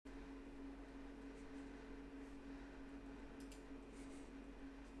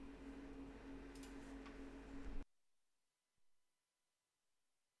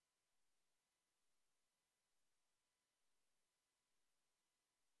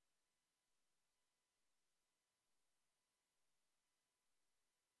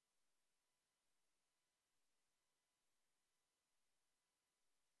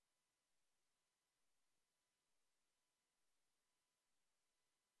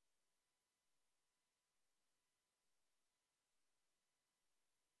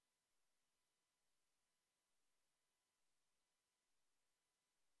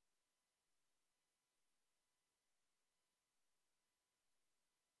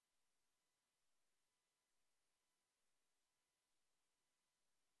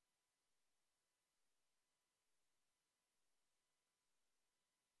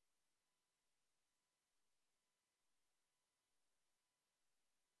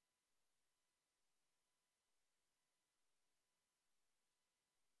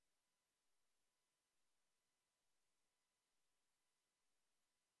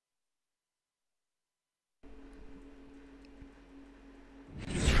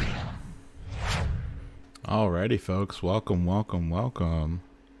Alrighty, folks. Welcome, welcome, welcome.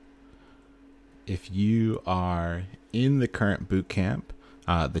 If you are in the current bootcamp,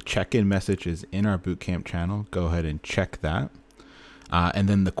 the check-in message is in our bootcamp channel. Go ahead and check that. And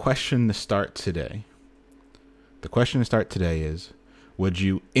then the question to start today. The question to start today is, would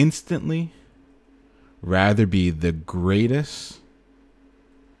you instantly rather be the greatest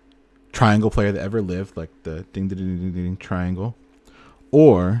triangle player that ever lived, like the ding ding ding ding ding triangle,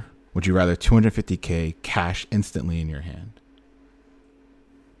 or would you rather 250K cash instantly in your hand?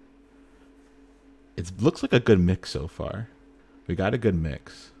 It looks like a good mix so far. We got a good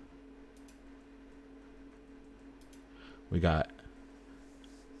mix. We got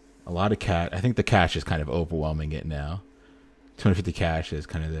a lot of cash. I think the cash is kind of overwhelming it now. 250 cash is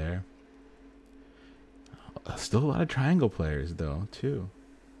kind of there. Still a lot of triangle players though, too.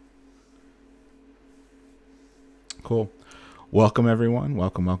 Cool. Welcome, everyone.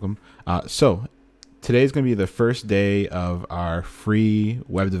 Welcome, welcome. So today's going to be the first day of our free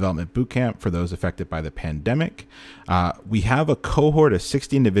web development bootcamp for those affected by the pandemic. We have a cohort of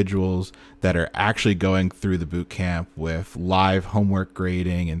 60 individuals that are actually going through the bootcamp with live homework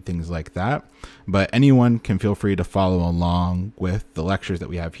grading and things like that. But anyone can feel free to follow along with the lectures that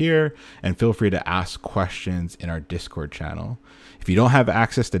we have here, and feel free to ask questions in our Discord channel. If you don't have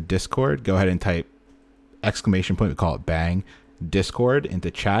access to Discord, go ahead and type exclamation point, we call it bang, Discord into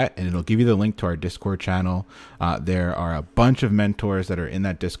chat, and it'll give you the link to our Discord channel. There are a bunch of mentors that are in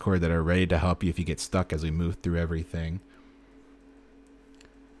that Discord that are ready to help you if you get stuck as we move through everything.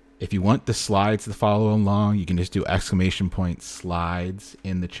 If you want the slides to follow along, you can just do exclamation point slides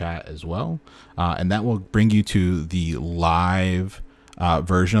in the chat as well. And that will bring you to the live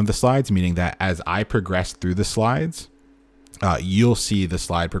version of the slides, meaning that as I progress through the slides, you'll see the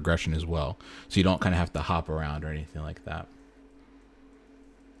slide progression as well. So you don't kind of have to hop around or anything like that.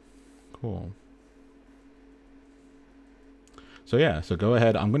 Cool. So yeah, so go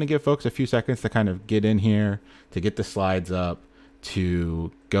ahead. I'm going to give folks a few seconds to kind of get in here, to get the slides up,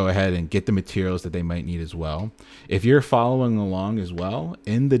 to go ahead and get the materials that they might need as well. If you're following along as well,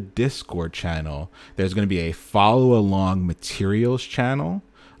 in the Discord channel, there's going to be a follow along materials channel.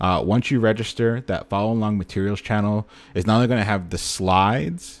 Once you register, that follow along materials channel is not only going to have the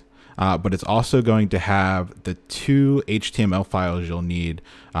slides, but it's also going to have the 2 HTML files you'll need.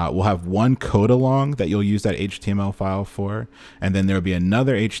 We'll have one code along that you'll use that HTML file for, and then there'll be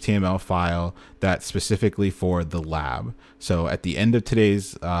another HTML file that's specifically for the lab. So at the end of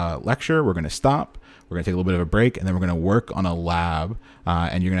today's lecture, we're going to stop. We're going to take a little bit of a break, and then we're going to work on a lab,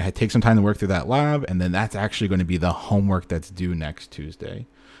 and you're going to take some time to work through that lab, and then that's actually going to be the homework that's due next Tuesday.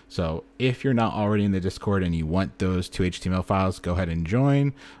 So if you're not already in the Discord and you want those 2 HTML files, go ahead and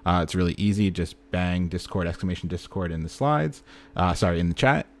join. It's really easy. Just bang Discord, exclamation Discord in the slides, in the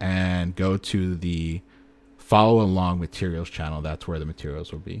chat, and go to the follow along materials channel. That's where the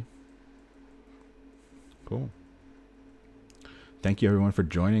materials will be. Cool. Thank you everyone for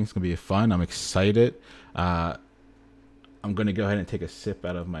joining. It's going to be fun. I'm excited. I'm going to go ahead and take a sip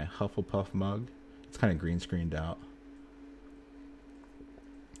out of my Hufflepuff mug. It's kind of green screened out.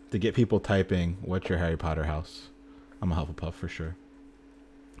 To get people typing, what's your Harry Potter house? I'm a Hufflepuff for sure.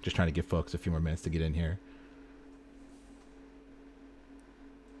 Just trying to give folks a few more minutes to get in here.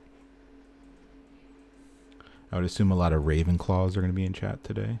 I would assume a lot of Ravenclaws are going to be in chat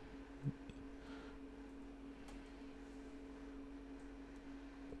today.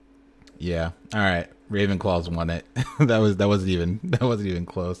 Yeah. All right. Ravenclaws won it. that wasn't even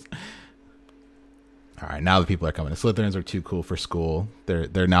close. All right, now the people are coming. The Slytherins are too cool for school.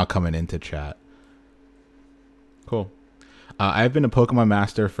 They're now coming into chat. Cool. I've been a Pokemon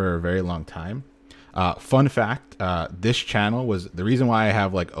master for a very long time. Fun fact, this channel was the reason why I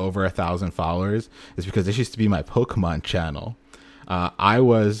have like over 1,000 followers is because this used to be my Pokemon channel.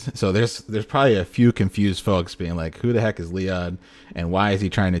 So there's probably a few confused folks being like, who the heck is Leon and why is he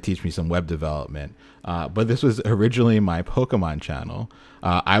trying to teach me some web development? But this was originally my Pokemon channel.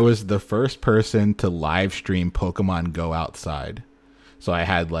 I was the first person to live stream Pokemon Go outside. So I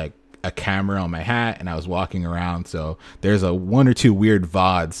had like a camera on my hat and I was walking around. So there's a 1 or 2 weird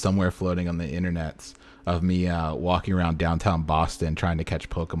VODs somewhere floating on the internets of me walking around downtown Boston trying to catch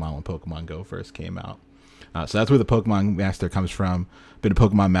Pokemon when Pokemon Go first came out. So that's where the Pokemon Master comes from. Been a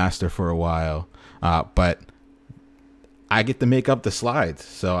Pokemon Master for a while, but I get to make up the slides.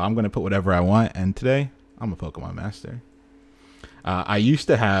 So I'm going to put whatever I want. And today I'm a Pokemon Master. I used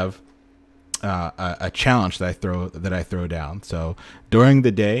to have a challenge that I throw down. So during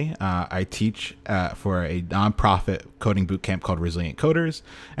the day, I teach for a nonprofit coding bootcamp called Resilient Coders,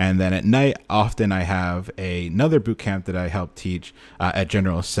 and then at night, often I have another bootcamp that I help teach at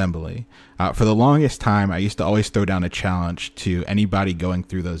General Assembly. For the longest time, I used to always throw down a challenge to anybody going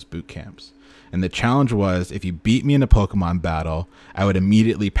through those bootcamps, and the challenge was, if you beat me in a Pokemon battle, I would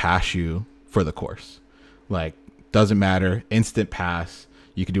immediately pass you for the course. Like, doesn't matter, instant pass.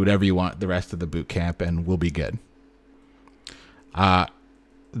 You can do whatever you want the rest of the boot camp and we'll be good.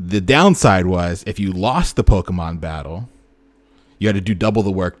 The downside was, if you lost the Pokemon battle, you had to do double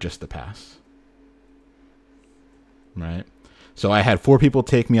the work just to pass. Right? So I had 4 people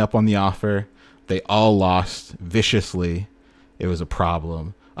take me up on the offer. They all lost viciously. It was a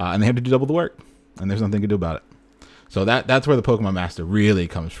problem. And they had to do double the work. And there's nothing to do about it. So that's where the Pokemon Master really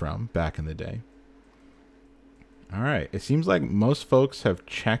comes from back in the day. All right. It seems like most folks have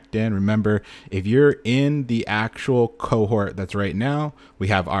checked in. Remember, if you're in the actual cohort that's right now, we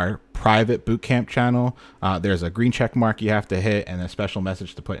have our private bootcamp channel. There's a green check mark you have to hit and a special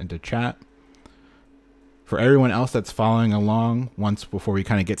message to put into chat. For everyone else that's following along, before we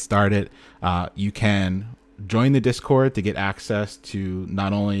kind of get started, you can join the Discord to get access to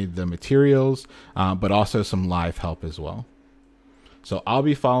not only the materials, but also some live help as well. So I'll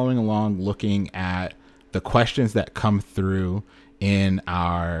be following along, looking at the questions that come through in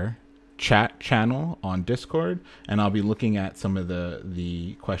our chat channel on Discord, and I'll be looking at some of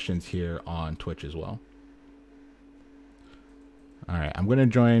the questions here on Twitch as well. All right, I'm going to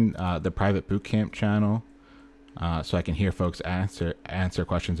join the private bootcamp channel so I can hear folks answer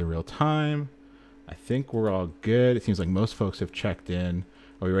questions in real time. I think we're all good. It seems like most folks have checked in.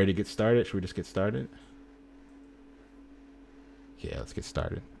 Are we ready to get started? Should we just get started? Yeah, let's get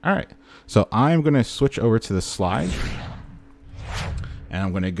started. All right. So I'm going to switch over to the slide. And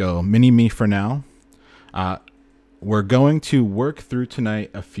I'm going to go mini-me for now. We're going to work through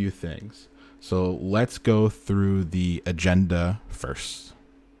tonight a few things. So let's go through the agenda first.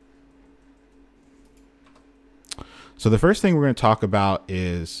 So the first thing we're going to talk about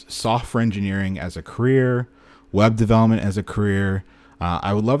is software engineering as a career, web development as a career.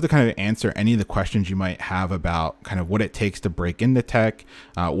 I would love to kind of answer any of the questions you might have about kind of what it takes to break into tech,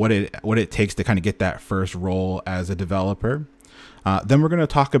 what it takes to kind of get that first role as a developer. Then we're going to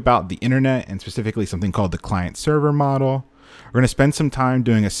talk about the internet and specifically something called the client-server model. We're going to spend some time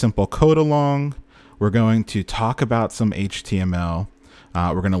doing a simple code along. We're going to talk about some HTML.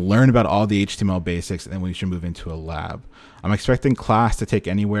 We're going to learn about all the HTML basics, and then we should move into a lab. I'm expecting class to take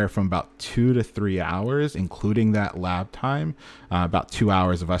anywhere from about 2 to 3 hours, including that lab time, about 2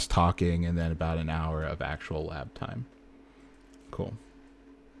 hours of us talking, and then about an hour of actual lab time. Cool.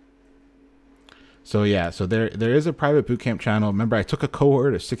 So yeah, so there is a private bootcamp channel. Remember, I took a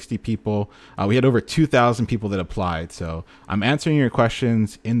cohort of 60 people. We had over 2,000 people that applied. So I'm answering your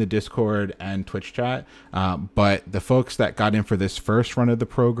questions in the Discord and Twitch chat. But the folks that got in for this first run of the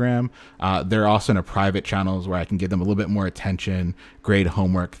program, they're also in a private channels where I can give them a little bit more attention, grade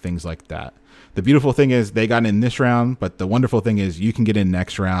homework, things like that. The beautiful thing is they got in this round, but the wonderful thing is you can get in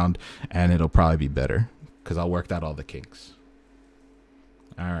next round and it'll probably be better because I'll work out all the kinks.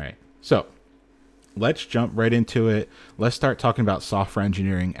 All right. So let's jump right into it. Let's start talking about software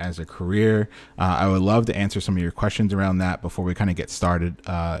engineering as a career. I would love to answer some of your questions around that before we kind of get started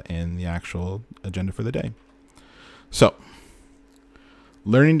in the actual agenda for the day. So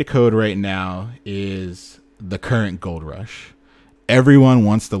learning to code right now is the current gold rush. Everyone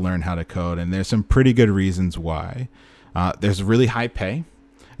wants to learn how to code, and there's some pretty good reasons why. There's really high pay.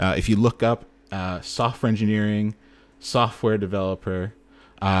 If you look up software engineering, software developer,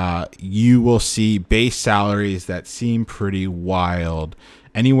 you will see base salaries that seem pretty wild,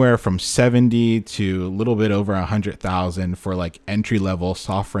 anywhere from 70 to a little bit over 100,000 for like entry-level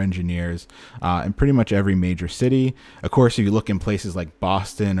software engineers in pretty much every major city. Of course, if you look in places like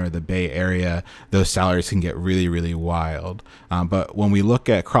Boston or the Bay Area, those salaries can get really, really wild. But when we look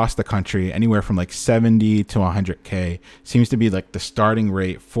at across the country, anywhere from like 70 to 100K seems to be like the starting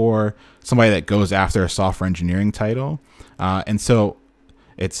rate for somebody that goes after a software engineering title. And so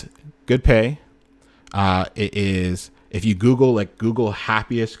it's good pay. It is, if you Google, like Google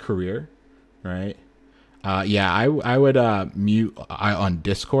happiest career, right? Yeah, I would mute on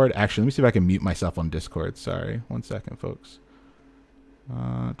Discord. Actually, let me see if I can mute myself on Discord. Sorry, 1 second, folks.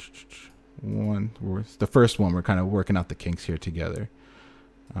 The first one, we're kind of working out the kinks here together.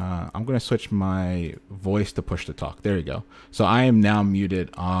 I'm going to switch my voice to push to talk. There you go. So I am now muted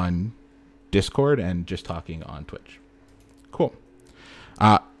on Discord and just talking on Twitch. Cool.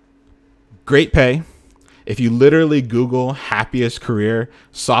 Great pay. If you literally Google happiest career,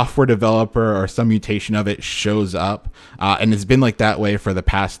 software developer or some mutation of it shows up. And it's been like that way for the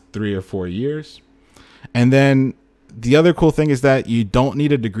past 3 or 4 years. And then the other cool thing is that you don't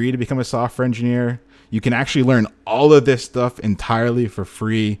need a degree to become a software engineer. You can actually learn all of this stuff entirely for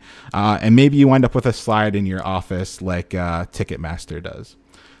free. And maybe you wind up with a slide in your office like Ticketmaster does.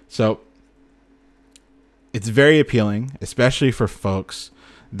 So it's very appealing, especially for folks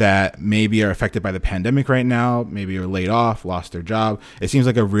that maybe are affected by the pandemic right now, maybe are laid off, lost their job. It seems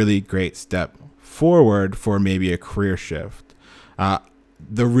like a really great step forward for maybe a career shift.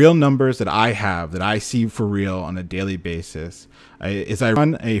 The real numbers that I have, that I see for real on a daily basis, is I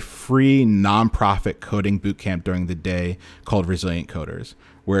run a free nonprofit coding bootcamp during the day called Resilient Coders.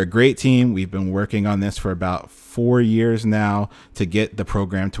 We're a great team. We've been working on this for about 4 years now to get the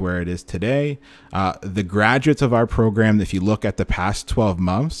program to where it is today. The graduates of our program, if you look at the past 12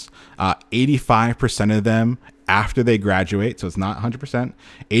 months, 85% of them after they graduate, so it's not 100%,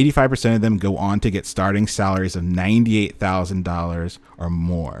 85% of them go on to get starting salaries of $98,000 or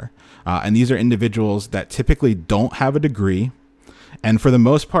more. And these are individuals that typically don't have a degree and for the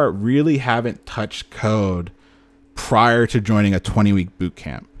most part really haven't touched code prior to joining a 20-week boot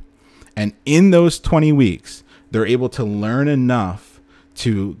camp. And in those 20 weeks, they're able to learn enough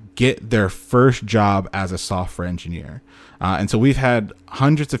to get their first job as a software engineer. And so we've had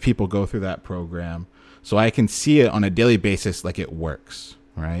hundreds of people go through that program. So I can see it on a daily basis like it works,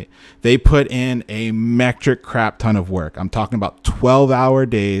 right? They put in a metric crap ton of work. I'm talking about 12-hour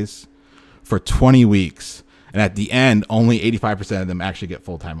days for 20 weeks. And at the end, only 85% of them actually get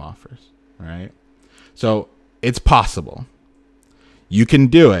full-time offers, right? So it's possible. You can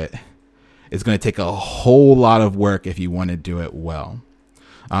do it. It's going to take a whole lot of work if you want to do it well.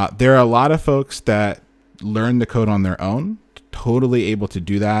 There are a lot of folks that learn the code on their own, totally able to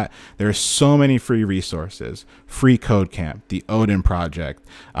do that. There are so many free resources, Free Code Camp, the Odin Project,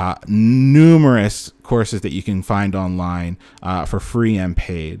 numerous courses that you can find online for free and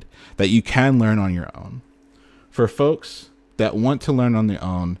paid that you can learn on your own. For folks that want to learn on their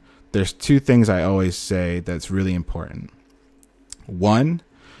own, there's 2 things I always say that's really important. One,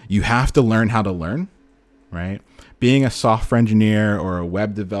 you have to learn how to learn, right? Being a software engineer or a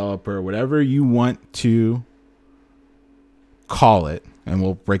web developer, whatever you want to call it, and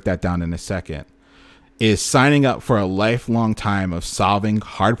we'll break that down in a second, is signing up for a lifelong time of solving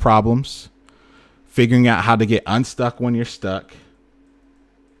hard problems, figuring out how to get unstuck when you're stuck,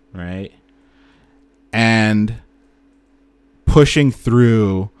 right? And pushing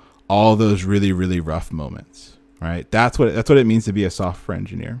through all those really, really rough moments, right? That's what it means to be a software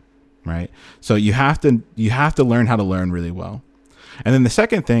engineer, right? So you have to learn how to learn really well. And then the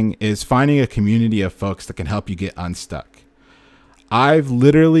second thing is finding a community of folks that can help you get unstuck. I've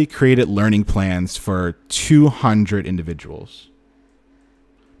literally created learning plans for 200 individuals.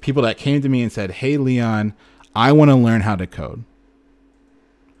 People that came to me and said, "Hey, Leon, I want to learn how to code."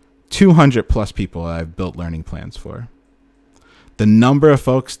 200 plus people I've built learning plans for. The number of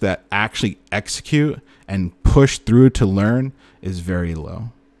folks that actually execute and push through to learn is very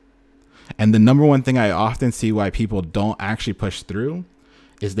low. And the number one thing I often see why people don't actually push through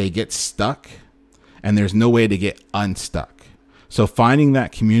is they get stuck and there's no way to get unstuck. So finding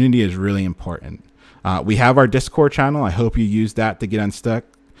that community is really important. We have our Discord channel. I hope you use that to get unstuck.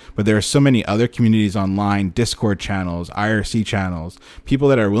 But there are so many other communities online, Discord channels, IRC channels, people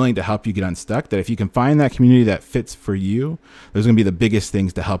that are willing to help you get unstuck, that if you can find that community that fits for you, those are going to be the biggest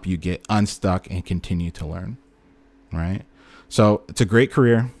things to help you get unstuck and continue to learn, right? So it's a great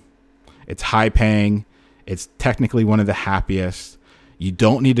career. It's high paying. It's technically one of the happiest. You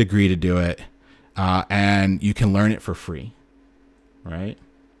don't need a degree to do it. And you can learn it for free, right?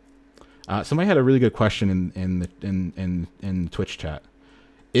 Somebody had a really good question in the Twitch chat.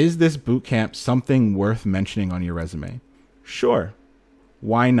 Is this bootcamp something worth mentioning on your resume? Sure.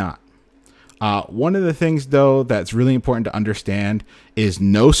 Why not? One of the things, though, that's really important to understand is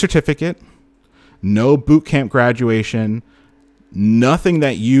no certificate, no bootcamp graduation, nothing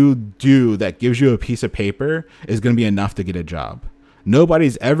that you do that gives you a piece of paper is going to be enough to get a job.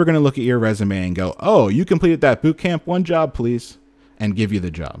 Nobody's ever going to look at your resume and go, "Oh, you completed that bootcamp, one job, please," and give you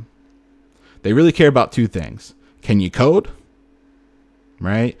the job. They really care about 2 things. Can you code?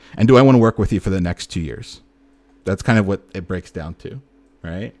 Right? And do I want to work with you for the next 2 years? That's kind of what it breaks down to,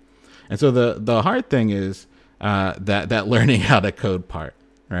 right? And so the hard thing is that learning how to code part,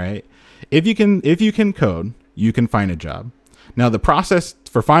 right? If you can code, you can find a job. Now the process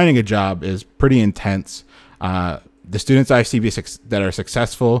for finding a job is pretty intense. The students I see that are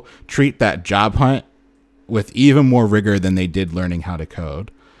successful treat that job hunt with even more rigor than they did learning how to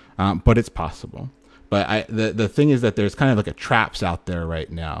code, but it's possible. But the thing is that there's kind of like a traps out there right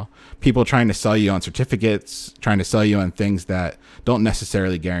now. People trying to sell you on certificates, trying to sell you on things that don't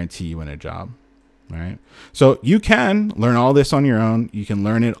necessarily guarantee you in a job, right? So you can learn all this on your own. You can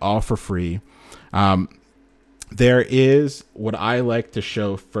learn it all for free. There is what I like to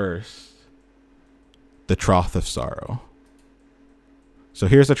show first, the trough of sorrow. So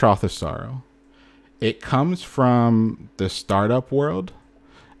here's the trough of sorrow. It comes from the startup world.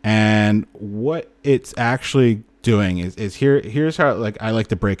 And what it's actually doing is here's how I like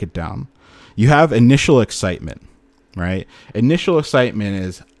to break it down. You have initial excitement, right? Initial excitement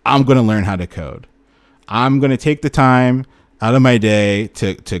is, I'm going to learn how to code. I'm going to take the time out of my day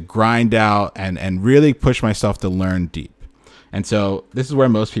to grind out and really push myself to learn deep. And so this is where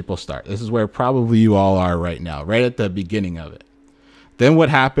most people start. This is where probably you all are right now, right at the beginning of it. Then what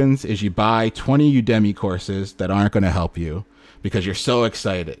happens is you buy 20 Udemy courses that aren't going to help you, because you're so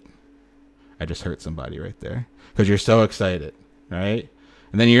excited. I just hurt somebody right there. Because you're so excited, right?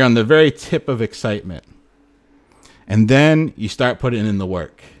 And then you're on the very tip of excitement. And then you start putting in the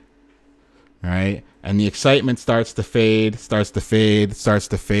work, right? And the excitement starts to fade.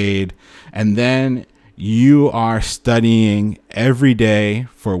 And then you are studying every day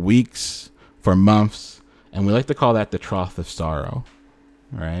for weeks, for months. And we like to call that the trough of sorrow,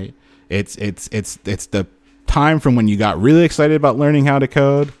 right? It's the time from when you got really excited about learning how to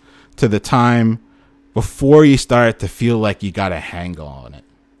code to the time before you start to feel like you got a handle on it,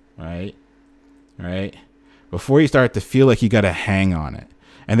 right? Before you start to feel like you got a hang on it.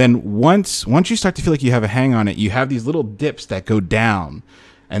 And then once you start to feel like you have a hang on it, you have these little dips that go down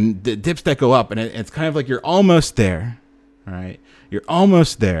and the dips that go up, and it's kind of like you're almost there, right? You're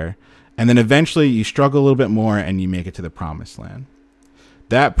almost there. And then eventually you struggle a little bit more and you make it to the promised land.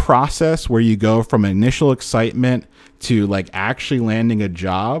 That process where you go from initial excitement to like actually landing a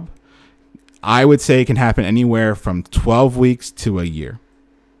job, I would say it can happen anywhere from 12 weeks to a year,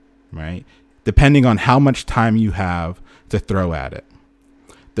 right? Depending on how much time you have to throw at it.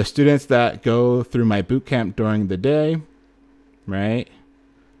 The students that go through my bootcamp during the day, right?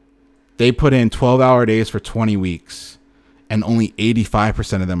 They put in 12-hour days for 20 weeks and only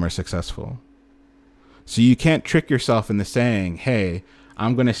 85% of them are successful. So you can't trick yourself into saying, hey,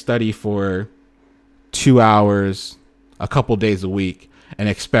 I'm going to study for 2 hours, a couple days a week, and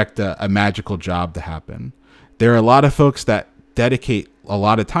expect a magical job to happen. There are a lot of folks that dedicate a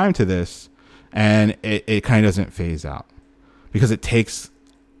lot of time to this, and it kind of doesn't phase out because it takes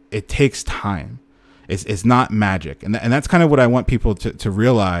time. It's not magic. And that's kind of what I want people to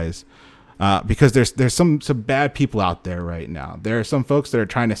realize, because there's some bad people out there right now. There are some folks that are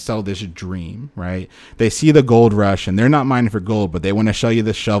trying to sell this dream, right? They see the gold rush and they're not mining for gold, but they want to sell you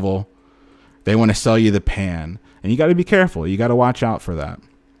the shovel. They want to sell you the pan. And you got to be careful. You got to watch out for that,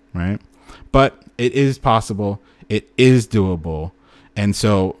 right? But it is possible. It is doable. And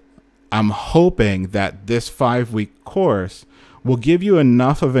so I'm hoping that this 5-week course will give you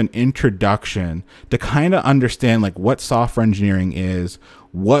enough of an introduction to kind of understand like what software engineering is,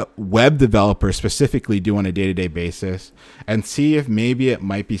 what web developers specifically do on a day-to-day basis, and see if maybe it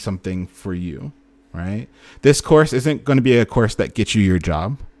might be something for you, right? This course isn't going to be a course that gets you your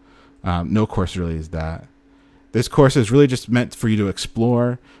job. No course really is that. This course is really just meant for you to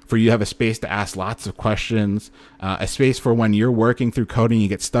explore, for you to have a space to ask lots of questions, a space for when you're working through coding, you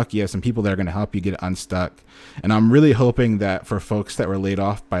get stuck, you have some people that are going to help you get unstuck. And I'm really hoping that for folks that were laid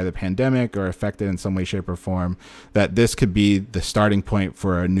off by the pandemic or affected in some way, shape, or form, that this could be the starting point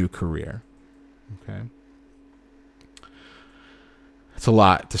for a new career. Okay. It's a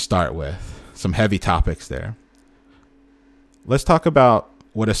lot to start with, some heavy topics there. Let's talk about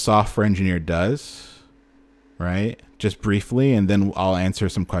what a software engineer does. Right? Just briefly, and then I'll answer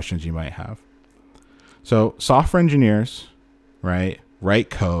some questions you might have. So software engineers, right, write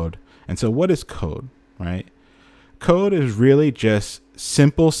code. And so what is code, right? Code is really just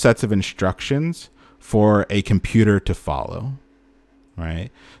simple sets of instructions for a computer to follow, right?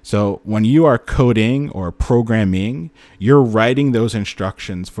 So when you are coding or programming, you're writing those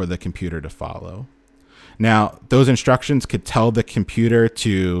instructions for the computer to follow. Now, those instructions could tell the computer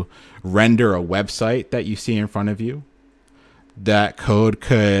to render a website that you see in front of you. That code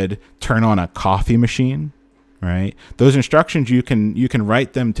could turn on a coffee machine, right? Those instructions, you can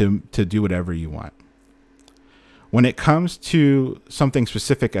write them to do whatever you want. When it comes to something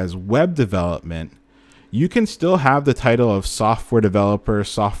specific as web development, you can still have the title of software developer,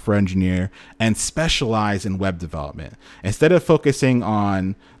 software engineer, and specialize in web development. Instead of focusing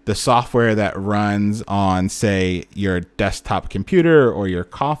on the software that runs on, say, your desktop computer or your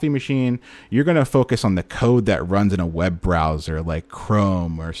coffee machine, you're going to focus on the code that runs in a web browser like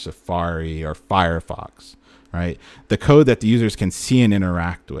Chrome or Safari or Firefox, right? The code that the users can see and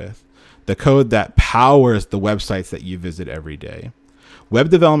interact with, the code that powers the websites that you visit every day. Web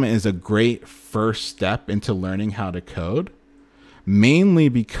development is a great first step into learning how to code, mainly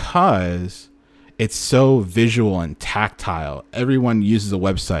because it's so visual and tactile. Everyone uses a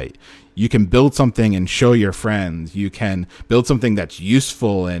website. You can build something and show your friends. You can build something that's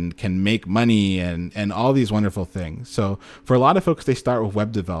useful and can make money and all these wonderful things. So for a lot of folks, they start with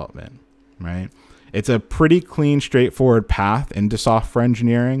web development, right? It's a pretty clean, straightforward path into software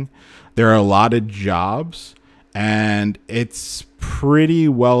engineering. There are a lot of jobs, and it's pretty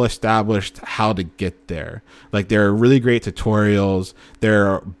well established how to get there. Like, there are really great tutorials. There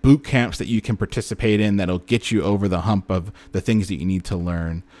are boot camps that you can participate in that'll get you over the hump of the things that you need to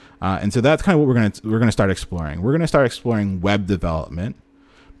learn. And so that's kind of what we're gonna start exploring. We're gonna start exploring web development,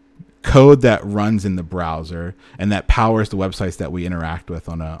 code that runs in the browser and that powers the websites that we interact with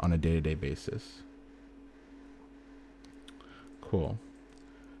on a day-to-day basis. Cool.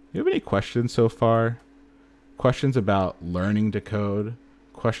 You have any questions so far? Questions about learning to code?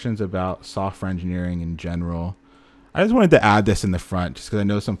 Questions about software engineering in general? I just wanted to add this in the front just because I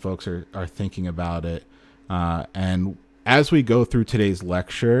know some folks are thinking about it. And as we go through today's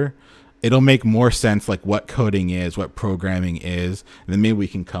lecture, it'll make more sense like what coding is, what programming is, and then maybe we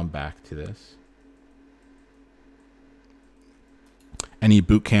can come back to this. Any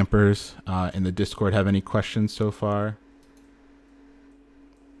boot campers in the Discord have any questions so far?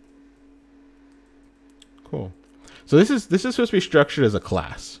 Cool. So this is supposed to be structured as a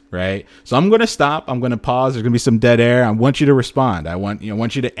class, right? So I'm going to stop. I'm going to pause. There's going to be some dead air. I want you to respond. I want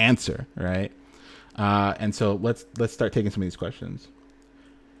you to answer, right? And so let's start taking some of these questions.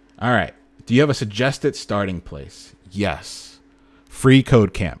 All right. Do you have a suggested starting place? Yes. Free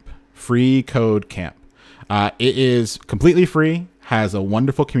Code Camp. Free Code Camp. It is completely free, has a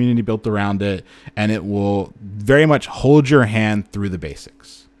wonderful community built around it, and it will very much hold your hand through the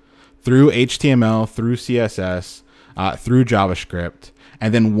basics. Through HTML, through CSS, through JavaScript.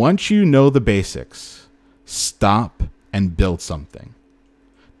 And then once you know the basics, stop and build something.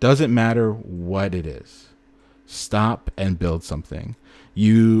 Doesn't matter what it is. Stop and build something.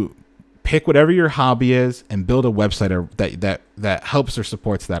 You pick whatever your hobby is and build a website that helps or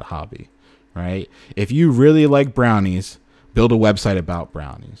supports that hobby, right? If you really like brownies, build a website about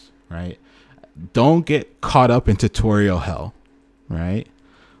brownies, right? Don't get caught up in tutorial hell, right?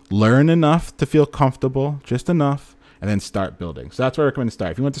 Learn enough to feel comfortable, just enough, and then start building. So that's where I recommend to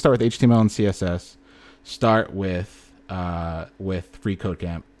start. If you want to start with HTML and CSS, start with Free Code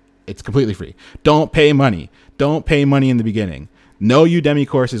Camp. It's completely free. Don't pay money. Don't pay money in the beginning. No Udemy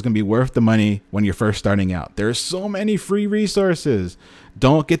course is going to be worth the money when you're first starting out. There's so many free resources.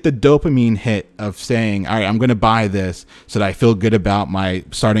 Don't get the dopamine hit of saying, all right, I'm going to buy this so that I feel good about my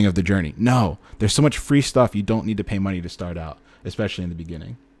starting of the journey. No, there's so much free stuff. You don't need to pay money to start out, especially in the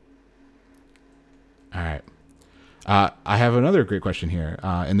beginning. All right. I have another great question here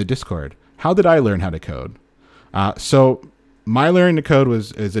in the Discord. How did I learn how to code? So my learning to code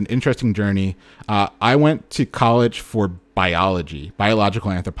is an interesting journey. I went to college for biological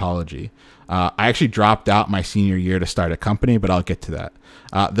anthropology. I actually dropped out my senior year to start a company, but I'll get to that.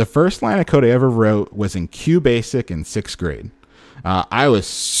 The first line of code I ever wrote was in QBasic in 6th grade. I was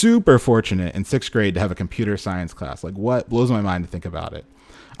super fortunate in 6th grade to have a computer science class. Like, what blows my mind to think about it.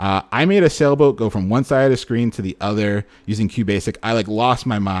 I made a sailboat go from one side of the screen to the other using QBasic. I lost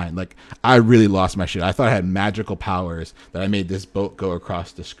my mind. I really lost my shit. I thought I had magical powers that I made this boat go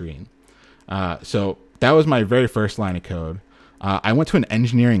across the screen. So that was my very first line of code. I went to an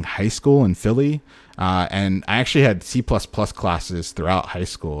engineering high school in Philly, and I actually had C++ classes throughout high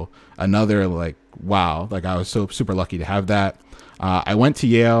school. Another wow, I was so super lucky to have that. I went to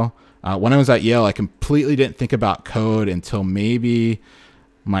Yale. When I was at Yale, I completely didn't think about code until maybe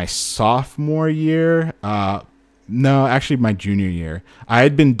my sophomore year. No, actually my junior year. I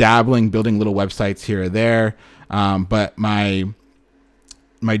had been dabbling, building little websites here or there. But my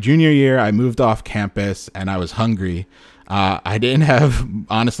junior year, I moved off campus and I was hungry. I didn't have,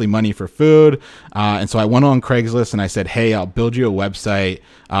 honestly, money for food. And so I went on Craigslist and I said, hey, I'll build you a website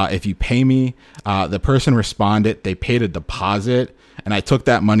if you pay me. The person responded. They paid a deposit. And I took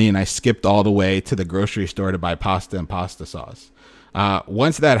that money and I skipped all the way to the grocery store to buy pasta and pasta sauce.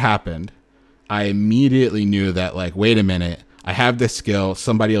 Once that happened, I immediately knew that, wait a minute, I have this skill.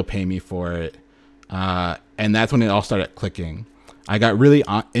 Somebody will pay me for it. And that's when it all started clicking. I got really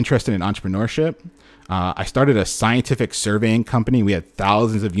interested in entrepreneurship. I started a scientific surveying company. We had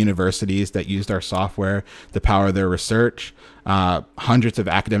thousands of universities that used our software to power their research, hundreds of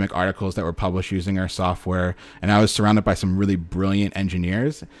academic articles that were published using our software. And I was surrounded by some really brilliant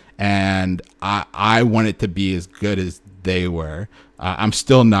engineers. And I wanted to be as good as they were. I'm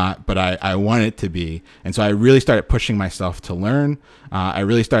still not, but I want it to be. And so I really started pushing myself to learn. I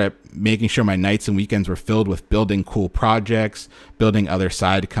really started making sure my nights and weekends were filled with building cool projects, building other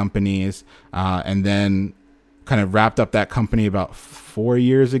side companies, and then kind of wrapped up that company about 4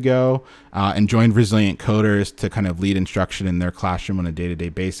 years ago, and joined Resilient Coders to kind of lead instruction in their classroom on a day-to-day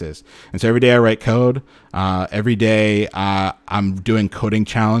basis. And so every day I write code. Every day I'm doing coding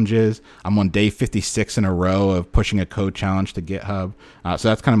challenges. I'm on day 56 in a row of pushing a code challenge to GitHub. So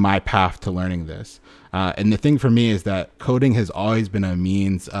that's kind of my path to learning this. And the thing for me is that coding has always been a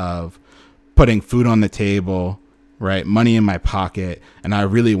means of putting food on the table, right? Money in my pocket. And I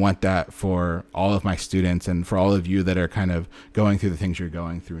really want that for all of my students and for all of you that are kind of going through the things you're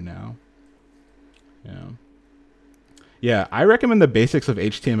going through now. Yeah, I recommend the basics of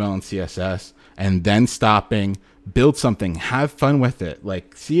HTML and CSS and then stopping, build something, have fun with it.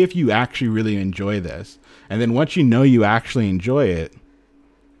 Like, see if you actually really enjoy this. And then once you know you actually enjoy it,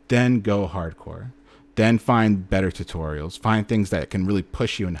 then go hardcore. Then find better tutorials, find things that can really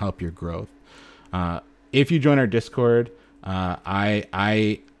push you and help your growth. If you join our Discord,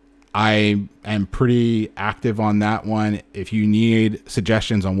 I am pretty active on that one. If you need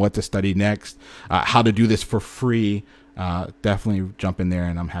suggestions on what to study next, how to do this for free, definitely jump in there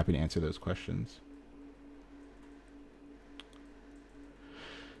and I'm happy to answer those questions.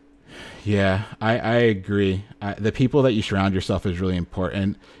 Yeah, I agree. The people that you surround yourself is really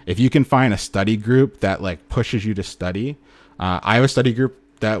important. If you can find a study group that like pushes you to study, I have a study group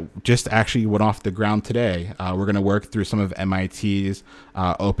that just actually went off the ground today. We're going to work through some of MIT's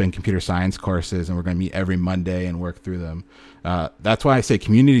open computer science courses, and we're going to meet every Monday and work through them. That's why I say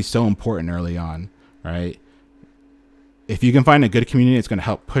community is so important early on, right? If you can find a good community, it's going to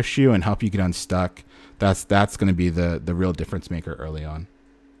help push you and help you get unstuck. That's going to be the real difference maker early on.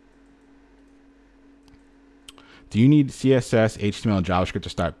 Do you need CSS, HTML, and JavaScript to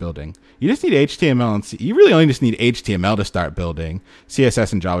start building? You just need HTML and you really only just need HTML to start building.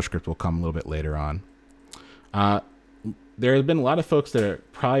 CSS and JavaScript will come a little bit later on. There have been a lot of folks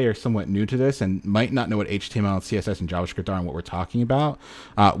that probably are somewhat new to this and might not know what HTML, CSS, and JavaScript are and what we're talking about.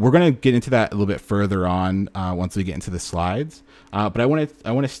 We're going to get into that a little bit further on once we get into the slides. But I want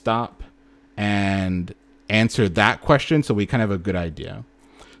to stop and answer that question so we kind of have a good idea.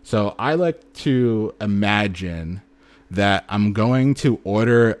 So I like to imagine that I'm going to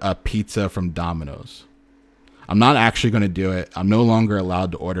order a pizza from Domino's. I'm not actually going to do it. I'm no longer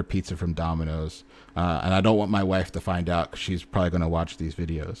allowed to order pizza from Domino's. And I don't want my wife to find out because she's probably going to watch these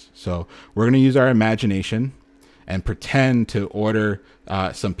videos. So we're going to use our imagination and pretend to order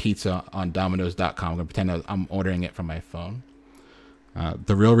some pizza on Domino's.com. I'm going to pretend I'm ordering it from my phone.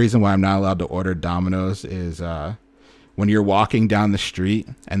 The real reason why I'm not allowed to order Domino's is when you're walking down the street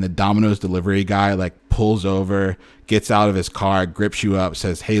and the Domino's delivery guy like pulls over, gets out of his car, grips you up,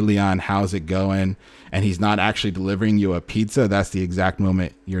 says, "Hey, Leon, how's it going?" And he's not actually delivering you a pizza. That's the exact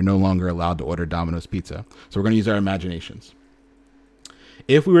moment you're no longer allowed to order Domino's pizza. So we're going to use our imaginations.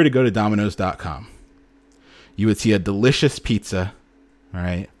 If we were to go to Domino's.com, you would see a delicious pizza, all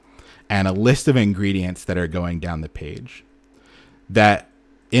right, and a list of ingredients that are going down the page. That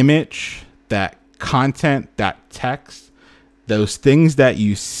image, that content, that text, those things that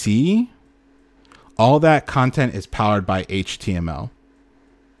you see, all that content is powered by HTML.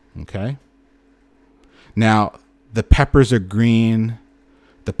 Okay. Now, the peppers are green,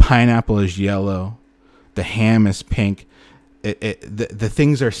 the pineapple is yellow, the ham is pink. The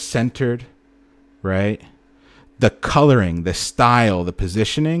things are centered, right? The coloring, the style, the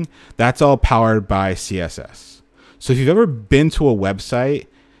positioning, that's all powered by CSS. So if you've ever been to a website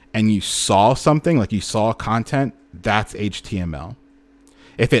and you saw something, like you saw content, that's HTML.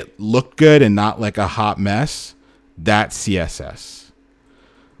 If it looked good and not like a hot mess, that's CSS.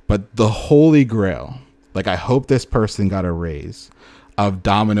 But the holy grail, like I hope this person got a raise, of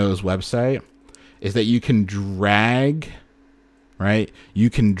Domino's website is that you can drag, right? You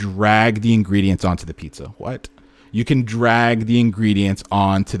can drag the ingredients onto the pizza. What? You can drag the ingredients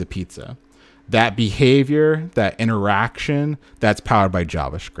onto the pizza. That behavior, that interaction, that's powered by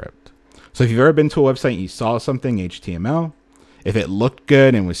JavaScript. So if you've ever been to a website and you saw something, HTML. If it looked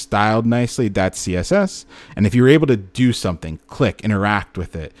good and was styled nicely, that's CSS. And if you were able to do something, click, interact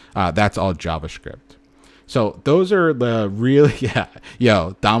with it, that's all JavaScript. So those are the really, yeah,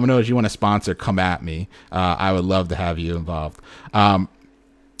 yo, Domino's, you want to sponsor, come at me. I would love to have you involved.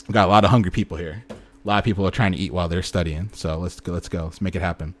 We've got a lot of hungry people here. A lot of people are trying to eat while they're studying. So let's go. Let's make it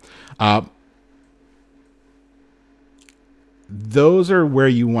happen. Those are where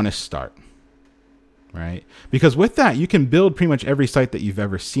you want to start, right? Because with that, you can build pretty much every site that you've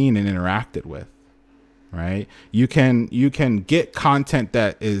ever seen and interacted with, right? You can get content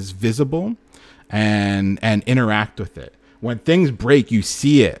that is visible and interact with it. When things break, you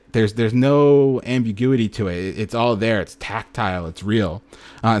see it. There's no ambiguity to it. It's all there. It's tactile. It's real.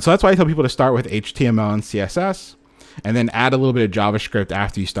 So that's why I tell people to start with HTML and CSS, and then add a little bit of JavaScript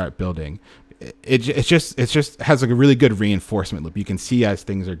after you start building. It just has like a really good reinforcement loop. You can see as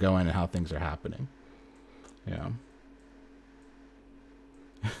things are going and how things are happening. Yeah.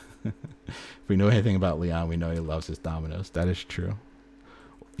 If we know anything about Leon, we know he loves his Domino's. That is true.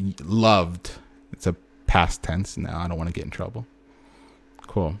 Loved. It's a past tense now. I don't want to get in trouble.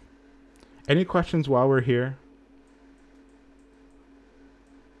 Cool. Any questions while we're here?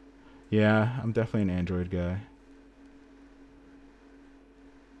 Yeah, I'm definitely an Android guy.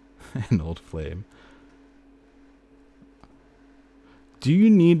 An old flame. Do you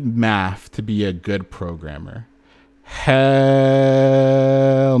need math to be a good programmer? Hell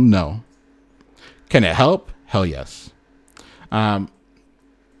no. Can it help? Hell yes.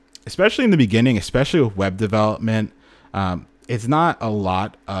 Especially in the beginning, especially with web development, it's not a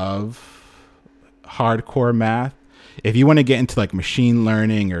lot of hardcore math. If you want to get into like machine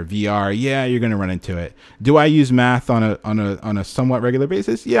learning or VR, yeah, you're going to run into it. Do I use math on a somewhat regular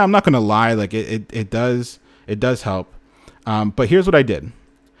basis? Yeah, I'm not going to lie. Like it does help. But here's what I did.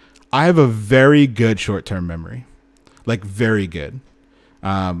 I have a very good short-term memory, like very good.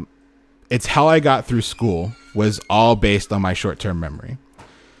 It's how I got through school, was all based on my short-term memory.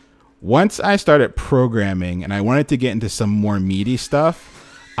 Once I started programming and I wanted to get into some more meaty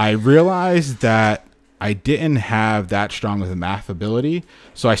stuff, I realized that I didn't have that strong of a math ability.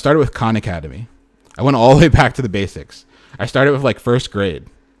 So I started with Khan Academy. I went all the way back to the basics. I started with like first grade.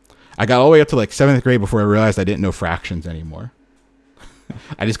 I got all the way up to like 7th grade before I realized I didn't know fractions anymore.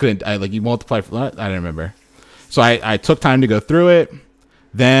 I just couldn't, you multiply, I don't remember. So I took time to go through it.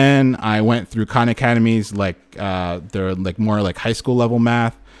 Then I went through Khan Academy's they're like more like high school level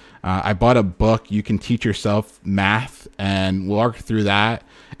math. I bought a book, You Can Teach Yourself Math, and walked through that.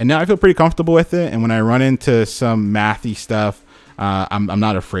 And now I feel pretty comfortable with it. And when I run into some mathy stuff, I'm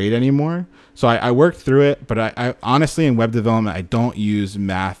not afraid anymore. So I worked through it, but I honestly, in web development, I don't use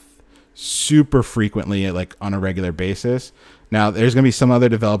math super frequently, like on a regular basis. Now, there's going to be some other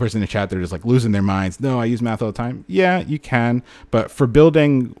developers in the chat that are just like losing their minds. No, I use math all the time. Yeah, you can. But for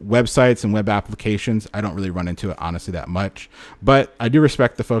building websites and web applications, I don't really run into it, honestly, that much. But I do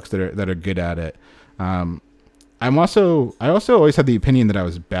respect the folks that are good at it. I also always had the opinion that I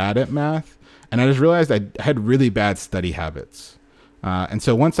was bad at math. And I just realized I had really bad study habits. And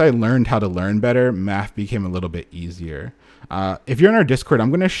so once I learned how to learn better, math became a little bit easier. If you're in our Discord, I'm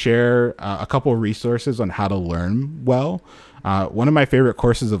going to share a couple of resources on how to learn well. One of my favorite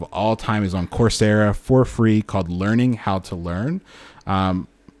courses of all time is on Coursera for free called Learning How to Learn.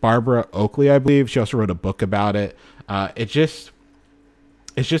 Barbara Oakley, I believe, she also wrote a book about it. It's just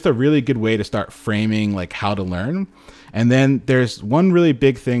a really good way to start framing like how to learn. And then there's one really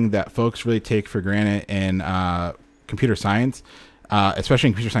big thing that folks really take for granted in computer science, especially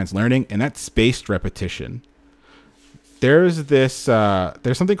in computer science learning, and that's spaced repetition. There's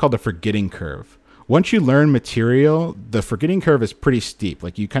something called the forgetting curve. Once you learn material, the forgetting curve is pretty steep.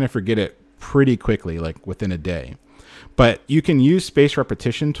 Like you kind of forget it pretty quickly, like within a day. But you can use spaced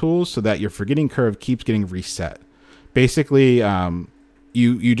repetition tools so that your forgetting curve keeps getting reset. Basically,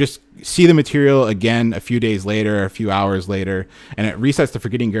 you just see the material again a few days later, a few hours later, and it resets the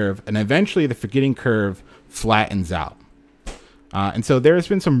forgetting curve. And eventually the forgetting curve flattens out. And so there's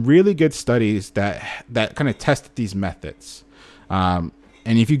been some really good studies that kind of tested these methods.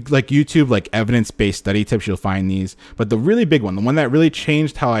 And if you like YouTube, like evidence-based study tips, you'll find these. But the really big one, the one that really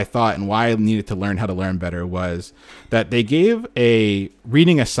changed how I thought and why I needed to learn how to learn better, was that they gave a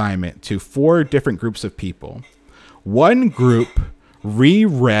reading assignment to 4 different groups of people. One group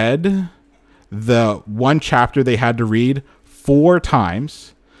reread the one chapter they had to read 4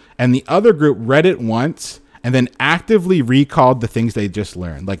 times, and the other group read it once and then actively recalled the things they just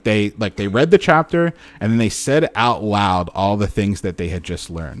learned. Like they read the chapter and then they said out loud all the things that they had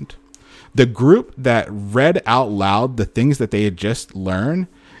just learned. The group that read out loud the things that they had just learned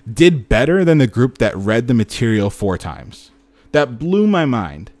did better than the group that read the material 4 times. That blew my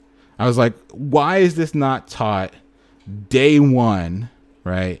mind. I was like, why is this not taught day one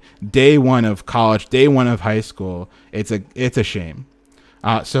right? Day one of college, day one of high school. It's a shame.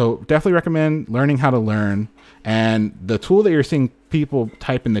 So definitely recommend learning how to learn. And the tool that you're seeing people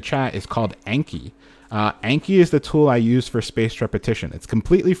type in the chat is called Anki. Anki is the tool I use for spaced repetition. It's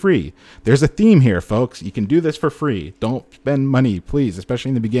completely free. There's a theme here, folks. You can do this for free. Don't spend money, please, especially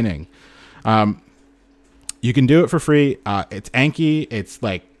in the beginning. You can do it for free. It's Anki. It's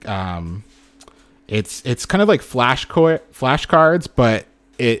like it's kind of like flashcards, but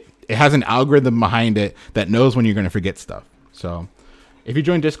it has an algorithm behind it that knows when you're going to forget stuff. So if you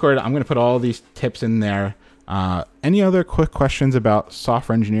join Discord, I'm going to put all these tips in there. Any other quick questions about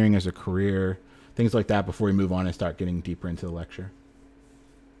software engineering as a career, things like that, before we move on and start getting deeper into the lecture?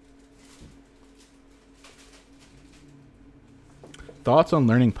 Thoughts on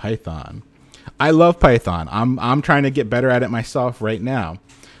learning Python? I love Python. I'm trying to get better at it myself right now.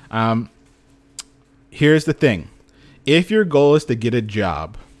 Here's the thing. If your goal is to get a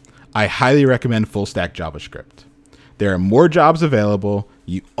job, I highly recommend full stack JavaScript. There are more jobs available.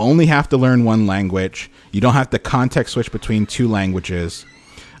 You only have to learn one language. You don't have to context switch between two languages.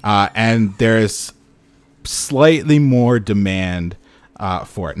 And there's slightly more demand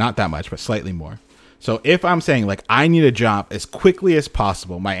for it. Not that much, but slightly more. So if I'm saying, like, I need a job as quickly as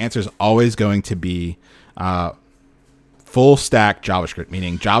possible, my answer is always going to be full stack JavaScript,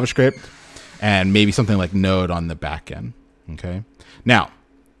 meaning JavaScript and maybe something like Node on the back end. Okay. Now,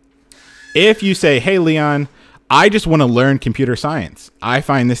 if you say, hey, Leon, I just want to learn computer science, I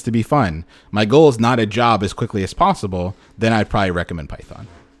find this to be fun, my goal is not a job as quickly as possible, then I'd probably recommend Python.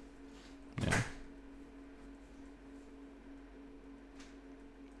 Yeah.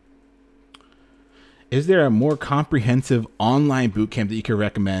 Is there a more comprehensive online bootcamp that you could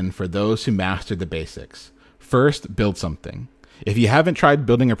recommend for those who mastered the basics? First, build something. If you haven't tried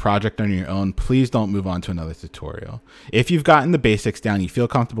building a project on your own, please don't move on to another tutorial. If you've gotten the basics down, you feel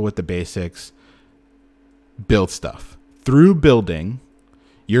comfortable with the basics, build stuff. Through building,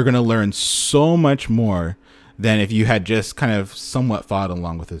 you're going to learn so much more than if you had just kind of somewhat followed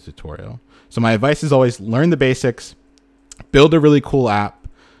along with the tutorial. So my advice is always learn the basics, build a really cool app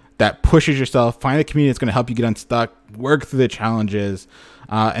that pushes yourself, find a community that's going to help you get unstuck, work through the challenges.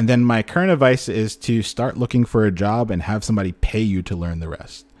 And then my current advice is to start looking for a job and have somebody pay you to learn the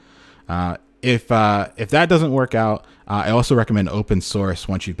rest. If that doesn't work out, I also recommend open source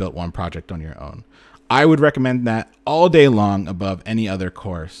once you've built one project on your own. I would recommend that all day long above any other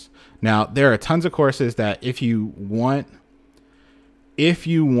course. Now, there are tons of courses that if you want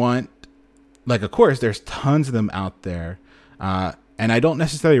like a course, there's tons of them out there. And I don't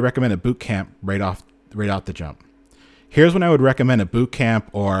necessarily recommend a boot camp right out the jump. Here's when I would recommend a boot camp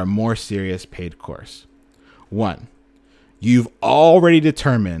or a more serious paid course. 1, you've already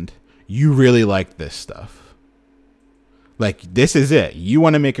determined you really like this stuff. Like, this is it. You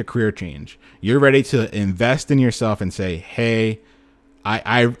want to make a career change. You're ready to invest in yourself and say, hey,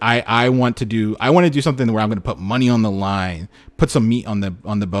 I want to do something where I'm going to put money on the line, put some meat on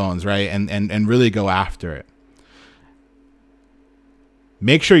the bones, right? And really go after it.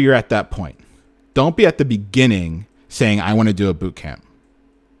 Make sure you're at that point. Don't be at the beginning saying, I want to do a boot camp,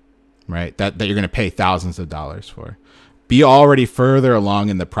 right? That you're going to pay thousands of dollars for. Be already further along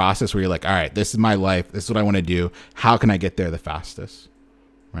in the process where you're like, all right, this is my life. This is what I want to do. How can I get there the fastest,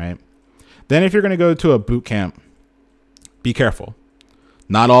 right? Then if you're going to go to a boot camp, be careful.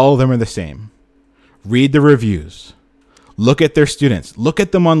 Not all of them are the same. Read the reviews. Look at their students. Look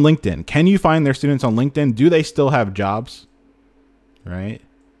at them on LinkedIn. Can you find their students on LinkedIn? Do they still have jobs? Right?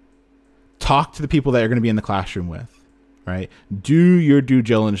 Talk to the people that you're going to be in the classroom with, right? Do your due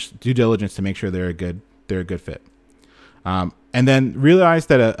diligence to make sure they're a good fit. And then realize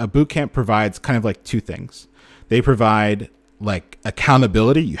that a boot camp provides kind of like two things. They provide like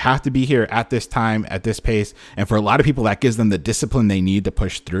accountability. You have to be here at this time, at this pace. And for a lot of people, that gives them the discipline they need to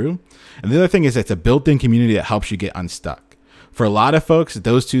push through. And the other thing is it's a built-in community that helps you get unstuck. For a lot of folks,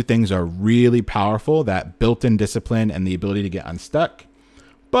 those two things are really powerful, that built-in discipline and the ability to get unstuck.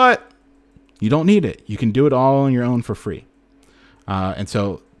 But you don't need it. You can do it all on your own for free. And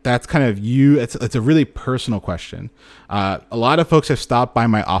so that's kind of you. It's a really personal question. A lot of folks have stopped by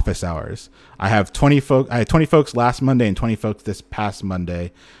my office hours. I had 20 folks last Monday and 20 folks this past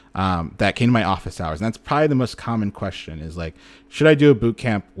Monday that came to my office hours. And that's probably the most common question is like, should I do a boot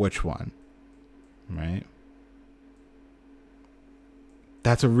camp? Which one? Right?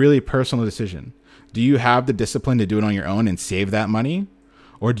 That's a really personal decision. Do you have the discipline to do it on your own and save that money?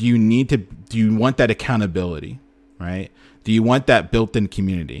 Or do you want that accountability, right? Do you want that built-in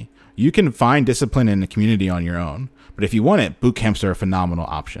community? You can find discipline in the community on your own, but if you want it, boot camps are a phenomenal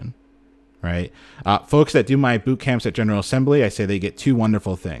option, right? Folks that do my boot camps at General Assembly, I say they get two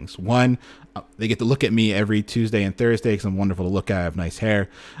wonderful things. One, they get to look at me every Tuesday and Thursday because I'm wonderful to look at. I have nice hair.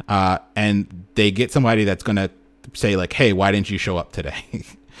 And they get somebody that's going to say like, hey, why didn't you show up today?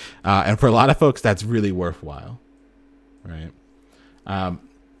 And for a lot of folks, that's really worthwhile, right?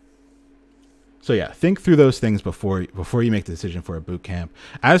 So yeah, think through those things before you make the decision for a boot camp.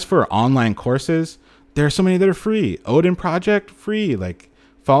 As for online courses, there are so many that are free. Odin Project, free. Like,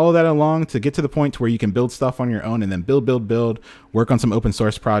 follow that along to get to the point where you can build stuff on your own and then build, work on some open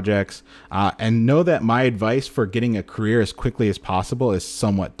source projects. And know that my advice for getting a career as quickly as possible is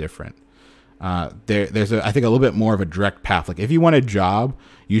somewhat different. There's I think a little bit more of a direct path. Like, if you want a job,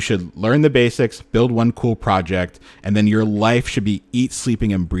 you should learn the basics, build one cool project, and then your life should be eat,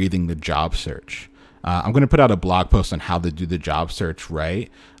 sleeping, and breathing the job search. I'm going to put out a blog post on how to do the job search right.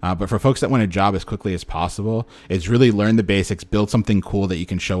 But for folks that want a job as quickly as possible, it's really learn the basics, build something cool that you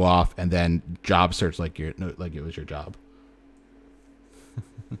can show off, and then job search like it was your job.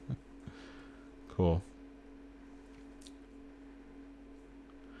 Cool.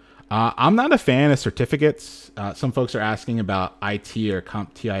 I'm not a fan of certificates. Some folks are asking about IT or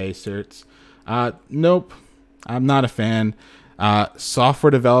CompTIA certs. Nope, I'm not a fan.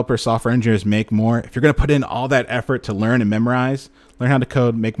 Software developers, software engineers make more. If you're going to put in all that effort to learn and memorize, learn how to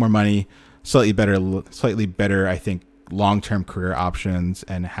code, make more money, slightly better, I think, long-term career options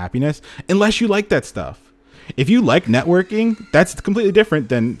and happiness, unless you like that stuff. If you like networking, that's completely different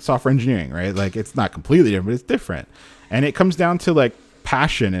than software engineering, right? Like, it's not completely different, but it's different. And it comes down to like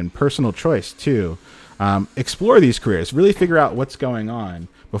passion and personal choice too. Explore these careers, really figure out what's going on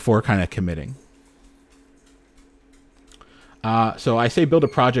before kind of committing. So I say build a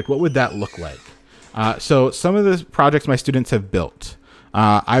project. What would that look like? So some of the projects my students have built.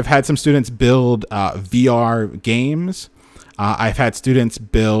 I've had some students build VR games. I've had students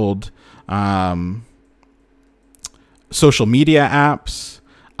build social media apps.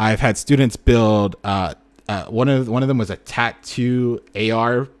 I've had students build one of them was a tattoo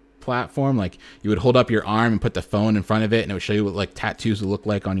AR platform. Like, you would hold up your arm and put the phone in front of it, and it would show you what like tattoos would look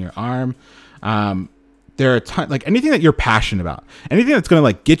like on your arm. There are a ton, like anything that you're passionate about, anything that's going to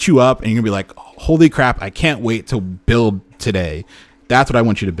like get you up and you're gonna be like, holy crap, I can't wait to build today. That's what I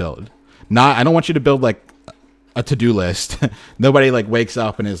want you to build. I don't want you to build like a to-do list. Nobody like wakes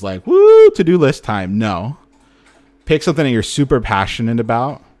up and is like, woo, to-do list time. No, pick something that you're super passionate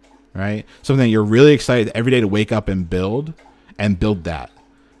about, right? Something that you're really excited every day to wake up and build that.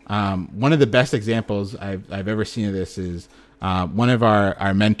 One of the best examples I've ever seen of this is one of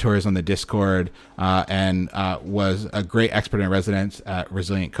our mentors on the Discord and was a great expert in residence at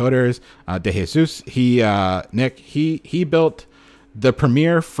Resilient Coders, De Jesus. Nick, he built the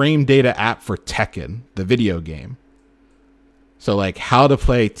premier frame data app for Tekken, the video game. So like how to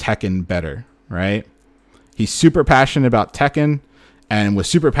play Tekken better, right? He's super passionate about Tekken and was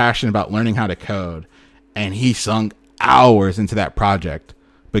super passionate about learning how to code. And he sunk hours into that project.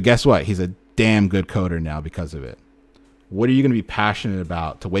 But guess what? He's a damn good coder now because of it. What are you going to be passionate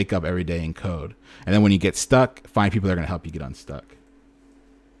about to wake up every day and code? And then when you get stuck, find people that are going to help you get unstuck.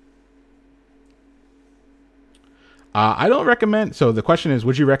 I don't recommend. So the question is,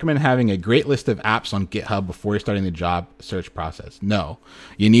 would you recommend having a great list of apps on GitHub before you're starting the job search process? No,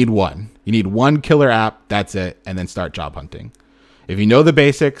 you need one. You need one killer app. That's it. And then start job hunting. If you know the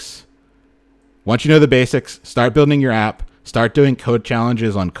basics, once you know the basics, start building your app, start doing code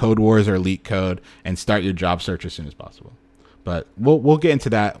challenges on Code Wars or Elite Code, and start your job search as soon as possible. But we'll get into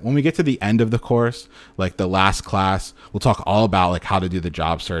that when we get to the end of the course, like the last class. We'll talk all about like how to do the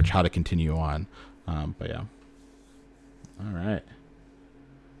job search, how to continue on. But yeah. All right.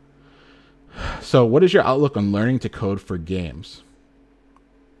 So what is your outlook on learning to code for games?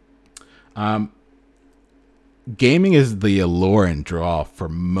 Gaming is the allure and draw for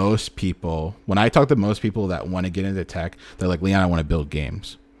most people. When I talk to most people that want to get into tech, they're like, Leon, I want to build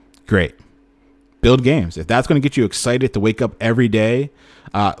games. Great. Build games. If that's going to get you excited to wake up every day,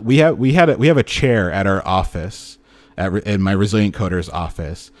 we have a chair at our office, in my Resilient Coders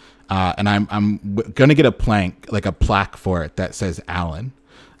office, and I'm gonna get a plaque for it that says Alan.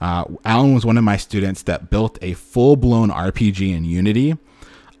 Alan was one of my students that built a full-blown RPG in Unity,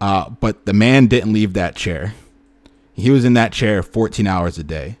 but the man didn't leave that chair. He was in that chair 14 hours a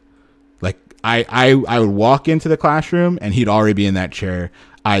day. Like I would walk into the classroom and he'd already be in that chair.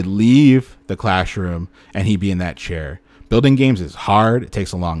 I'd leave the classroom and he'd be in that chair. Building games is hard. It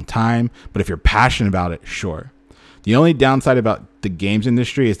takes a long time, but if you're passionate about it, sure. The only downside about the games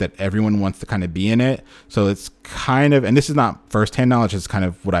industry is that everyone wants to kind of be in it. So it's kind of, and this is not firsthand knowledge, it's kind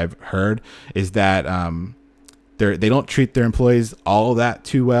of what I've heard, is that They don't treat their employees all that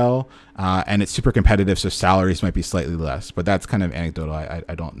too well, and it's super competitive, so salaries might be slightly less. But that's kind of anecdotal.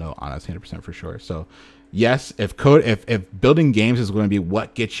 I don't know honestly 100% for sure. So yes, if building games is going to be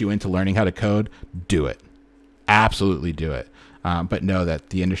what gets you into learning how to code, do it. Absolutely do it. But know that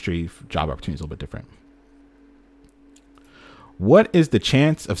the industry job opportunity is a little bit different. What is the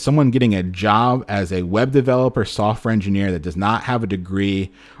chance of someone getting a job as a web developer, software engineer that does not have a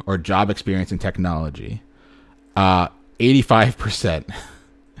degree or job experience in technology? 85%,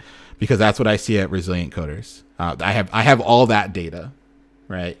 because that's what I see at Resilient Coders. I have all that data,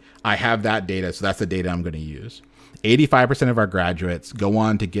 right? I have that data, so that's the data I'm going to use. 85% of our graduates go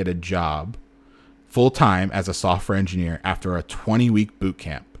on to get a job full-time as a software engineer after a 20-week boot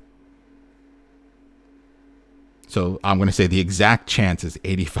camp. So I'm going to say the exact chance is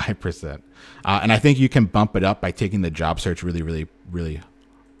 85%. And I think you can bump it up by taking the job search really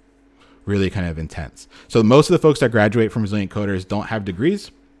kind of intense. So most of the folks that graduate from Resilient Coders don't have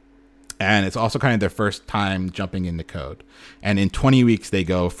degrees. And it's also kind of their first time jumping into code. And in 20 weeks, they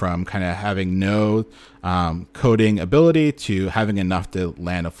go from kind of having no coding ability to having enough to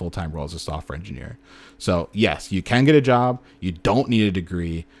land a full-time role as a software engineer. So yes, you can get a job. You don't need a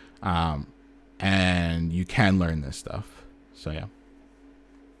degree. And you can learn this stuff. So yeah.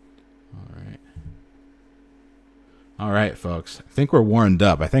 All right, folks. I think we're warmed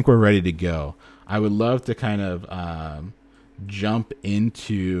up. I think we're ready to go. I would love to kind of jump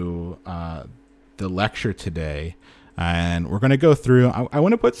into the lecture today. And we're going to go through. I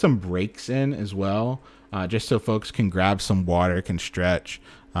want to put some breaks in as well, just so folks can grab some water, can stretch.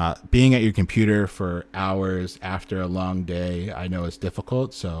 Being at your computer for hours after a long day, I know is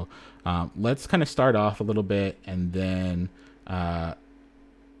difficult. So let's kind of start off a little bit, and then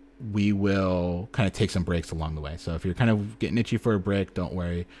we will kind of take some breaks along the way. So if you're kind of getting itchy for a break, don't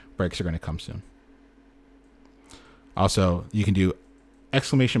worry. Breaks are going to come soon. Also, you can do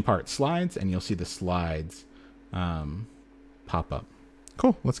exclamation part slides, and you'll see the slides pop up.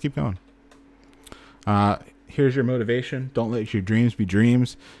 Cool. Let's keep going. Here's your motivation. Don't let your dreams be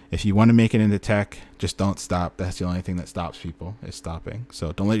dreams. If you want to make it into tech, just don't stop. That's the only thing that stops people, is stopping.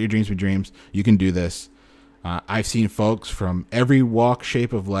 So don't let your dreams be dreams. You can do this. I've seen folks from every walk,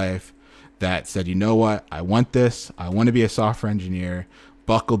 shape of life that said, you know what? I want this. I want to be a software engineer,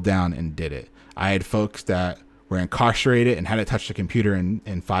 buckled down and did it. I had folks that were incarcerated and hadn't touched a computer in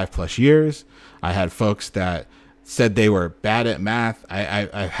 5+ years. I had folks that said they were bad at math.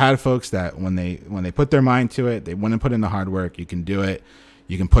 I've had folks that when they put their mind to it, they want to put in the hard work. You can do it.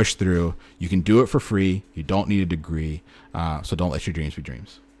 You can push through. You can do it for free. You don't need a degree. So don't let your dreams be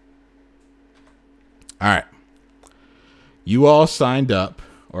dreams. All right. You all signed up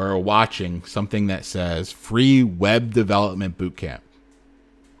or are watching something that says Free Web Development Bootcamp.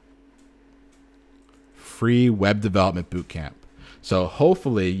 Free Web Development Bootcamp. So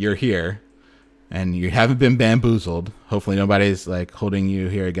hopefully you're here and you haven't been bamboozled. Hopefully nobody's like holding you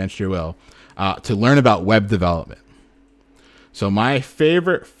here against your will to learn about web development. So my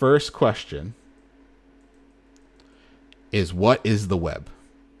favorite first question is, what is the web?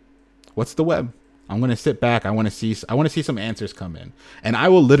 What's the web? I'm going to sit back. I want to see some answers come in, and I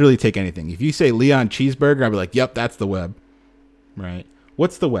will literally take anything. If you say Leon Cheeseburger, I'll be like, yep, that's the web, right?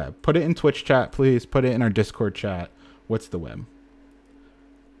 What's the web? Put it in Twitch chat, please. Put it in our Discord chat. What's the web?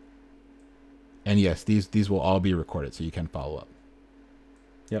 And yes, these will all be recorded, so you can follow up.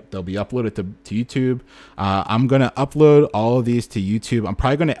 Yep, they'll be uploaded to YouTube. I'm going to upload all of these to YouTube. I'm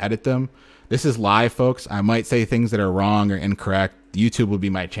probably going to edit them. This is live, folks. I might say things that are wrong or incorrect. YouTube will be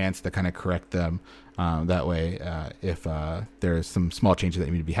my chance to kind of correct them. That way, if there's some small changes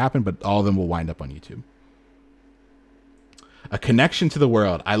that need to be happen, but all of them will wind up on YouTube. A connection to the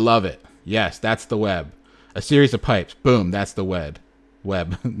world. I love it. Yes, that's the web. A series of pipes. Boom, that's the web.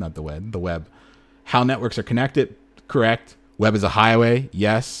 Not the web, the web. How networks are connected. Correct. Web is a highway.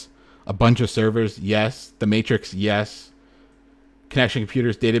 Yes. A bunch of servers. Yes. The matrix. Yes. Connection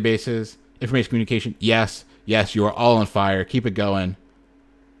computers, databases, information communication. Yes. Yes, you are all on fire. Keep it going.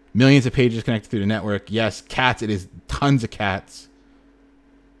 Millions of pages connected through the network. Yes. Cats. It is tons of cats.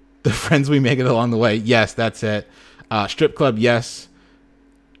 The friends we make it along the way. Yes, that's it. Strip club. Yes.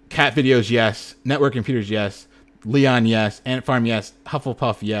 Cat videos. Yes. Network computers. Yes. Leon. Yes. Ant farm. Yes.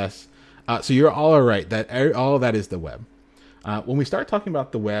 Hufflepuff. Yes. So you're all right. All of that is the web. When we start talking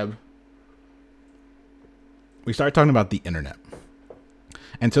about the web, we start talking about the internet.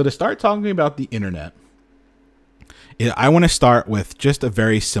 And so to start talking about the internet, I want to start with just a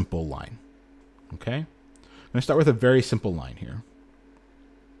very simple line. Okay? I'm going to start with a very simple line here.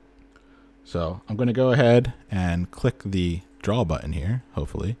 So I'm going to go ahead and click the draw button here,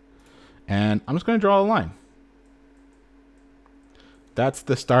 hopefully. And I'm just going to draw a line. That's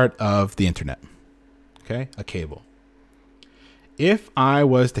the start of the internet. Okay, a cable. If I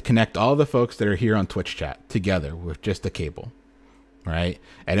was to connect all the folks that are here on Twitch chat together with just a cable, right?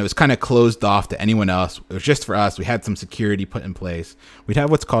 And it was kind of closed off to anyone else. It was just for us. We had some security put in place. We'd have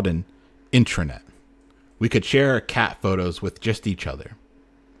what's called an intranet. We could share cat photos with just each other.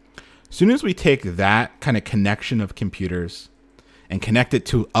 As soon as we take that kind of connection of computers and connect it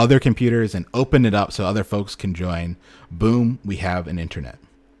to other computers and open it up so other folks can join, boom, we have an internet.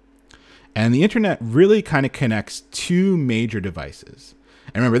 And the internet really kind of connects two major devices.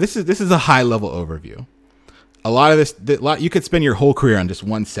 And remember, this is a high level overview. A lot of this, you could spend your whole career on just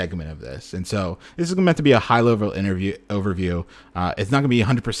one segment of this. And so this is meant to be a high level overview. It's not going to be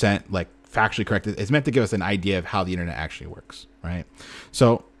 100% like factually correct. It's meant to give us an idea of how the internet actually works, right?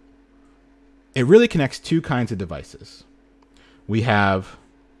 So it really connects two kinds of devices. We have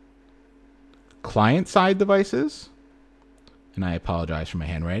client-side devices, and I apologize for my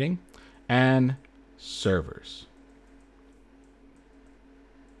handwriting, and servers.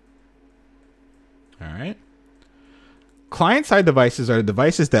 All right. Client-side devices are the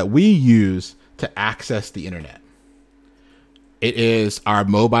devices that we use to access the internet. It is our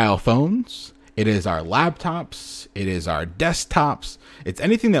mobile phones. It is our laptops. It is our desktops. It's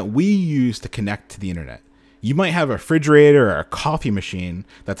anything that we use to connect to the internet. You might have a refrigerator or a coffee machine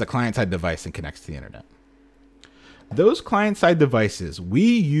that's a client-side device and connects to the internet. Those client-side devices, we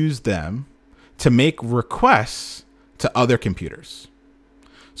use them to make requests to other computers.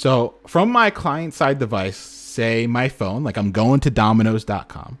 So from my client-side device, say my phone, like I'm going to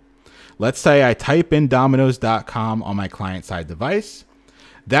Domino's.com. Let's say I type in Domino's.com on my client-side device.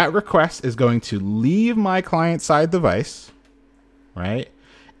 That request is going to leave my client-side device, right,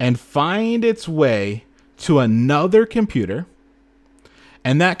 and find its way to another computer.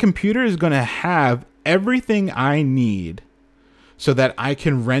 And that computer is going to have everything I need so that I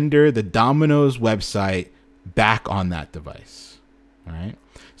can render the Domino's website back on that device. All right.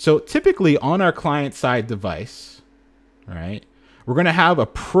 So typically on our client-side device, right, we're going to have a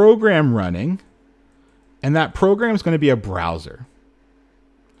program running, and that program is going to be a browser.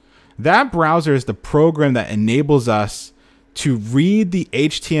 That browser is the program that enables us to read the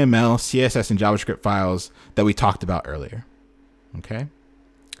HTML, CSS, and JavaScript files that we talked about earlier. Okay.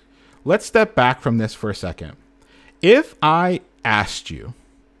 Let's step back from this for a second. If I asked you,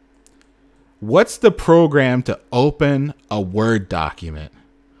 what's the program to open a Word document?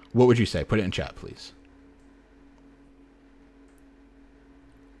 What would you say? Put it in chat, please.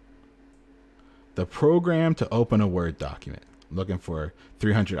 The program to open a Word document. Looking for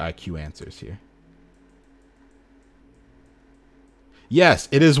 300 IQ answers here. Yes,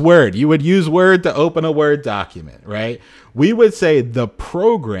 it is Word. You would use Word to open a Word document, right? We would say the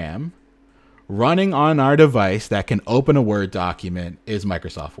program running on our device that can open a Word document is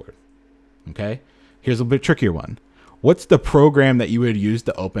Microsoft Word. Okay? Here's a bit trickier one. What's the program that you would use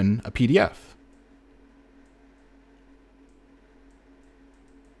to open a PDF?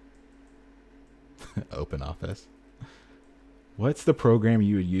 Open Office. What's the program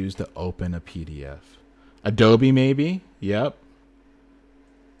you would use to open a PDF? Adobe, maybe? Yep.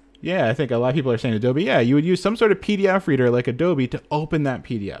 Yeah, I think a lot of people are saying Adobe. Yeah, you would use some sort of PDF reader like Adobe to open that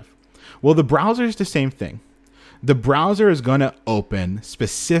PDF. Well, the browser is the same thing. The browser is going to open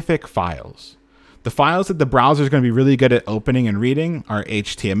specific files. The files that the browser is going to be really good at opening and reading are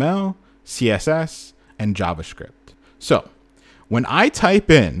HTML, CSS, and JavaScript. So when I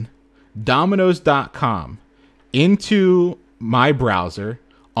type in Domino's.com into my browser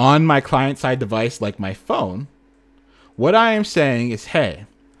on my client-side device like my phone, what I am saying is, hey,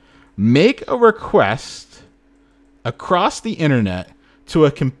 make a request across the internet to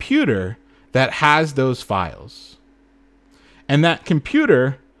a computer that has those files. And that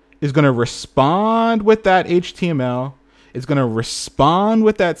computer is going to respond with that HTML. It's going to respond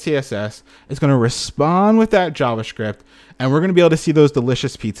with that CSS. It's going to respond with that JavaScript. And we're going to be able to see those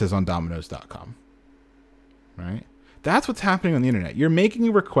delicious pizzas on Domino's.com. Right? That's what's happening on the internet. You're making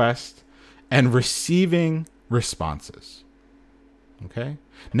a request and receiving responses. Okay?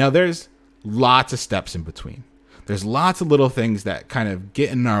 Now, there's lots of steps in between. There's lots of little things that kind of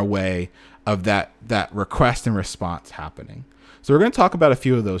get in our way of that request and response happening. So we're going to talk about a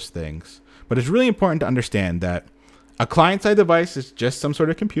few of those things. But it's really important to understand that a client-side device is just some sort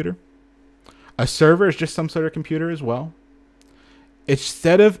of computer. A server is just some sort of computer as well.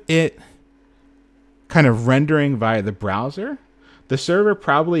 Instead of it kind of rendering via the browser, the server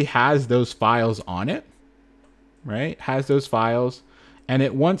probably has those files on it, right? Has those files, and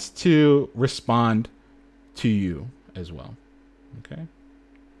it wants to respond to you as well. Okay.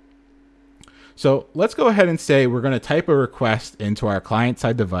 So let's go ahead and say we're going to type a request into our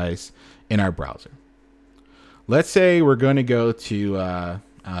client-side device in our browser. Let's say we're going to go to, I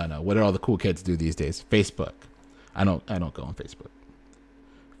don't know, what do all the cool kids do these days? Facebook. I don't go on Facebook.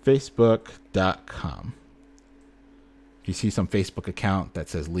 Facebook.com. If you see some Facebook account that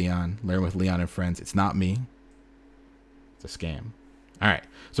says Leon, Learn with Leon and Friends, it's not me. It's a scam. All right.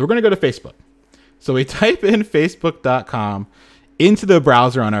 So we're going to go to Facebook. So we type in facebook.com into the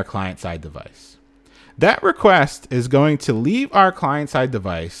browser on our client-side device. That request is going to leave our client-side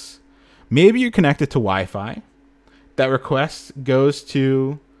device. Maybe you're connected to Wi-Fi. That request goes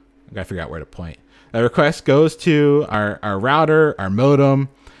to, I gotta figure out where to point. That request goes to our router, our modem,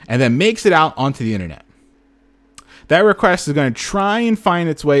 and then makes it out onto the internet. That request is going to try and find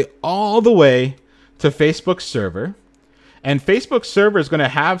its way all the way to Facebook's server. And Facebook's server is going to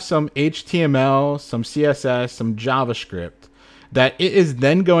have some HTML, some CSS, some JavaScript that it is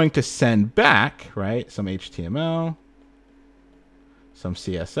then going to send back, right? Some HTML, some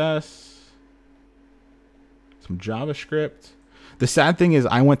CSS, some JavaScript. The sad thing is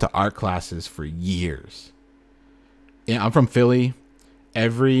I went to art classes for years. Yeah, I'm from Philly.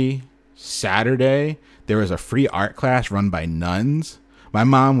 Every Saturday, there was a free art class run by nuns. My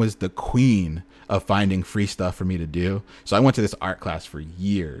mom was the queen of finding free stuff for me to do. So I went to this art class for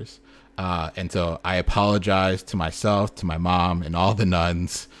years. And so I apologize to myself, to my mom, and all the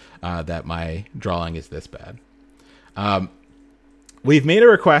nuns that my drawing is this bad. We've made a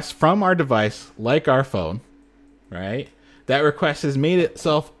request from our device, like our phone, right? That request has made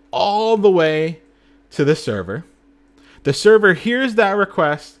itself all the way to the server. The server hears that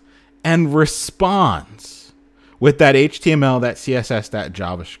request and responds with that HTML, that CSS, that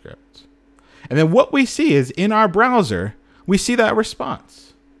JavaScript. And then what we see is in our browser, we see that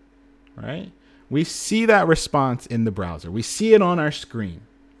response, right? We see that response in the browser. We see it on our screen,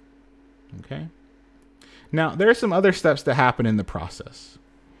 okay? Now, there are some other steps that happen in the process.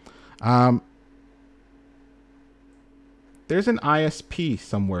 There's an ISP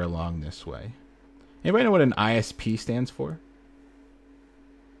somewhere along this way. Anybody know what an ISP stands for?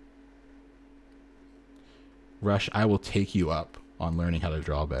 Rush, I will take you up on learning how to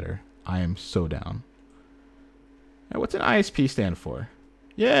draw better. I am so down. Now, what's an ISP stand for?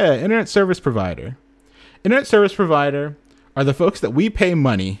 Yeah, Internet Service Provider. Internet Service Provider are the folks that we pay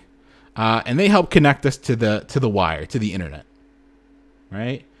money, and they help connect us to the wire, to the internet,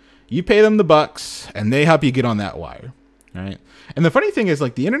 right? You pay them the bucks, and they help you get on that wire, right? And the funny thing is,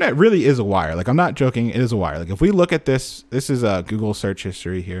 like, the internet really is a wire. Like, I'm not joking, it is a wire. Like, if we look at this, this is Google search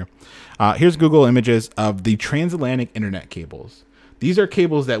history here. Here's Google images of the transatlantic internet cables. These are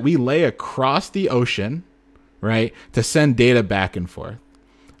cables that we lay across the ocean, right, to send data back and forth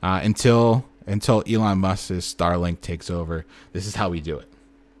until Elon Musk's Starlink takes over. This is how we do it,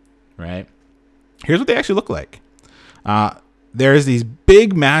 right? Here's what they actually look like. There's these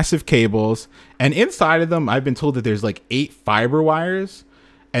big, massive cables, and inside of them, I've been told that there's like 8 fiber wires,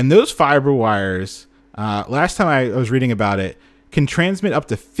 and those fiber wires, last time I was reading about it, can transmit up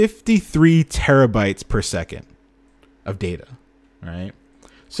to 53 terabytes per second of data, right?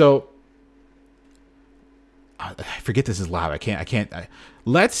 So I forget this is loud.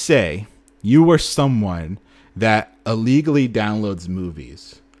 Let's say you were someone that illegally downloads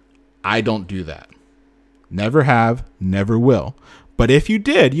movies. I don't do that. Never have, never will. But if you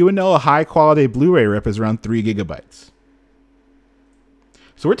did, you would know a high quality Blu-ray rip is around 3 gigabytes.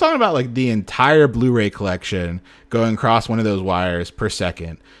 So we're talking about like the entire Blu-ray collection going across one of those wires per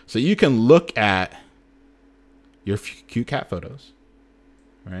second. So you can look at your cute cat photos,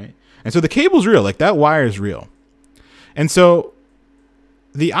 right? And so the cable's real, like that wire is real. And so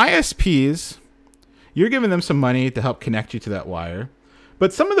the ISPs, you're giving them some money to help connect you to that wire.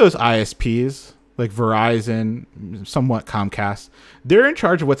 But some of those ISPs, like Verizon, somewhat Comcast, they're in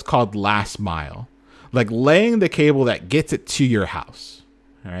charge of what's called last mile, like laying the cable that gets it to your house.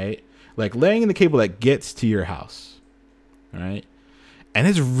 All right. Like laying in the cable that gets to your house. All right. And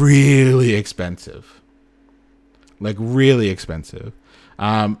it's really expensive. Like really expensive.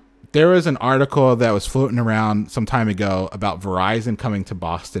 There was an article that was floating around some time ago about Verizon coming to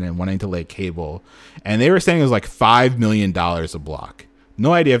Boston and wanting to lay cable. And they were saying it was like $5 million a block.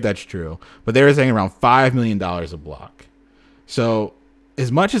 No idea if that's true, but they were saying around $5 million a block. So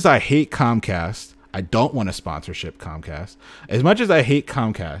as much as I hate Comcast, I don't want a sponsorship Comcast. As much as I hate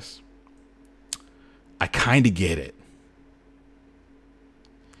Comcast, I kind of get it.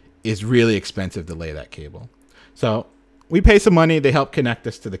 It's really expensive to lay that cable. So we pay some money. They help connect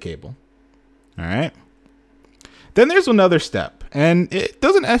us to the cable. All right. Then there's another step, and it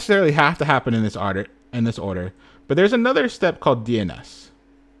doesn't necessarily have to happen in this order, but there's another step called DNS.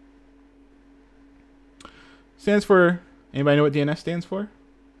 Stands for, anybody know what DNS stands for?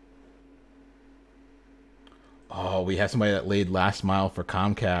 Oh, we have somebody that laid last mile for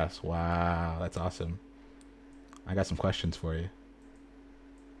Comcast. Wow, that's awesome. I got some questions for you.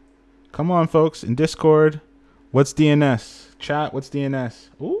 Come on, folks, in Discord. What's DNS? Chat, what's DNS?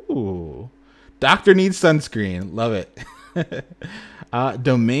 Ooh. Doctor needs sunscreen. Love it.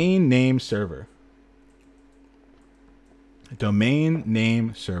 Domain name server. Domain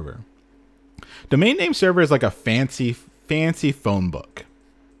name server. Domain name server is like a fancy phone book.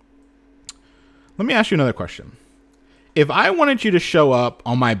 Let me ask you another question. If I wanted you to show up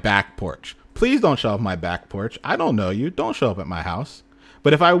on my back porch, please don't show up on my back porch. I don't know you. Don't show up at my house.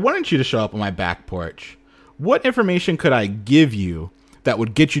 But if I wanted you to show up on my back porch, what information could I give you that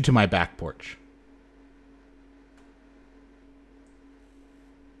would get you to my back porch?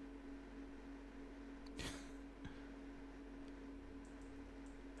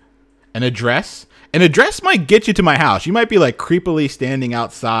 An address? An address might get you to my house. You might be like creepily standing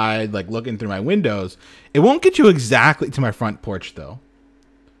outside, like looking through my windows. It won't get you exactly to my front porch, though.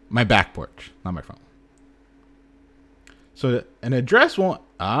 My back porch, not my front. So an address won't.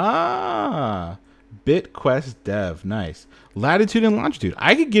 BitQuest Dev, nice. Latitude and longitude.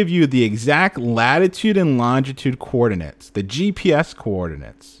 I could give you the exact latitude and longitude coordinates, the GPS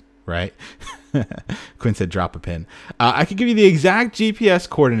coordinates, right? Quinn said drop a pin. I could give you the exact GPS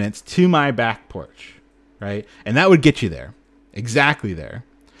coordinates to my back porch, right? And that would get you there, exactly there.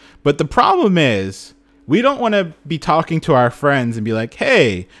 But the problem is, we don't want to be talking to our friends and be like,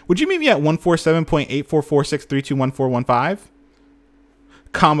 hey, would you meet me at 147.8446321415?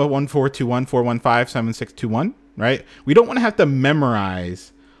 Comma 14214157621, right? We don't want to have to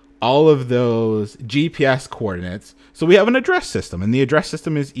memorize all of those GPS coordinates. So we have an address system, and the address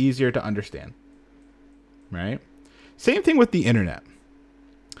system is easier to understand, right? Same thing with the internet.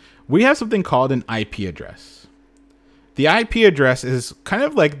 We have something called an IP address. The IP address is kind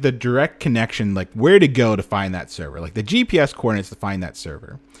of like the direct connection, like where to go to find that server, like the GPS coordinates to find that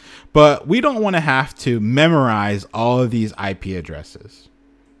server. But we don't want to have to memorize all of these IP addresses,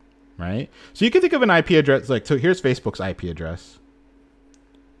 right? So you can think of an IP address like, so here's Facebook's IP address.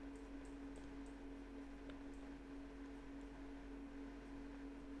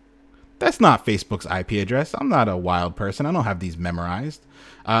 That's not Facebook's IP address. I'm not a wild person. I don't have these memorized,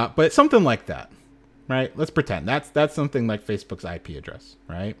 but something like that. Right? Let's pretend that's something like Facebook's IP address,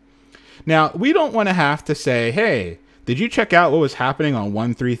 right? Now, we don't want to have to say, hey, did you check out what was happening on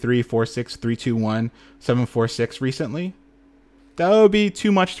 133.46.321.746 recently? That would be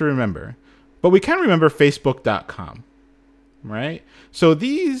too much to remember. But we can remember facebook.com, right? So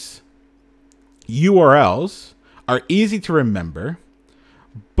these URLs are easy to remember,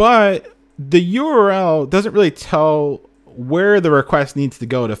 but the URL doesn't really tell where the request needs to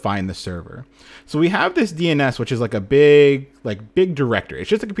go to find the server. So we have this DNS, which is like a big directory. It's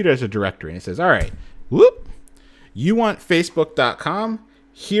just a computer as a directory. And it says, all right, whoop, you want facebook.com.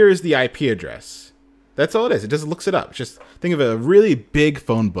 Here's the IP address. That's all it is. It just looks it up. Just think of a really big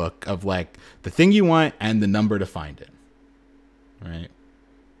phone book of like the thing you want and the number to find it. Right.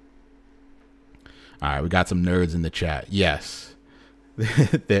 All right. We got some nerds in the chat. Yes.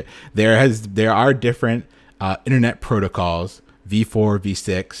 there are different internet protocols, V4,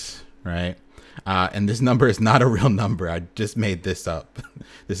 V6, right? And this number is not a real number. I just made this up.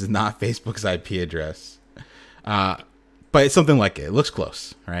 This is not Facebook's IP address. But it's something like it. It looks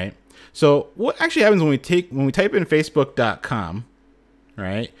close, right? So what actually happens when we type in facebook.com,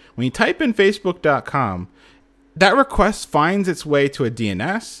 right? When you type in facebook.com, that request finds its way to a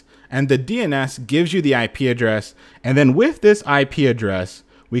DNS, and the DNS gives you the IP address. And then with this IP address,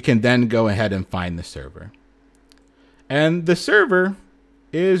 we can then go ahead and find the server. And the server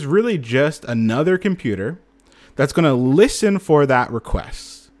is really just another computer that's going to listen for that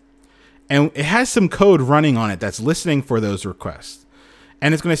request. And it has some code running on it that's listening for those requests.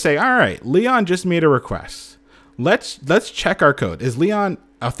 And it's going to say, all right, Leon just made a request. Let's check our code. Is Leon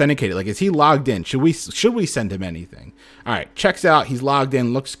authenticated? Like, is he logged in? Should we send him anything? All right, checks out. He's logged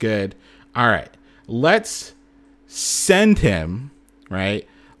in. Looks good. All right, let's send him, right?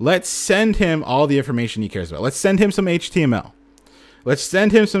 Let's send him all the information he cares about. Let's send him some HTML. Let's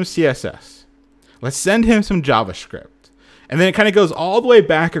send him some CSS. Let's send him some JavaScript. And then it kind of goes all the way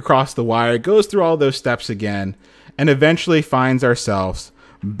back across the wire, goes through all those steps again, and eventually finds ourselves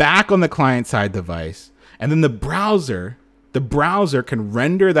back on the client-side device. And then the browser can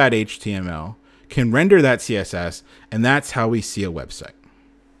render that HTML, can render that CSS, and that's how we see a website.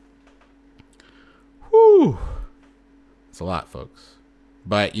 Whew. It's a lot, folks.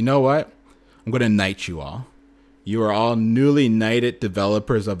 But you know what? I'm going to knight you all. You are all newly knighted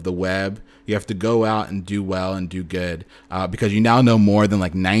developers of the web. You have to go out and do well and do good because you now know more than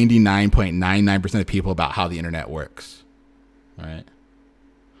like 99.99% of people about how the internet works. All right.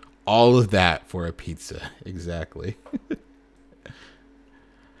 All of that for a pizza. Exactly.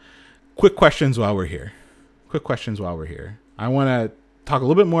 Quick questions while we're here. I want to talk a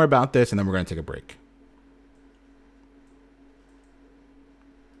little bit more about this and then we're going to take a break.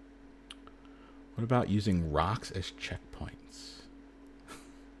 What about using rocks as checkpoints?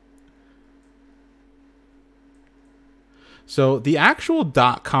 So the actual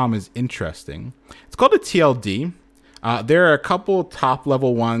 .com is interesting. It's called a TLD. There are a couple top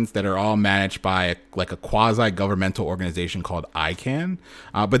level ones that are all managed by like a quasi-governmental organization called ICANN.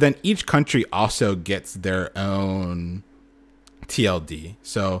 But then each country also gets their own TLD.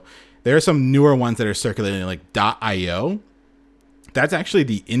 So there are some newer ones that are circulating like .io. That's actually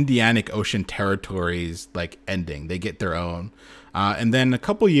the Indianic Ocean Territories like ending. They get their own. And then a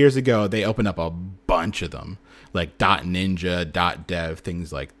couple years ago, they opened up a bunch of them like .ninja, .dev,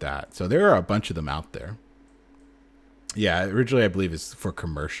 things like that. So there are a bunch of them out there. Yeah, originally I believe it's for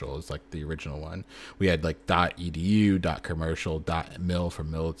commercial. It's like the original one. We had like .edu, .commercial, .mil for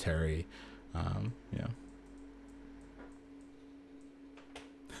military. Yeah.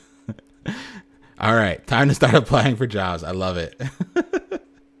 All right, time to start applying for jobs. I love it.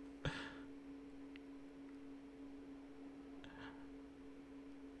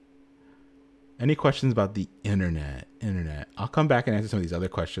 Any questions about the internet? I'll come back and answer some of these other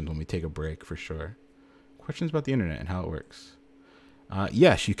questions when we take a break for sure. Questions about the internet and how it works.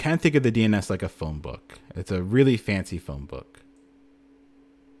 Yes, you can think of the DNS like a phone book. It's a really fancy phone book.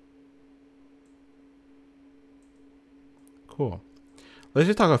 Cool. Let's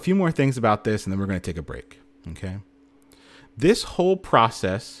just talk a few more things about this and then we're going to take a break. Okay. This whole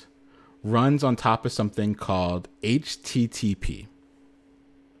process runs on top of something called HTTP.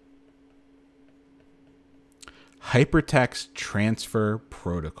 Hypertext Transfer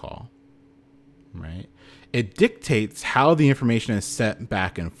Protocol. Right? It dictates how the information is sent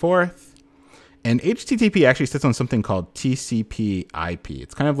back and forth. And HTTP actually sits on something called TCP/IP.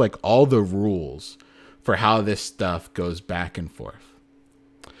 It's kind of like all the rules for how this stuff goes back and forth.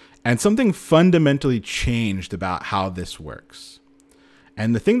 And something fundamentally changed about how this works.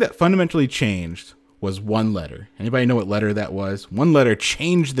 And the thing that fundamentally changed was one letter. Anybody know what letter that was? One letter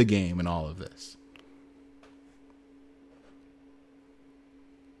changed the game in all of this.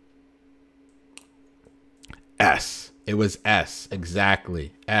 S. It was S.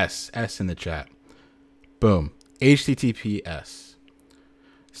 Exactly. S. S in the chat. Boom. HTTPS.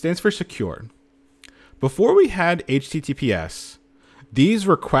 Stands for secure. Before we had HTTPS, these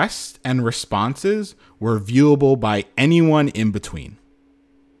requests and responses were viewable by anyone in between.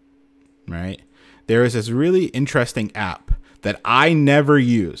 Right? There is this really interesting app that I never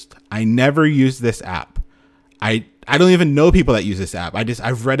used. I never used this app. I don't even know people that use this app.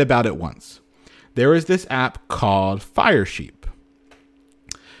 I've read about it once. There is this app called Firesheep.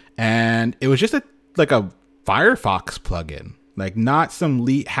 And it was just like a Firefox plugin, like not some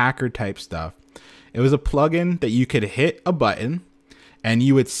elite hacker type stuff. It was a plugin that you could hit a button and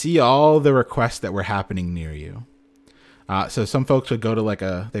you would see all the requests that were happening near you. So some folks would go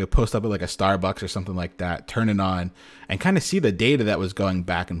to they would post up at like a Starbucks or something like that, turn it on and kind of see the data that was going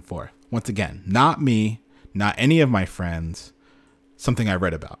back and forth. Once again, not me, not any of my friends, something I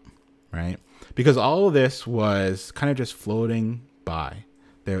read about, right? Because all of this was kind of just floating by.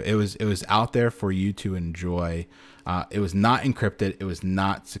 It was out there for you to enjoy. It was not encrypted. It was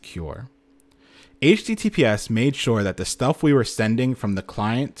not secure. HTTPS made sure that the stuff we were sending from the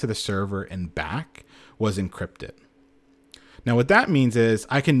client to the server and back was encrypted. Now, what that means is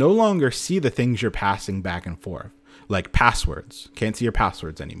I can no longer see the things you're passing back and forth, like passwords. Can't see your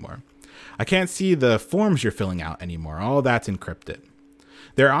passwords anymore. I can't see the forms you're filling out anymore. All that's encrypted.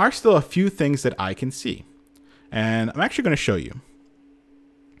 There are still a few things that I can see. And I'm actually going to show you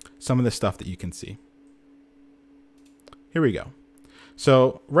some of the stuff that you can see. Here we go.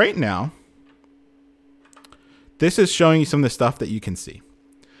 So right now, this is showing you some of the stuff that you can see.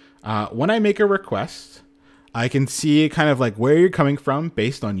 When I make a request, I can see kind of like where you're coming from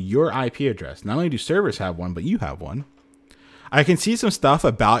based on your IP address. Not only do servers have one, but you have one. I can see some stuff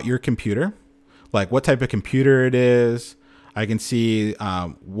about your computer, like what type of computer it is. I can see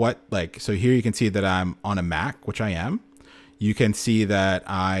so here you can see that I'm on a Mac, which I am. You can see that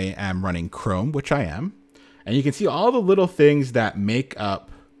I am running Chrome, which I am. And you can see all the little things that make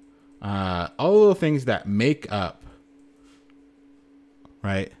up, right? All the things that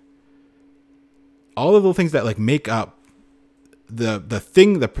make up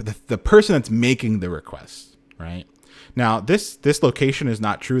the person that's making the request, right? Now, this location is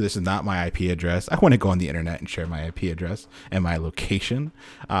not true. This is not my IP address. I want to go on the internet and share my IP address and my location.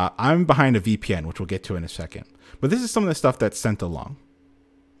 I'm behind a VPN, which we'll get to in a second. But this is some of the stuff that's sent along.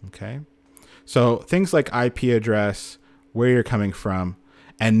 Okay, so things like IP address, where you're coming from,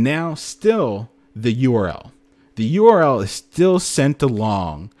 and now still the URL. The URL is still sent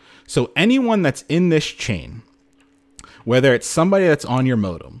along. So anyone that's in this chain, whether it's somebody that's on your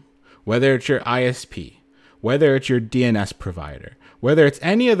modem, whether it's your ISP, whether it's your DNS provider, whether it's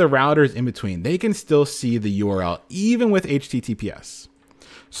any of the routers in between, they can still see the URL even with HTTPS.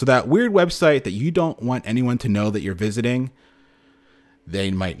 So that weird website that you don't want anyone to know that you're visiting,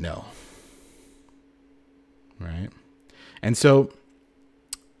 they might know, right? And so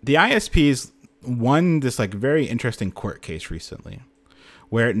the ISPs won this like very interesting court case recently,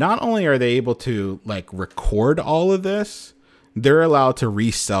 where not only are they able to like record all of this, they're allowed to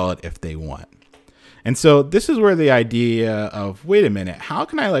resell it if they want. And so this is where the idea of, wait a minute, how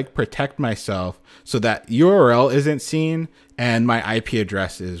can I like protect myself so that URL isn't seen and my IP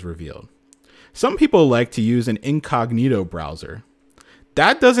address is revealed? Some people like to use an incognito browser.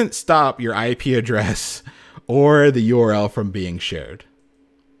 That doesn't stop your IP address or the URL from being shared.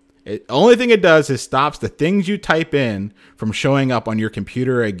 The only thing it does is stops the things you type in from showing up on your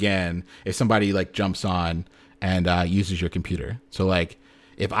computer again if somebody like jumps on and uses your computer. So like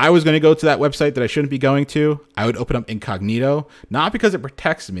if I was going to go to that website that I shouldn't be going to, I would open up incognito, not because it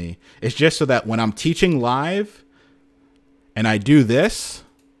protects me. It's just so that when I'm teaching live and I do this,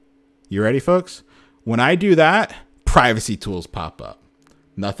 you ready, folks? When I do that, privacy tools pop up.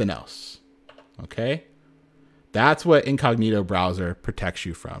 Nothing else. Okay? That's what incognito browser protects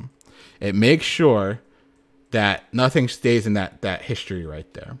you from. It makes sure that nothing stays in that history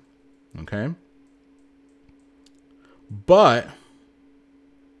right there. Okay? But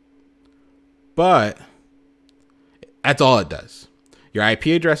that's all it does. Your IP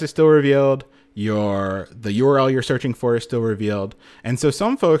address is still revealed. The URL you're searching for is still revealed. And so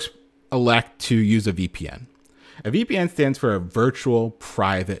some folks elect to use a VPN. A VPN stands for a virtual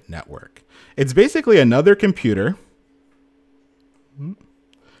private network. It's basically another computer.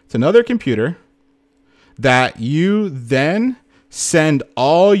 It's another computer that you then send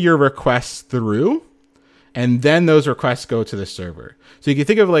all your requests through, and then those requests go to the server. So you can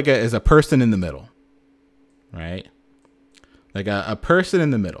think of like as a person in the middle, right? Like a person in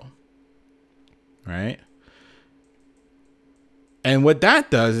the middle, right? And what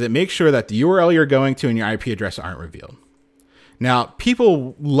that does is it makes sure that the URL you're going to and your IP address aren't revealed. Now,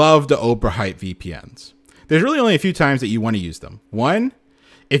 people love to overhype VPNs. There's really only a few times that you want to use them. One,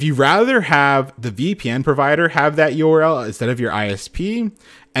 if you rather have the VPN provider have that URL instead of your ISP,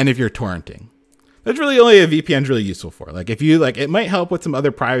 and if you're torrenting. That's really only a VPN is really useful for. Like if you like, it might help with some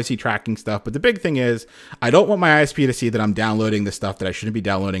other privacy tracking stuff, but the big thing is I don't want my ISP to see that I'm downloading the stuff that I shouldn't be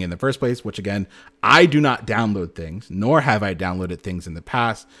downloading in the first place, which again, I do not download things, nor have I downloaded things in the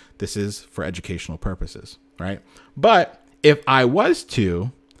past. This is for educational purposes, right? But if I was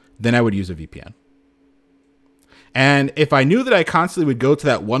to, then I would use a VPN. And if I knew that I constantly would go to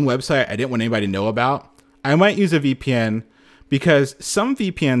that one website I didn't want anybody to know about, I might use a VPN, because some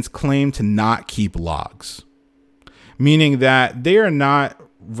VPNs claim to not keep logs, meaning that they are not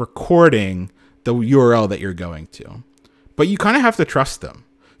recording the URL that you're going to. But you kind of have to trust them.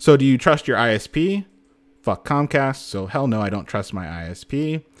 So do you trust your ISP? Fuck Comcast. So hell no, I don't trust my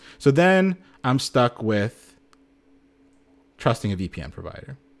ISP. So then I'm stuck with trusting a VPN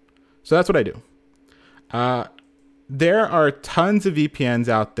provider. So that's what I do. There are tons of VPNs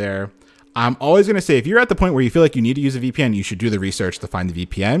out there. I'm always going to say, if you're at the point where you feel like you need to use a VPN, you should do the research to find the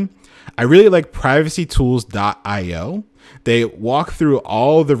VPN. I really like privacytools.io. They walk through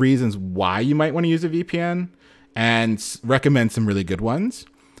all the reasons why you might want to use a VPN and recommend some really good ones.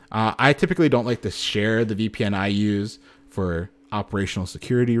 I typically don't like to share the VPN I use for operational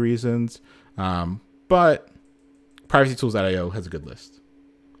security reasons, but privacytools.io has a good list.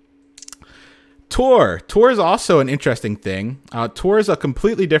 Tor is also an interesting thing. Tor is a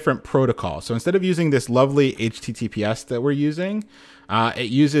completely different protocol. So instead of using this lovely HTTPS that we're using, it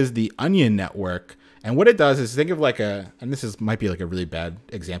uses the Onion network. And what it does is think of like and this might be like a really bad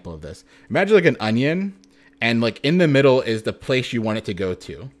example of this. Imagine like an onion, and like in the middle is the place you want it to go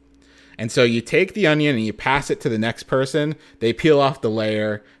to. And so you take the onion and you pass it to the next person. They peel off the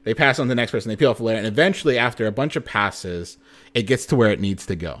layer. They pass on to the next person. They peel off the layer. And eventually, after a bunch of passes, it gets to where it needs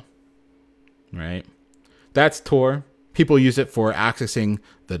to go. Right? That's Tor. People use it for accessing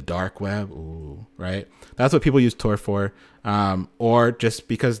the dark web. Ooh, right? That's what people use Tor for. Or just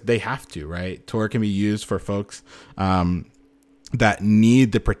because they have to, right? Tor can be used for folks that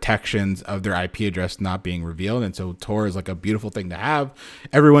need the protections of their IP address not being revealed. And so Tor is like a beautiful thing to have.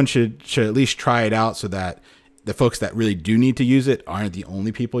 Everyone should at least try it out so that the folks that really do need to use it aren't the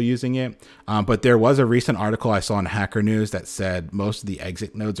only people using it. But there was a recent article I saw in Hacker News that said most of the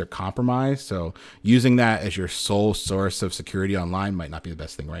exit nodes are compromised. So using that as your sole source of security online might not be the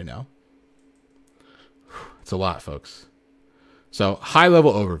best thing right now. It's a lot, folks. So high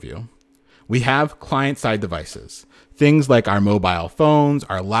level overview. We have client-side devices, things like our mobile phones,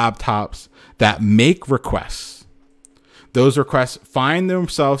 our laptops that make requests. Those requests find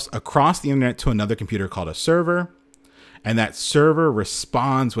themselves across the internet to another computer called a server, and that server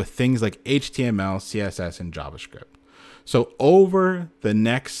responds with things like HTML, CSS, and JavaScript. So over the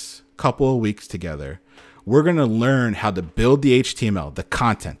next couple of weeks together, we're going to learn how to build the HTML, the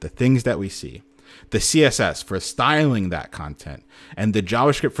content, the things that we see, the CSS for styling that content, and the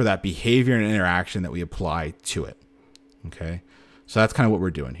JavaScript for that behavior and interaction that we apply to it. Okay, so that's kind of what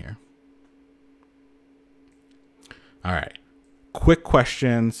we're doing here. All right, quick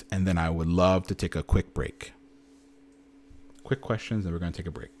questions, and then I would love to take a quick break. Quick questions, and we're going to take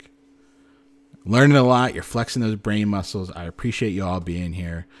a break. Learning a lot, you're flexing those brain muscles. I appreciate you all being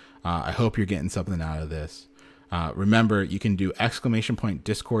here. I hope you're getting something out of this. Remember, you can do !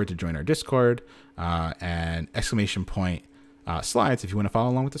 Discord to join our Discord, and ! Slides if you want to follow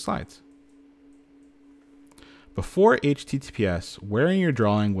along with the slides. Before HTTPS, where in your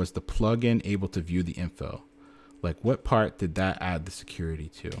drawing was the plugin able to view the info? Like, what part did that add the security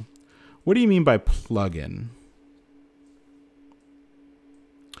to? What do you mean by plugin?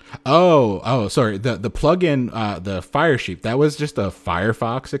 Oh, sorry. The plugin, the Firesheep, that was just a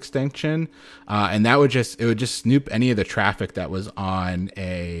Firefox extension, and that would just snoop any of the traffic that was on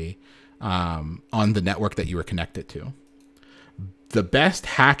on the network that you were connected to. The best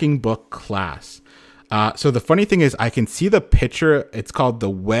hacking book class. So the funny thing is, I can see the picture. It's called the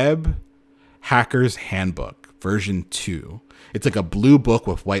Web Hackers Handbook version 2. It's like a blue book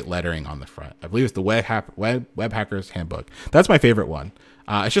with white lettering on the front. I believe it's the Web Hackers Handbook. That's my favorite one.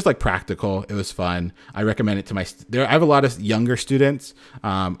 It's just like practical. It was fun. I recommend it to I have a lot of younger students.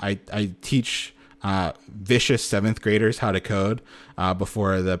 I teach vicious 7th graders how to code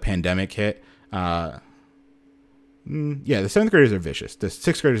before the pandemic hit. Yeah, the 7th graders are vicious. The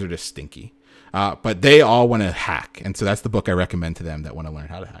 6th graders are just stinky. But they all want to hack. And so that's the book I recommend to them that want to learn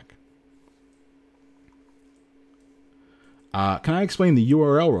how to hack. Can I explain the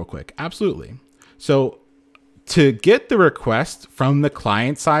URL real quick? Absolutely. So to get the request from the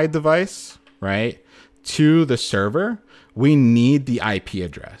client-side device, right, to the server, we need the IP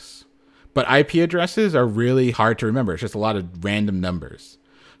address. But IP addresses are really hard to remember. It's just a lot of random numbers.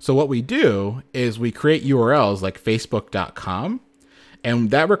 So what we do is we create URLs like facebook.com,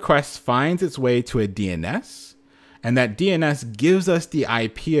 and that request finds its way to a DNS, and that DNS gives us the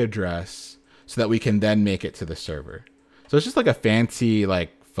IP address so that we can then make it to the server. So it's just like a fancy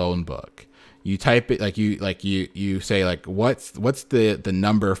like phone book. You type it you say like what's the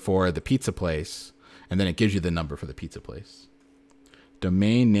number for the pizza place, and then it gives you the number for the pizza place.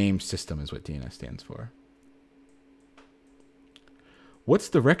 Domain name system is what DNS stands for. What's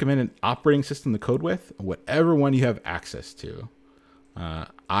the recommended operating system to code with? Whatever one you have access to.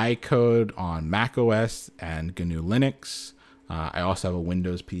 I code on Mac OS and GNU Linux. I also have a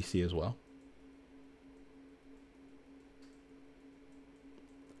Windows PC as well.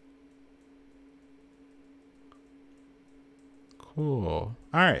 Cool.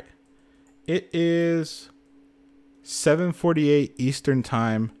 All right. It is 7:48 Eastern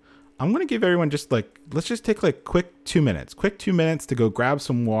time. I'm going to give everyone let's just take like quick 2 minutes to go grab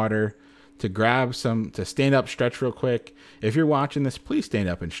some water, to stand up, stretch real quick. If you're watching this, please stand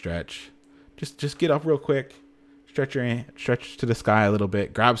up and stretch. Just get up real quick, stretch to the sky a little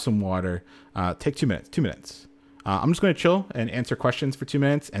bit, grab some water. Take 2 minutes. I'm just going to chill and answer questions for 2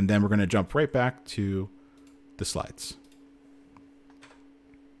 minutes, and then we're going to jump right back to the slides.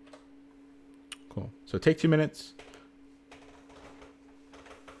 Cool. So take 2 minutes.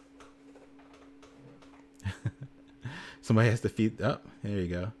 Somebody has to feed. Oh, there you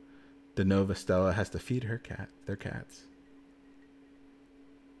go. The Nova Stella has to feed their cats.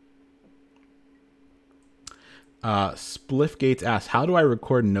 Spliffgates asks, how do I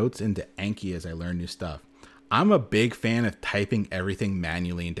record notes into Anki as I learn new stuff? I'm a big fan of typing everything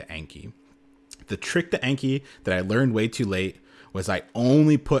manually into Anki. The trick to Anki that I learned way too late was I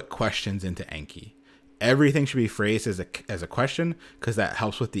only put questions into Anki. Everything should be phrased as a question because that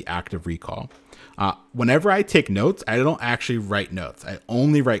helps with the active recall. Whenever I take notes, I don't actually write notes. I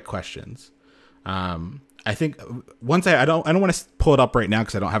only write questions. I think once I don't want to pull it up right now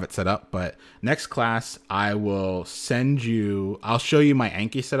because I don't have it set up, but next class I will send you, I'll show you my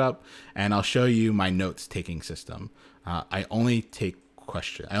Anki setup and I'll show you my notes taking system. I only take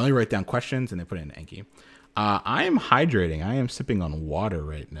questions. I only write down questions and then put it in Anki. I am hydrating. I am sipping on water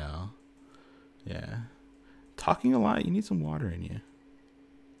right now. Yeah. Talking a lot, you need some water in you.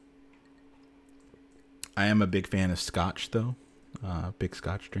 I am a big fan of scotch though. Big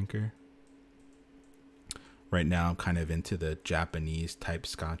scotch drinker. Right now, I'm kind of into the Japanese type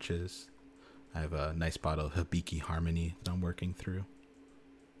scotches. I have a nice bottle of Hibiki Harmony that I'm working through.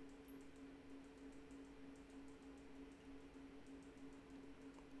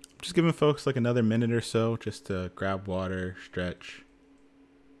 Just giving folks like another minute or so just to grab water, stretch.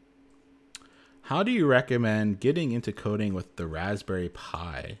 How do you recommend getting into coding with the Raspberry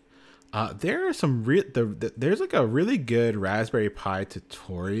Pi? There are some there's like a really good Raspberry Pi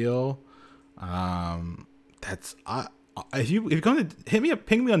tutorial. That's if you come to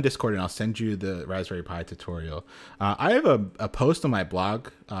ping me on Discord and I'll send you the Raspberry Pi tutorial. I have a post on my blog,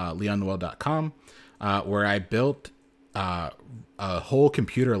 leonnoel.com, where I built a whole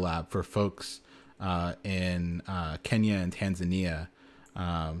computer lab for folks in Kenya and Tanzania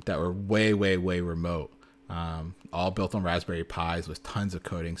that were way remote, all built on Raspberry Pis with tons of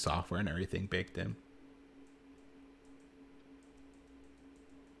coding software and everything baked in.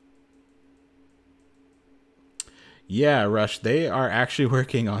 Yeah, Rush, they are actually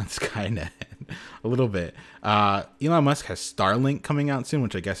working on Skynet a little bit. Elon Musk has Starlink coming out soon,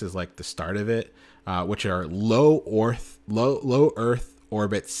 which I guess is like the start of it, which are low Earth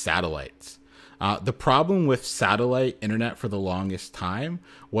orbit satellites. The problem with satellite internet for the longest time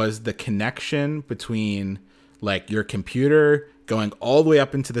was the connection between like your computer going all the way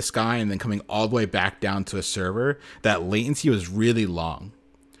up into the sky and then coming all the way back down to a server. That latency was really long.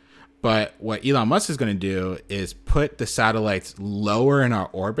 But what Elon Musk is going to do is put the satellites lower in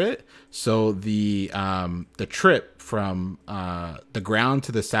our orbit, so the trip from the ground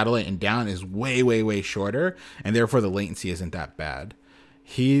to the satellite and down is way shorter, and therefore the latency isn't that bad.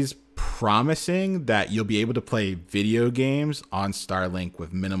 He's promising that you'll be able to play video games on Starlink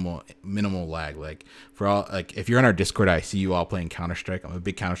with minimal lag. Like for all, like if you're on our Discord, I see you all playing Counter-Strike. I'm a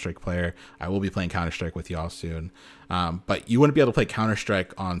big Counter-Strike player. I will be playing Counter-Strike with y'all soon. But you wouldn't be able to play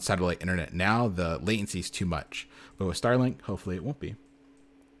Counter-Strike on satellite internet now. The latency is too much. But with Starlink, hopefully it won't be.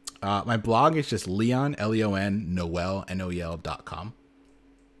 My blog is just Leon, Leon, Noel, Noel.com.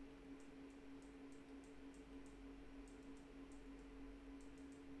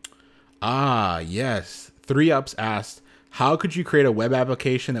 Ah, yes. 3ups asked, how could you create a web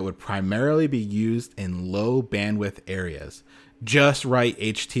application that would primarily be used in low bandwidth areas? Just write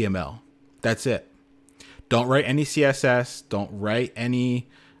HTML. That's it. Don't write any CSS. Don't write any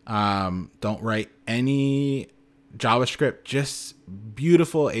JavaScript. Just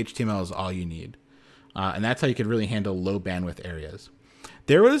beautiful HTML is all you need. And that's how you could really handle low bandwidth areas.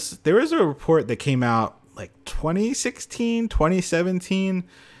 There was a report that came out like 2016, 2017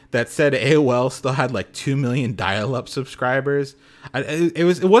 that said AOL still had like 2 million dial-up subscribers.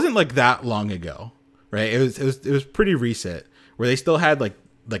 It wasn't like that long ago, right? It was pretty recent where they still had like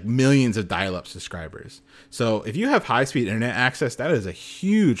millions of dial-up subscribers. So if you have high-speed internet access, that is a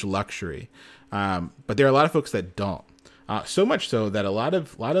huge luxury. But there are a lot of folks that don't. So much so that a lot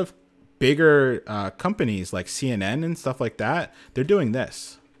of bigger companies like CNN and stuff like that, they're doing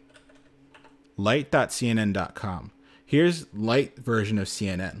this. Light.cnn.com. Here's light version of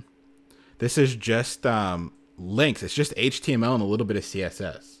CNN. This is just links. It's just HTML and a little bit of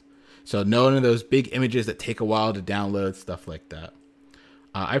CSS. So none of those big images that take a while to download, stuff like that.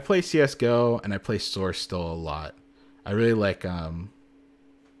 I play CSGO and I play Source still a lot. I really like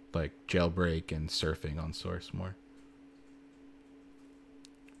Jailbreak and surfing on Source more.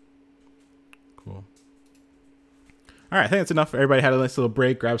 Cool. All right, I think that's enough. Everybody had a nice little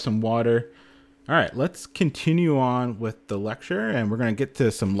break. Grab some water. All right, let's continue on with the lecture, and we're going to get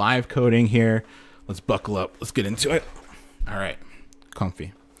to some live coding here. Let's buckle up. Let's get into it. All right,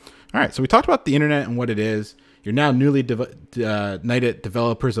 comfy. All right, so we talked about the internet and what it is. You're now newly knighted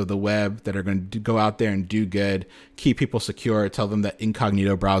developers of the web that are going to go out there and do good, keep people secure, tell them that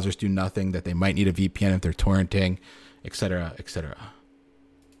incognito browsers do nothing, that they might need a VPN if they're torrenting, etc., etc.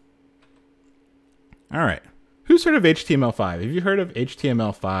 All right, who's heard of HTML5? Have you heard of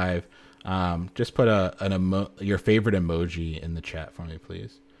HTML5? Just put your favorite emoji in the chat for me,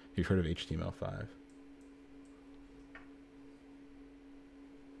 please. If you've heard of HTML5.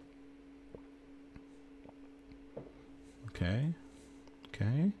 Okay.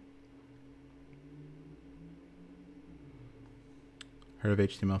 Heard of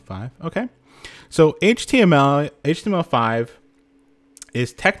HTML5? Okay. So HTML5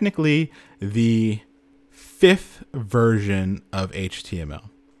 is technically the 5th version of HTML.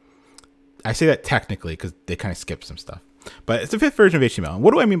 I say that technically because they kind of skipped some stuff, but it's the 5th version of HTML.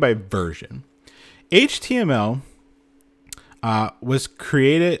 What do I mean by version? HTML was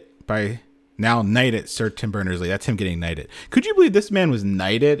created by now knighted Sir Tim Berners-Lee. That's him getting knighted. Could you believe this man was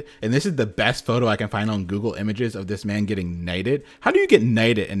knighted? And this is the best photo I can find on Google Images of this man getting knighted. How do you get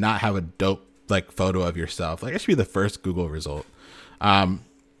knighted and not have a dope like photo of yourself? Like that should be the first Google result.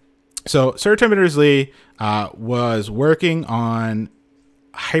 So Sir Tim Berners-Lee was working on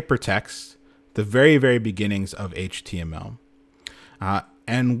hypertext, the very, very beginnings of HTML.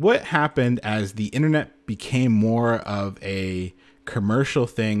 And what happened as the internet became more of a commercial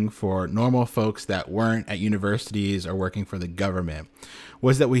thing for normal folks that weren't at universities or working for the government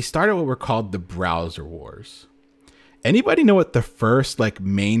was that we started what were called the browser wars. Anybody know what the first like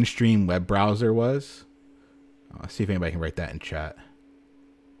mainstream web browser was? Let's see if anybody can write that in chat.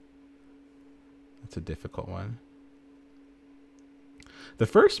 That's a difficult one. The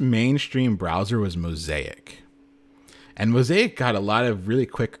first mainstream browser was Mosaic. And Mosaic got a lot of really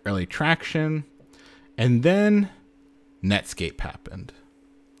quick early traction. And then Netscape happened.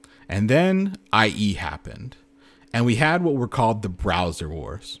 And then IE happened. And we had what were called the browser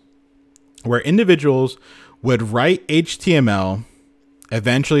wars, where individuals would write HTML,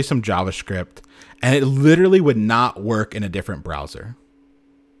 eventually some JavaScript, and it literally would not work in a different browser.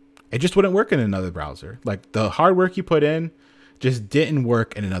 It just wouldn't work in another browser. Like the hard work you put in just didn't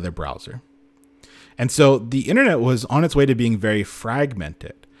work in another browser. And so the internet was on its way to being very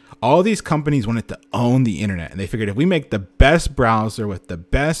fragmented. All these companies wanted to own the internet, and they figured if we make the best browser with the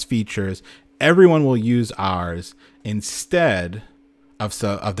best features, everyone will use ours instead of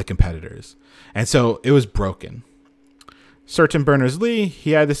the competitors. And so it was broken. Sir Tim Berners-Lee,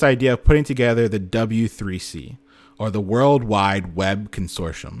 he had this idea of putting together the W3C, or the World Wide Web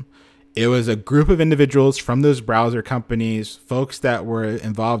Consortium. It was a group of individuals from those browser companies, folks that were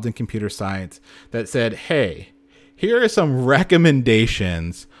involved in computer science, that said, hey, here are some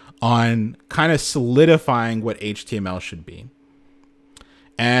recommendations on kind of solidifying what HTML should be.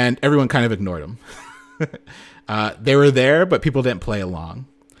 And everyone kind of ignored them. They were there, but people didn't play along.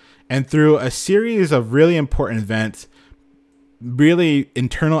 And through a series of really important events, really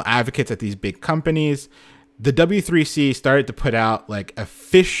internal advocates at these big companies, the W3C started to put out like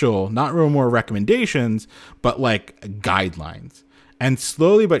official, not real more recommendations, but like guidelines. And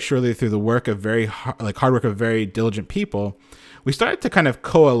slowly but surely through the work of hard work of very diligent people, we started to kind of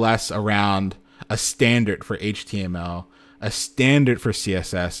coalesce around a standard for HTML, a standard for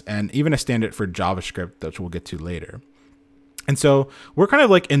CSS, and even a standard for JavaScript, which we'll get to later. And so we're kind of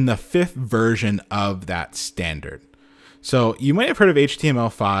like in the 5th version of that standard. So you might have heard of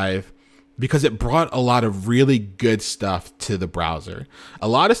HTML5 because it brought a lot of really good stuff to the browser. A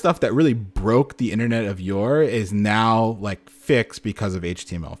lot of stuff that really broke the internet of yore is now like fixed because of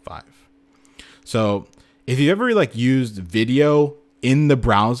HTML5. So if you've ever like used video in the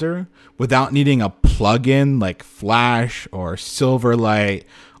browser without needing a plugin like Flash or Silverlight,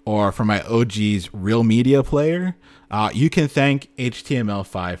 or for my OGs, Real Media Player, you can thank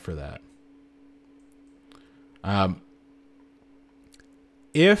HTML5 for that.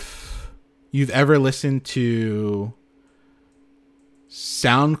 If you've ever listened to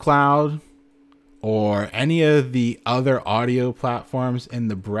SoundCloud or any of the other audio platforms in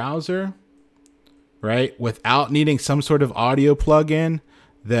the browser, right, without needing some sort of audio plugin,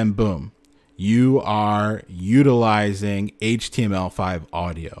 then boom, you are utilizing HTML5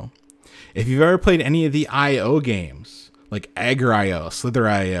 audio. If you've ever played any of the IO games, like Egger.io,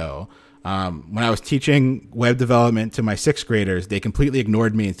 Slither.io, when I was teaching web development to my 6th graders, they completely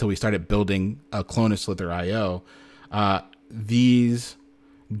ignored me until we started building a clone of Slither.io. These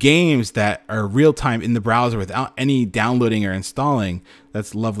games that are real-time in the browser without any downloading or installing,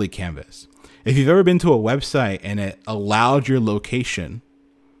 that's lovely canvas. If you've ever been to a website and it allowed your location,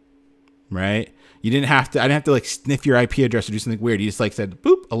 right? I didn't have to like sniff your IP address or do something weird. You just like said,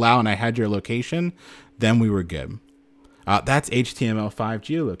 boop, allow, and I had your location. Then we were good. That's HTML5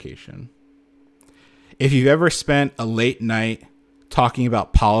 geolocation. If you've ever spent a late night talking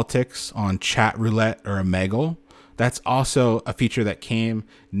about politics on Chat Roulette or Omegle, that's also a feature that came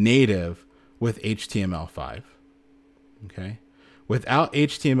native with HTML5. Okay. Without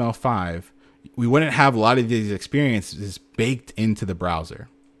HTML5, we wouldn't have a lot of these experiences baked into the browser.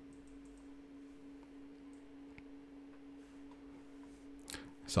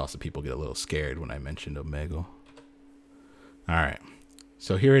 I saw some people get a little scared when I mentioned Omegle. All right,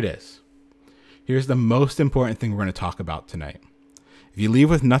 so here it is. Here's the most important thing we're going to talk about tonight. If you leave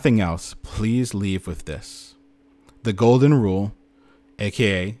with nothing else, please leave with this: the golden rule,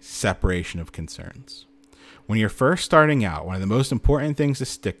 aka separation of concerns. When you're first starting out, one of the most important things to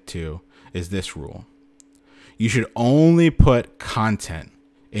stick to is this rule. You should only put content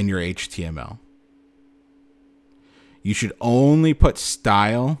in your HTML. You should only put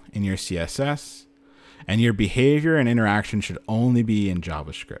style in your CSS, and your behavior and interaction should only be in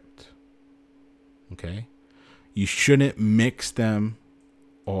JavaScript. Okay? You shouldn't mix them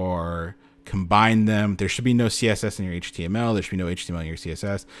or combine them. There should be no CSS in your HTML. There should be no HTML in your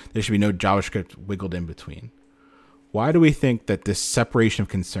CSS. There should be no JavaScript wiggled in between. Why do we think that this separation of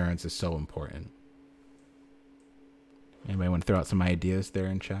concerns is so important? Anybody want to throw out some ideas there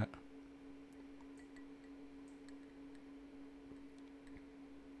in chat?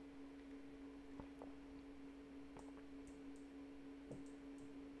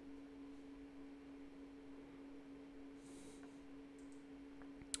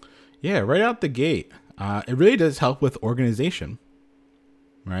 Yeah, right out the gate, it really does help with organization,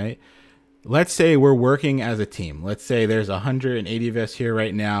 right? Let's say we're working as a team. Let's say there's 180 of us here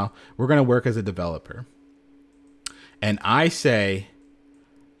right now. We're going to work as a developer. And I say,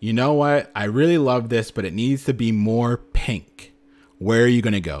 you know what? I really love this, but it needs to be more pink. Where are you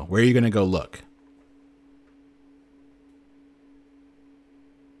going to go? Where are you going to go look?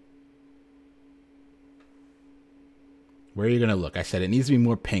 Where are you going to look? I said it needs to be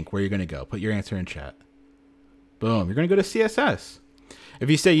more pink. Where are you going to go? Put your answer in chat. Boom. You're going to go to CSS. If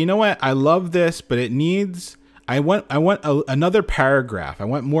you say, you know what? I love this, but it needs, I want another paragraph. I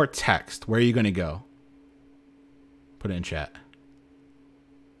want more text. Where are you going to go? Put it in chat.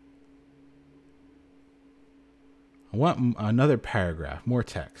 I want another paragraph, more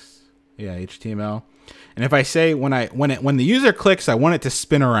text. Yeah, HTML. And if I say when the user clicks, I want it to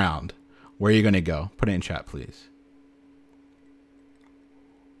spin around. Where are you going to go? Put it in chat, please.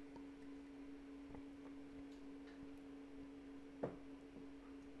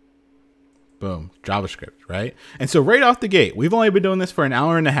 Boom, JavaScript, right? And so right off the gate, we've only been doing this for an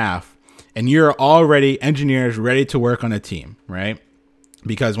hour and a half, and you're already engineers ready to work on a team, right?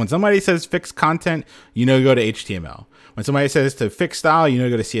 Because when somebody says fix content, you know, go to HTML. When somebody says to fix style, you know,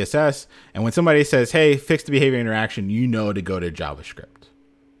 go to CSS. And when somebody says, hey, fix the behavior interaction, you know to go to JavaScript,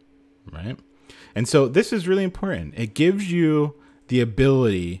 right? And so this is really important. It gives you the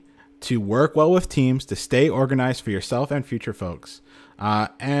ability to work well with teams, to stay organized for yourself and future folks.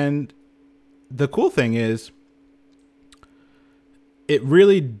 And the cool thing is, it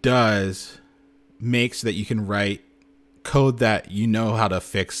really does make so that you can write code that you know how to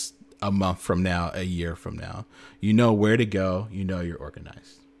fix a month from now, a year from now. You know where to go. You know you're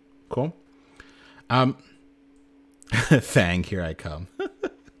organized. Cool. Fang, here I come.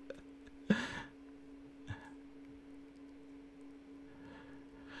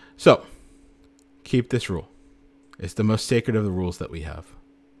 So, keep this rule. It's the most sacred of the rules that we have.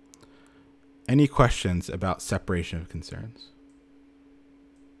 Any questions about separation of concerns?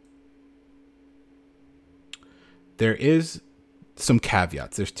 There is some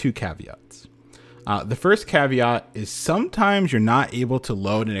caveats. There's two caveats. The first caveat is sometimes you're not able to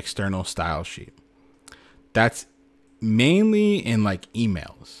load an external style sheet. That's mainly in like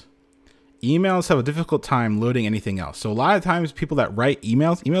emails. Emails have a difficult time loading anything else. So a lot of times people that write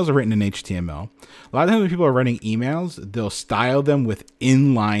emails are written in HTML. A lot of times when people are writing emails, they'll style them with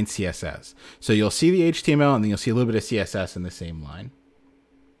inline CSS. So you'll see the HTML and then you'll see a little bit of CSS in the same line.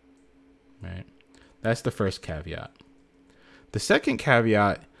 Right? That's the first caveat. The second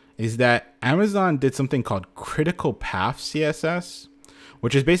caveat is that Amazon did something called critical path CSS,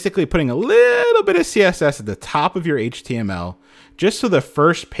 which is basically putting a little bit of CSS at the top of your HTML just so the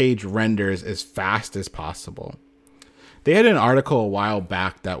first page renders as fast as possible. They had an article a while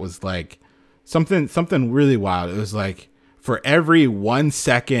back that was like something really wild. It was like for every 1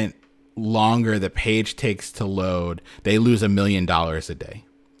 second longer the page takes to load, they lose $1 million a day,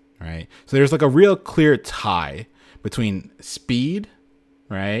 right? So there's like a real clear tie between speed,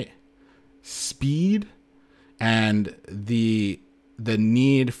 right? Speed and the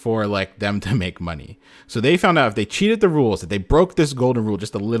need for like them to make money. So they found out if they cheated the rules, that they broke this golden rule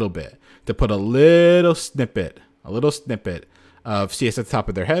just a little bit, to put a little snippet of CSS at the top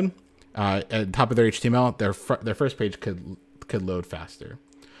of their head, at the top of their HTML, their first page could load faster.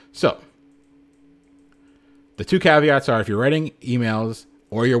 So the two caveats are if you're writing emails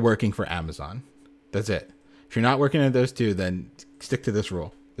or you're working for Amazon, that's it. If you're not working at those two, then stick to this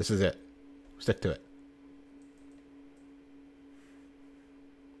rule. This is it. Stick to it.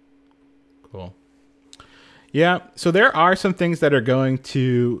 Cool. Yeah, so there are some things that are going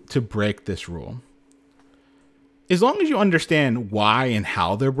to break this rule. As long as you understand why and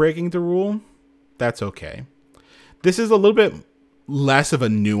how they're breaking the rule, that's okay. This is a little bit less of a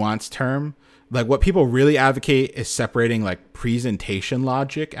nuanced term. Like what people really advocate is separating like presentation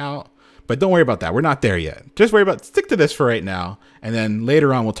logic out. But don't worry about that. We're not there yet. Just stick to this for right now. And then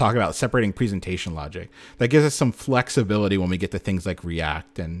later on, we'll talk about separating presentation logic. That gives us some flexibility when we get to things like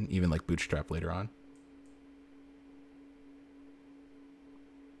React and even like Bootstrap later on.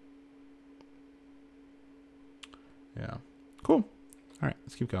 Yeah. Cool. All right,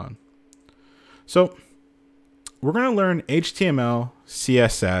 let's keep going. So we're going to learn HTML,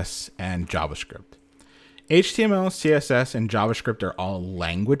 CSS, and JavaScript. HTML, CSS, and JavaScript are all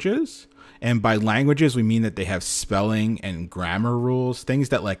languages. And by languages, we mean that they have spelling and grammar rules, things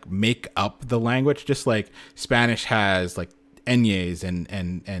that like make up the language, just like Spanish has like ñes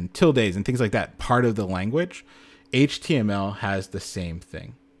and tildes and things like that, part of the language. HTML has the same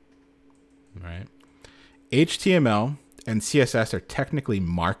thing, right? HTML and CSS are technically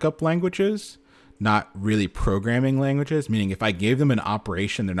markup languages, not really programming languages, meaning if I gave them an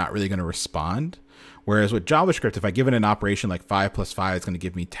operation, they're not really going to respond. Whereas with JavaScript, if I give it an operation like 5 + 5, it's going to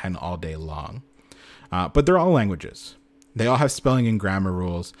give me 10 all day long. But they're all languages. They all have spelling and grammar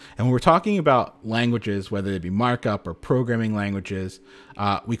rules. And when we're talking about languages, whether it be markup or programming languages,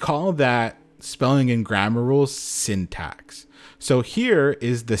 we call that spelling and grammar rules syntax. So here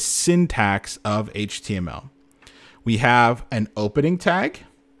is the syntax of HTML. We have an opening tag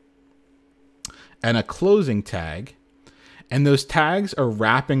and a closing tag, and those tags are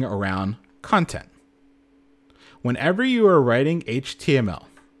wrapping around content. Whenever you are writing HTML,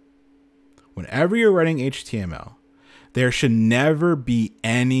 there should never be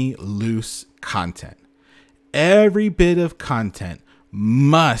any loose content. Every bit of content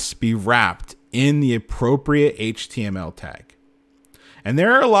must be wrapped in the appropriate HTML tag. And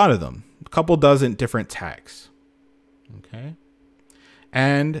there are a lot of them, a couple dozen different tags. Okay.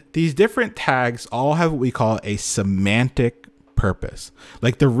 And these different tags all have what we call a semantic purpose.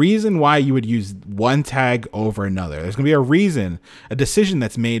 Like the reason why you would use one tag over another. There's going to be a reason, a decision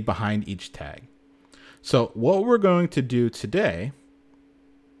that's made behind each tag. So what we're going to do today,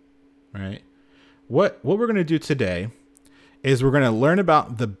 right? What we're going to do today is we're going to learn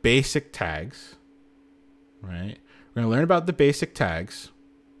about the basic tags, right? We're going to learn about the basic tags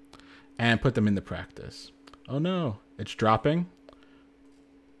and put them into practice. Oh no, it's dropping.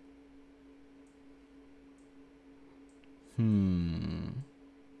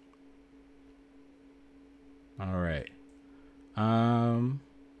 All right. How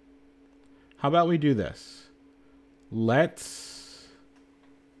about we do this? I'm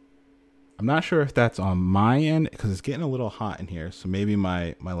not sure if that's on my end because it's getting a little hot in here. So maybe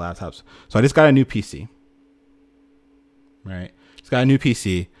my laptop's. So I just got a new PC. Right. Just got a new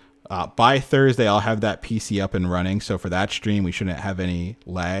PC. By Thursday, I'll have that PC up and running. So for that stream, we shouldn't have any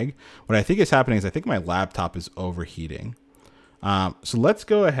lag. What I think is happening is I think my laptop is overheating. So let's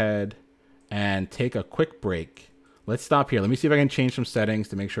go ahead and take a quick break. Let's stop here. Let me see if I can change some settings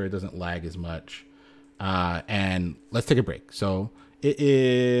to make sure it doesn't lag as much. And let's take a break. So it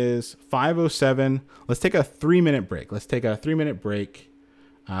is 5:07. Let's take a 3-minute break. Let's take a 3-minute break.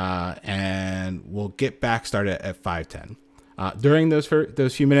 And we'll get back started at 5:10. During those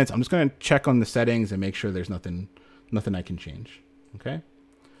few minutes, I'm just going to check on the settings and make sure there's nothing I can change. Okay.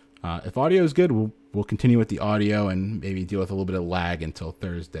 If audio is good, we'll continue with the audio and maybe deal with a little bit of lag until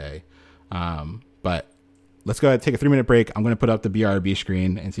Thursday. But let's go ahead and take a 3-minute break. I'm going to put up the BRB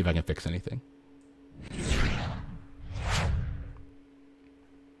screen and see if I can fix anything.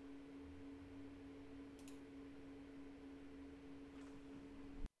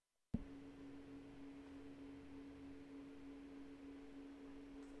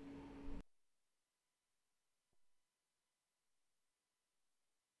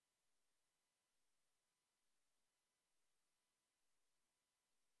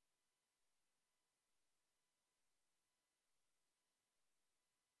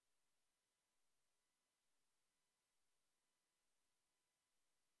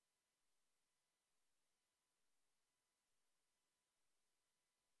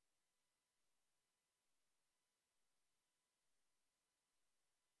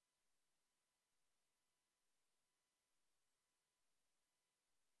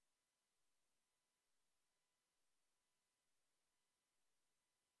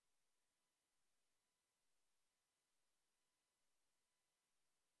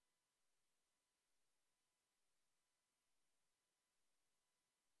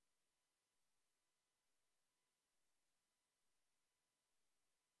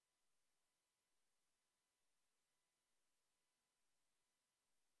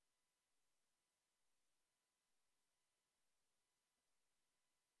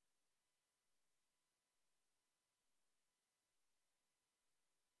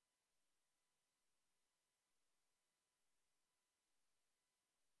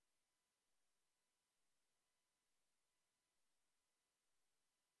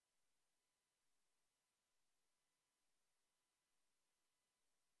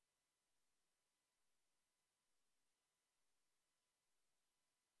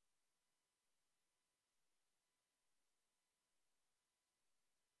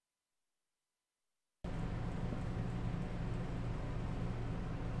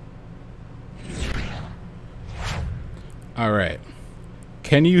 All right.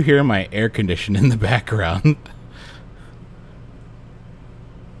 Can you hear my air conditioner in the background?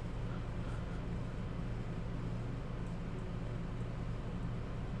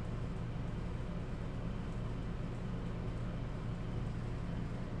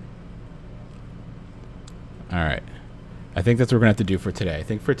 All right. I think that's what we're going to have to do for today. I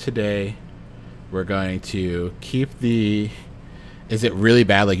think for today, we're going to keep the... Is it really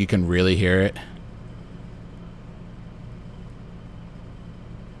bad? Like you can really hear it?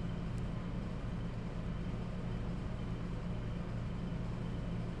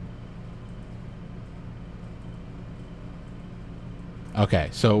 Okay,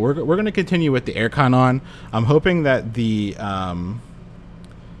 so we're going to continue with the aircon on. I'm hoping that the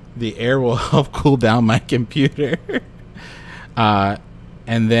air will help cool down my computer. And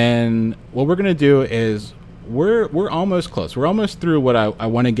then what we're going to do is we're almost close. We're almost through what I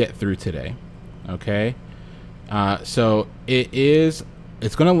want to get through today. Okay. So it's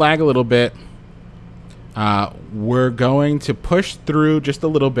going to lag a little bit. We're going to push through just a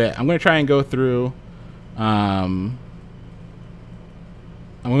little bit. I'm going to try and go through,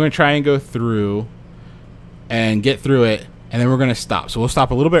 and get through it, and then we're going to stop. So we'll stop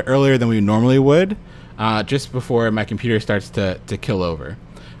a little bit earlier than we normally would, just before my computer starts to kill over.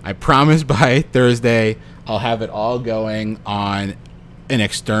 I promise by Thursday, I'll have it all going on an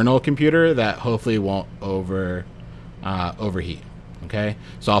external computer that hopefully won't overheat. Okay,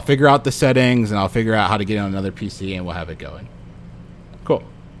 so I'll figure out the settings and I'll figure out how to get on another PC and we'll have it going. Cool.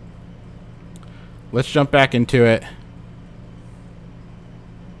 Let's jump back into it.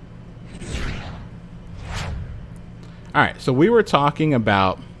 All right, so we were talking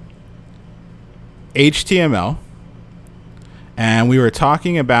about HTML, and we were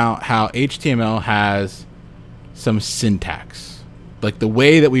talking about how HTML has some syntax, like the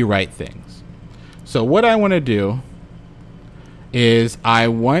way that we write things. So what I want to do is I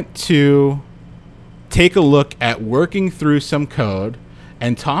want to take a look at working through some code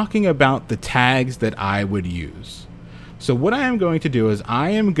and talking about the tags that I would use. So what I am going to do is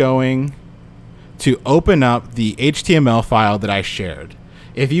I am going to open up the HTML file that I shared.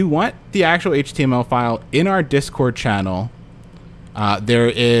 If you want the actual HTML file in our Discord channel, there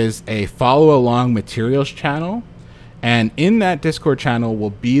is a follow along materials channel, and in that Discord channel will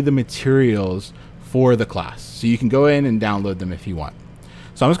be the materials for the class. So you can go in and download them if you want.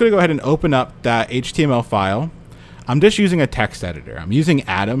 So I'm just going to go ahead and open up that HTML file. I'm just using a text editor. I'm using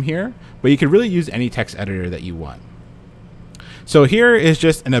Atom here, but you could really use any text editor that you want. So here is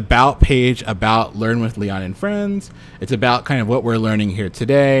just an about page about Learn with Leon and Friends. It's about kind of what we're learning here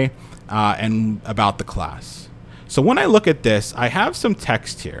today and about the class. So when I look at this, I have some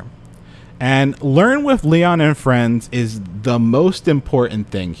text here. And Learn with Leon and Friends is the most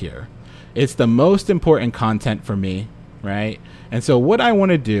important thing here. It's the most important content for me, right? And so what I want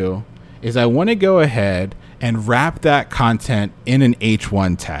to do is I want to go ahead and wrap that content in an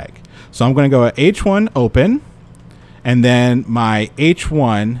H1 tag. So I'm going to go at H1 open. And then my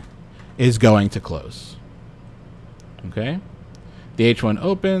H1 is going to close. Okay. The H1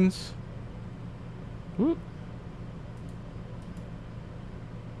 opens. Whoop.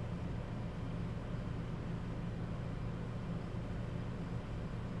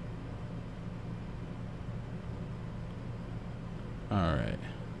 All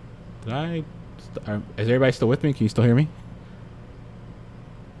right. Is everybody still with me? Can you still hear me?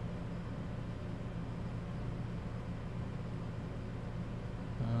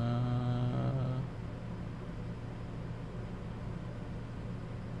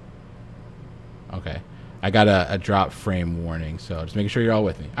 Okay, I got a drop frame warning, so just making sure you're all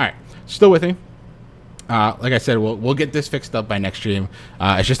with me. All right, still with me. Like I said, we'll get this fixed up by next stream.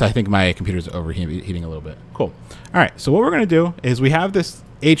 It's just I think my computer's overheating a little bit. Cool. All right, so what we're gonna do is we have this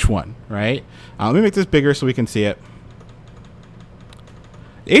H1, right? Let me make this bigger so we can see it.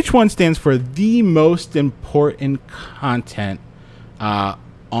 H1 stands for the most important content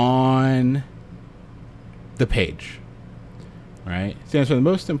on the page, right? It stands for the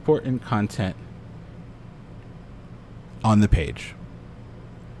most important content on the page.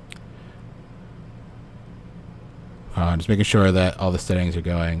 Just making sure that all the settings are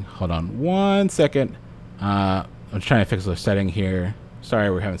going. Hold on 1 second. I'm just trying to fix the setting here.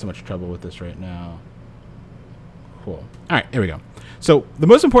 Sorry, we're having so much trouble with this right now. Cool. All right, here we go. So the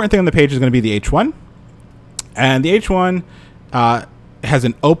most important thing on the page is going to be the H1. And the H1 has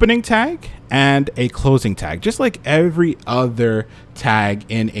an opening tag and a closing tag, just like every other tag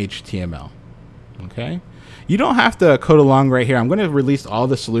in HTML. Okay. You don't have to code along right here. I'm going to release all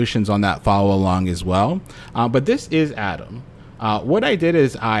the solutions on that follow along as well. But this is Atom. What I did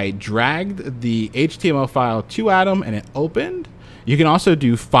is I dragged the HTML file to Atom and it opened. You can also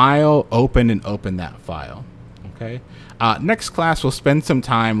do file, open, and open that file. Okay. Next class, we'll spend some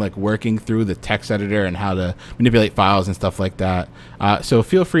time like working through the text editor and how to manipulate files and stuff like that. So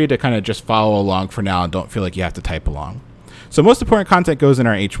feel free to kind of just follow along for now and don't feel like you have to type along. So most important content goes in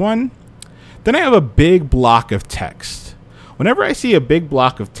our H1. Then I have a big block of text. Whenever I see a big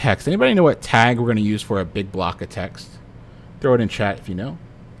block of text, anybody know what tag we're going to use for a big block of text? Throw it in chat if you know.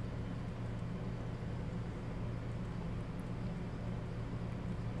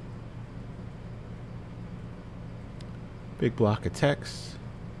 Big block of text.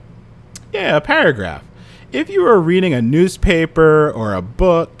 Yeah, a paragraph. If you were reading a newspaper or a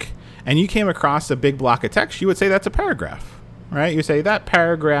book and you came across a big block of text, you would say that's a paragraph, right? You say that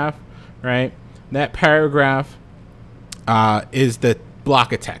paragraph, right? That paragraph is the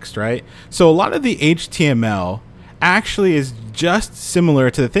block of text, right? So a lot of the HTML actually is just similar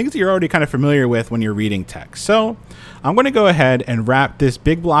to the things that you're already kind of familiar with when you're reading text. So I'm going to go ahead and wrap this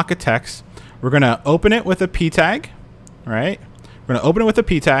big block of text. We're going to open it with a p tag. Right? We're going to open it with a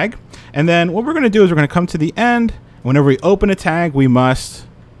p tag. And then what we're going to do is we're going to come to the end. Whenever we open a tag, we must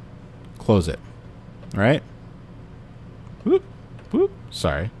close it. All right? Whoop, whoop.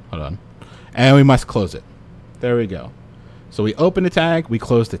 Sorry. Hold on. And we must close it. There we go. So we open the tag, we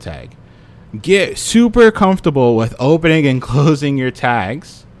close the tag. Get super comfortable with opening and closing your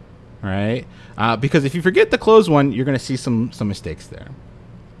tags. Right? Because if you forget to close one, you're going to see some mistakes there.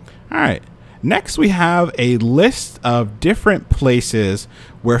 All right. Next, we have a list of different places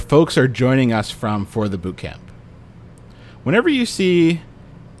where folks are joining us from for the bootcamp. Whenever you see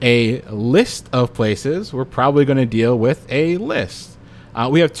a list of places, we're probably going to deal with a list.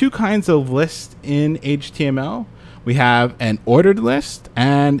 We have two kinds of lists in HTML. We have an ordered list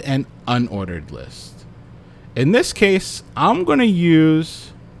and an unordered list. In this case, I'm going to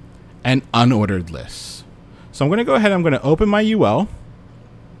use an unordered list. So I'm going to go ahead, I'm going to open my UL.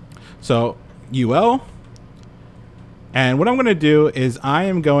 So UL, and what I'm going to do is I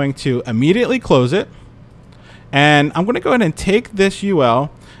am going to immediately close it, and I'm going to go ahead and take this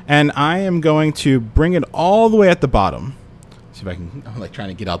UL and I am going to bring it all the way at the bottom. See if I can, I'm like trying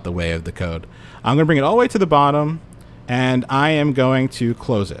to get out the way of the code. I'm going to bring it all the way to the bottom and I am going to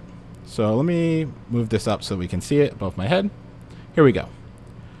close it. So let me move this up so we can see it above my head. Here we go.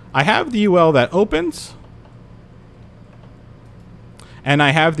 I have the UL that opens and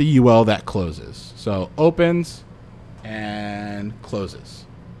I have the UL that closes. So opens and closes.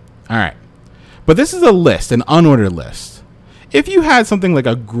 All right. But this is a list, an unordered list. If you had something like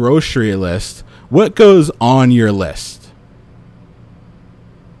a grocery list, what goes on your list?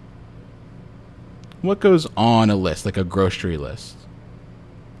 What goes on a list, like a grocery list?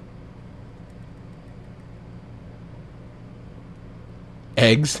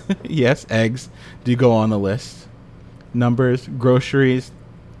 Eggs. Yes, eggs do go on the list. Numbers, groceries.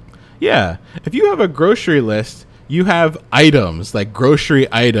 Yeah, if you have a grocery list, you have items, like grocery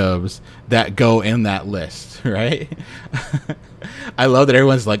items that go in that list, right? I love that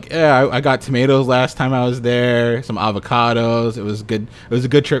everyone's like, yeah, I got tomatoes last time I was there, some avocados. It was good. It was a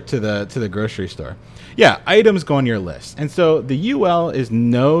good trip to the grocery store. Yeah, items go on your list. And so the UL is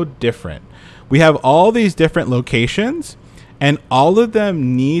no different. We have all these different locations and all of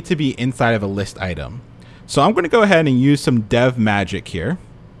them need to be inside of a list item. So I'm going to go ahead and use some dev magic here.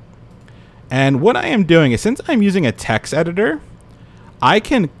 And what I am doing is, since I'm using a text editor, I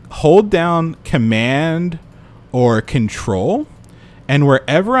can hold down Command or Control, and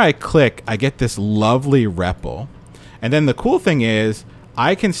wherever I click, I get this lovely REPL. And then the cool thing is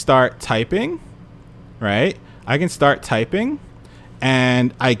I can start typing, right? I can start typing,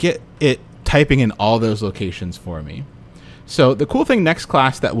 and I get it typing in all those locations for me. So the cool thing next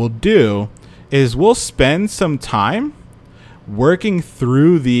class that we'll do is we'll spend some time working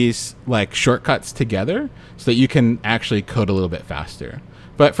through these like shortcuts together so that you can actually code a little bit faster.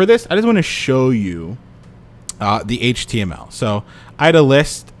 But for this, I just want to show you the HTML. So I had a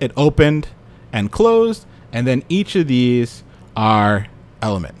list, it opened and closed, and then each of these are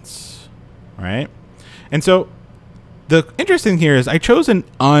elements, right? And so the interesting here is I chose an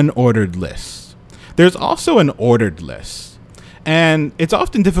unordered list. There's also an ordered list. And it's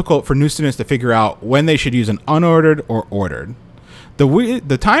often difficult for new students to figure out when they should use an unordered or ordered.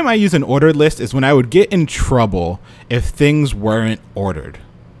 The time I use an ordered list is when I would get in trouble if things weren't ordered.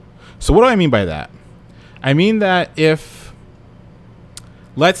 So what do I mean by that? I mean that if,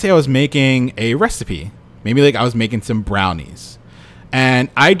 let's say I was making a recipe, maybe like I was making some brownies, and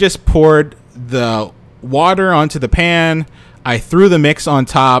I just poured the water onto the pan, I threw the mix on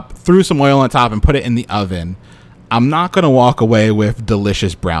top, threw some oil on top, and put it in the oven. I'm not going to walk away with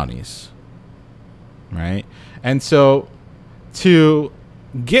delicious brownies, right? And so to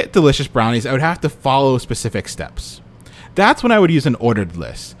get delicious brownies, I would have to follow specific steps. That's when I would use an ordered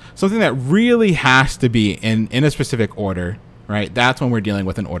list, something that really has to be in a specific order, right? That's when we're dealing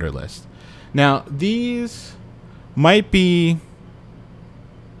with an order list. Now, these might be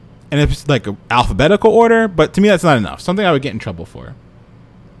in a, like a alphabetical order, but to me that's not enough. Something I would get in trouble for.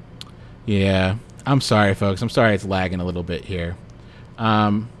 Yeah, I'm sorry, folks. I'm sorry it's lagging a little bit here.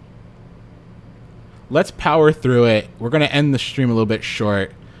 Let's power through it. We're going to end the stream a little bit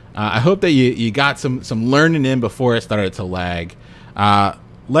short. I hope that you got some learning in before it started to lag.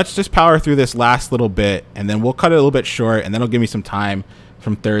 Let's just power through this last little bit, and then we'll cut it a little bit short, and then it'll give me some time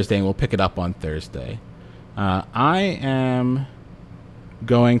from Thursday, and we'll pick it up on Thursday. I am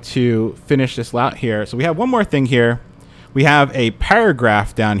going to finish this out here. So we have one more thing here. We have a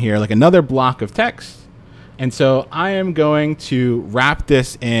paragraph down here, like another block of text. And so I am going to wrap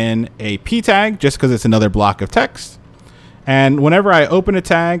this in a p tag just because it's another block of text. And whenever I open a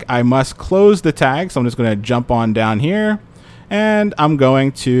tag, I must close the tag. So I'm just going to jump on down here and I'm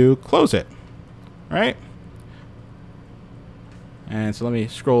going to close it. Right? And so let me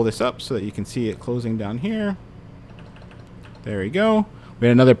scroll this up so that you can see it closing down here. There we go. We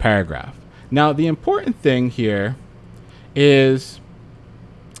had another paragraph. Now, the important thing here is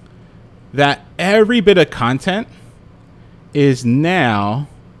that every bit of content is now,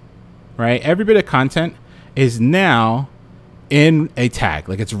 right? Every bit of content is now in a tag,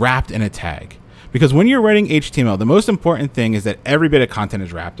 like it's wrapped in a tag. Because when you're writing HTML, the most important thing is that every bit of content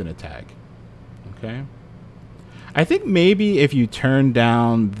is wrapped in a tag. Okay? I think maybe if you turn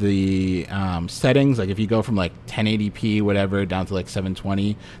down the settings, like if you go from like 1080p, whatever, down to like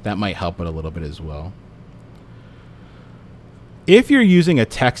 720, that might help it a little bit as well. If you're using a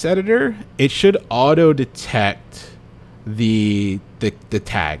text editor, it should auto detect the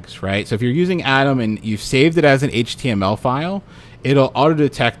tags, right? So if you're using Atom and you've saved it as an HTML file, it'll auto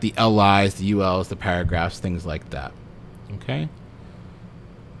detect the LIs, the ULs, the paragraphs, things like that. Okay.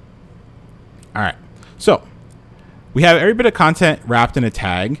 All right. So we have every bit of content wrapped in a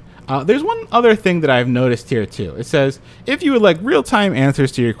tag. There's one other thing that I've noticed here too. It says, if you would like real-time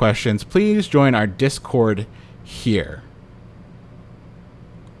answers to your questions, please join our Discord here.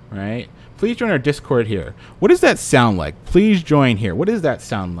 Right? Please join our Discord here. What does that sound like? Please join here. What does that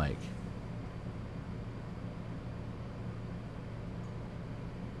sound like?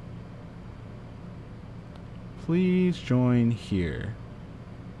 Please join here.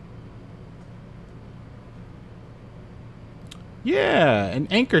 Yeah, an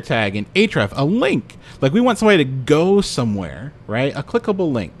anchor tag, an href, a link. Like we want somebody to go somewhere, right? A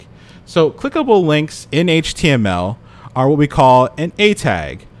clickable link. So clickable links in HTML are what we call an A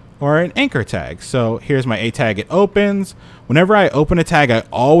tag or an anchor tag. So here's my A tag. It opens. Whenever I open a tag, I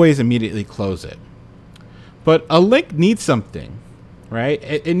always immediately close it. But a link needs something, right?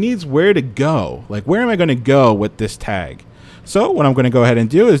 It needs where to go. Like where am I going to go with this tag? So what I'm going to go ahead and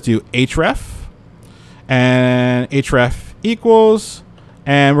do is do href and href equals,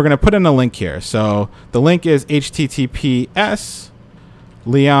 and we're going to put in a link here. So the link is https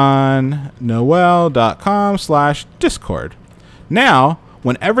leonnoel.com/discord. Now,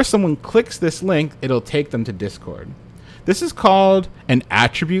 whenever someone clicks this link, it'll take them to Discord. This is called an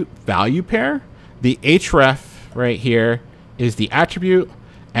attribute value pair. The href right here is the attribute,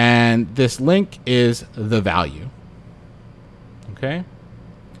 and this link is the value. Okay?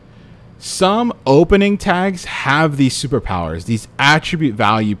 Some opening tags have these superpowers, these attribute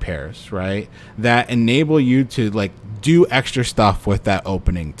value pairs, right? That enable you to like do extra stuff with that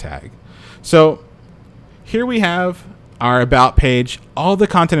opening tag. So here we have our about page. All the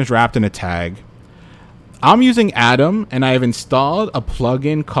content is wrapped in a tag. I'm using Atom and I have installed a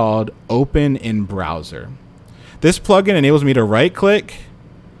plugin called Open in Browser. This plugin enables me to right click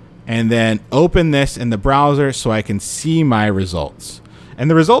and then open this in the browser so I can see my results. And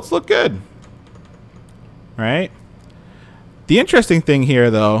the results look good, right? The interesting thing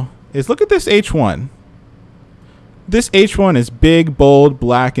here, though, is look at this H1. This H1 is big, bold,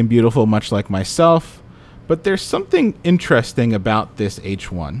 black, and beautiful, much like myself. But there's something interesting about this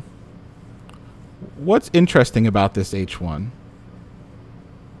H1. What's interesting about this H1?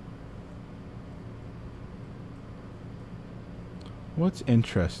 What's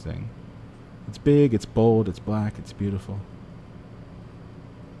interesting? It's big, it's bold, it's black, it's beautiful.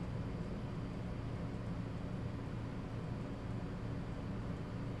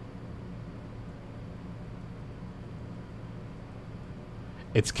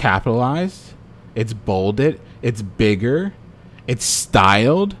 It's capitalized, it's bolded, it's bigger, it's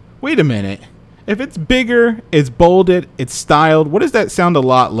styled. Wait a minute. If it's bigger, it's bolded, it's styled, what does that sound a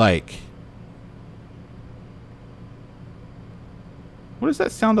lot like? What does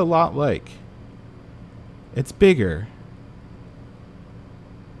that sound a lot like? It's bigger.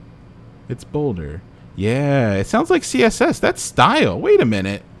 It's bolder. Yeah, it sounds like CSS. That's style. Wait a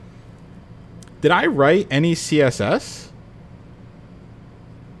minute. Did I write any CSS?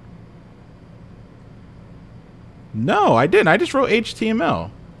 No, I didn't. I just wrote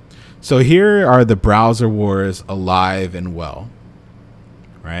HTML. So here are the browser wars alive and well,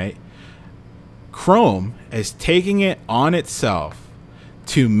 right? Chrome is taking it on itself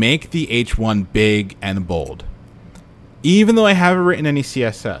to make the H1 big and bold, even though I haven't written any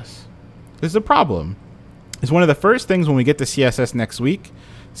CSS. This is a problem. It's one of the first things when we get to CSS next week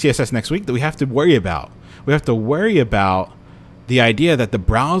that we have to worry about. We have to worry about the idea that the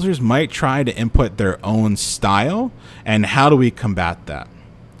browsers might try to input their own style, and how do we combat that?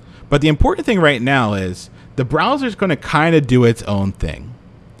 But the important thing right now is the browser is going to kind of do its own thing.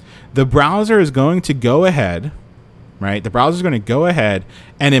 The browser is going to go ahead, right? The browser is going to go ahead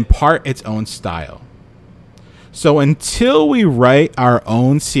and impart its own style. So until we write our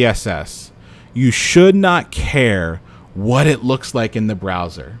own CSS, you should not care what it looks like in the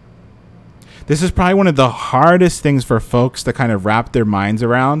browser. This is probably one of the hardest things for folks to kind of wrap their minds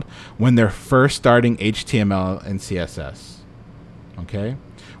around when they're first starting HTML and CSS. Okay?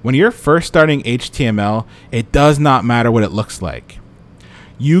 When you're first starting HTML, it does not matter what it looks like.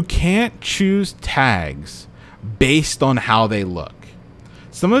 You can't choose tags based on how they look.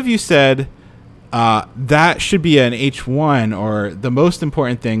 Some of you said that should be an H1 or the most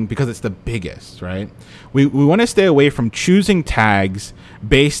important thing because it's the biggest, right? We want to stay away from choosing tags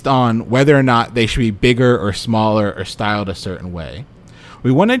based on whether or not they should be bigger or smaller or styled a certain way.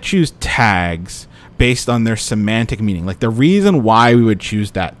 We want to choose tags based on their semantic meaning, like the reason why we would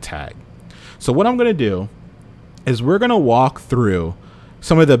choose that tag. So what I'm going to do is we're going to walk through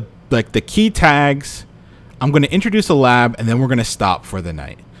some of the key tags. I'm going to introduce a lab, and then we're going to stop for the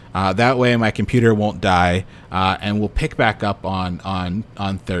night. That way my computer won't die, and we'll pick back up on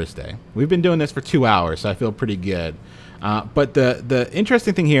Thursday. We've been doing this for 2 hours, so I feel pretty good. But the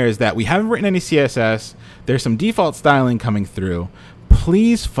interesting thing here is that we haven't written any CSS. There's some default styling coming through.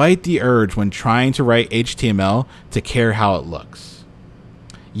 Please fight the urge when trying to write HTML to care how it looks.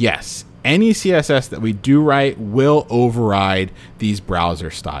 Yes, any CSS that we do write will override these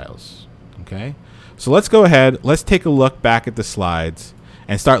browser styles. Okay, so let's go ahead. Let's take a look back at the slides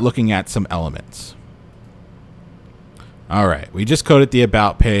and start looking at some elements. All right, we just coded the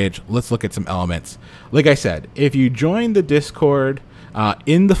about page. Let's look at some elements. Like I said, if you join the Discord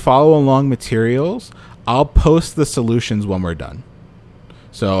in the follow along materials, I'll post the solutions when we're done.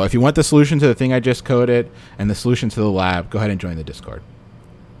 So if you want the solution to the thing I just coded and the solution to the lab, go ahead and join the Discord.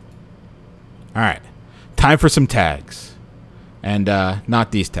 All right, time for some tags. And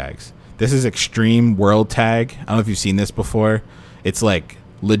not these tags. This is Extreme World Tag. I don't know if you've seen this before. It's like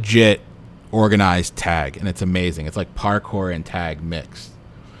legit organized tag, and it's amazing. It's like parkour and tag mixed.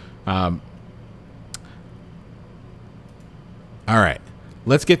 All right,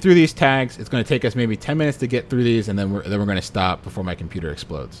 let's get through these tags. It's going to take us maybe 10 minutes to get through these, and then we're going to stop before my computer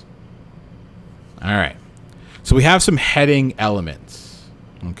explodes. All right, so we have some heading elements.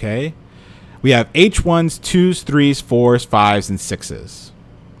 Okay, we have H1s, 2s, 3s, 4s, 5s, and 6s.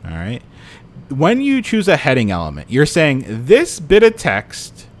 All right. When you choose a heading element, you're saying this bit of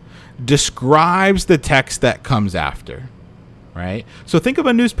text describes the text that comes after, right? So think of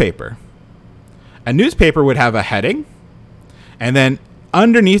a newspaper. A newspaper would have a heading, and then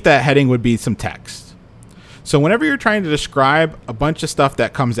underneath that heading would be some text. So whenever you're trying to describe a bunch of stuff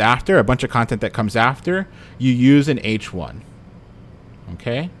that comes after, a bunch of content that comes after, you use an H1.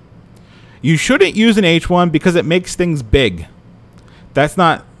 Okay? You shouldn't use an H1 because it makes things big. That's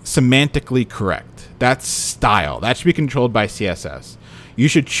not semantically correct. That's style. That should be controlled by CSS. You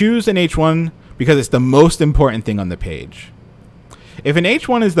should choose an H1 because it's the most important thing on the page. If an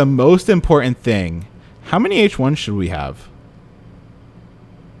H1 is the most important thing, how many H1s should we have?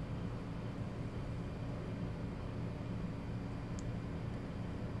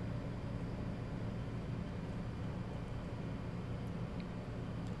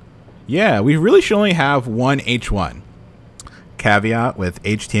 Yeah, we really should only have one H1. Caveat with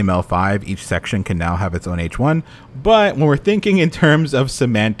HTML5, each section can now have its own H1, but when we're thinking in terms of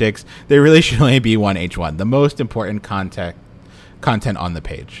semantics, there really should only be one H1, the most important content on the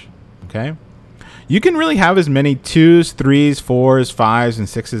page. Okay, you can really have as many 2s, 3s, 4s, 5s, and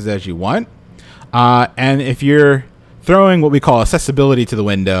 6s as you want, and if you're throwing what we call accessibility to the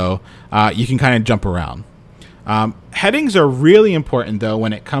window, you can kind of jump around. Headings are really important though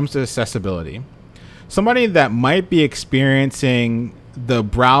when it comes to accessibility. somebody that might be experiencing the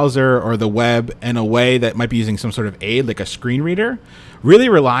browser or the web in a way that might be using some sort of aid like a screen reader really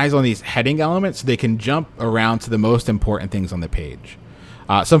relies on these heading elements so they can jump around to the most important things on the page.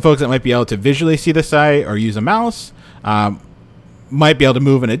 Some folks that might be able to visually see the site or use a mouse might be able to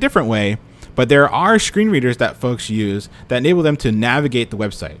move in a different way, but there are screen readers that folks use that enable them to navigate the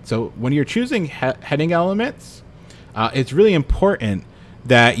website. So when you're choosing heading elements, it's really important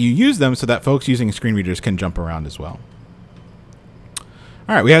that you use them so that folks using screen readers can jump around as well.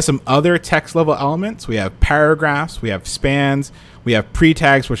 All right, we have some other text level elements. We have paragraphs, we have spans, we have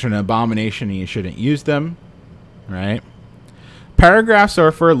pre-tags, which are an abomination and you shouldn't use them, right? Paragraphs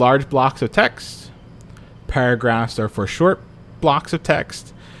are for large blocks of text. Paragraphs are for short blocks of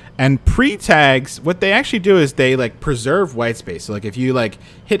text. And pre-tags, what they actually do is they like preserve white space. So like if you like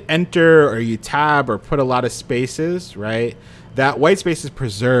hit enter or you tab or put a lot of spaces, right? That white space is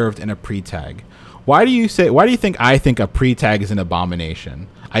preserved in a pre-tag. Why do you think I think a pre-tag is an abomination?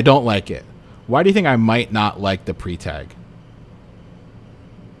 I don't like it. Why do you think I might not like the pre-tag?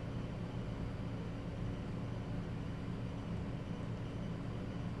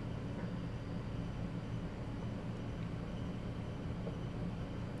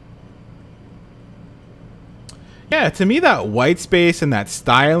 Yeah, to me that white space and that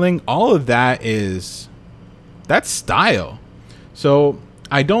styling, all of that that's style. So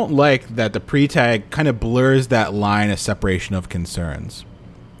I don't like that the pre-tag kind of blurs that line of separation of concerns.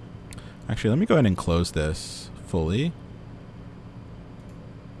 Actually, let me go ahead and close this fully.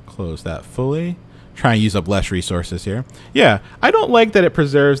 Close that fully. Try and use up less resources here. Yeah, I don't like that it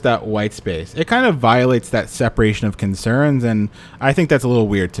preserves that white space. It kind of violates that separation of concerns, and I think that's a little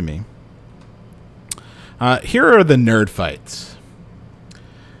weird to me. Here are the nerd fights.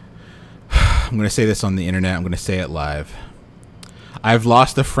 I'm going to say this on the internet. I'm going to say it live. I've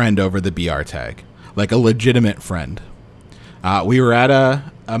lost a friend over the BR tag, like a legitimate friend. We were at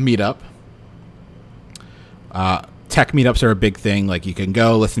a meetup. Tech meetups are a big thing. Like you can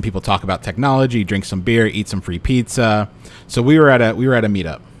go listen to people talk about technology, drink some beer, eat some free pizza. So we were at a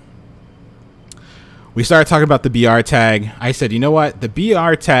meetup. We started talking about the BR tag. I said, you know what? The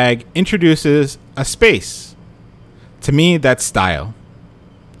BR tag introduces a space. To me, that's style.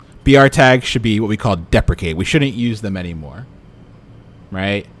 BR tags should be what we call deprecate. We shouldn't use them anymore.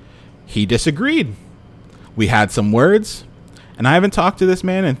 Right? He disagreed. We had some words, and I haven't talked to this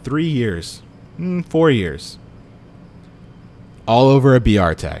man in 3 years. 4 years. All over a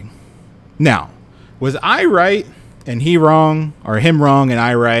BR tag. Now, was I right and he wrong, or him wrong and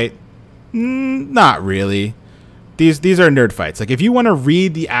I right? Not really. These are nerd fights. Like if you want to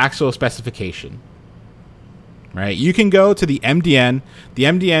read the actual specification, right, you can go to the MDN. The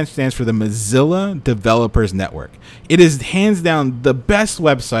MDN stands for the Mozilla Developers Network. It is hands down the best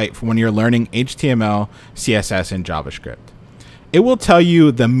website for when you're learning HTML, CSS, and JavaScript. It will tell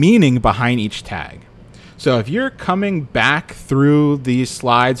you the meaning behind each tag. So if you're coming back through these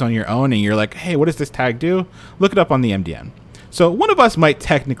slides on your own and you're like, hey, what does this tag do? Look it up on the MDN. So one of us might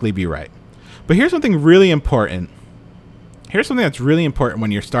technically be right. But here's something really important. Here's something that's really important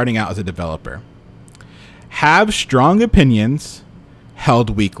when you're starting out as a developer. Have strong opinions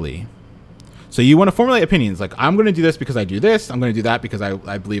held weakly. So you want to formulate opinions like, I'm going to do this because I do this. I'm going to do that because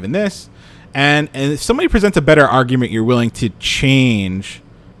I believe in this. And if somebody presents a better argument, you're willing to change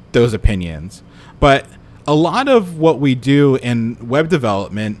those opinions. But a lot of what we do in web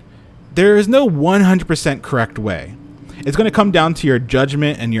development, there is no 100% correct way. It's going to come down to your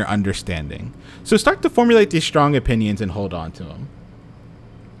judgment and your understanding. So start to formulate these strong opinions and hold on to them.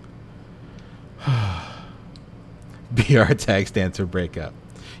 BR tag stands for breakup.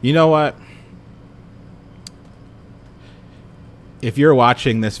 You know what? If you're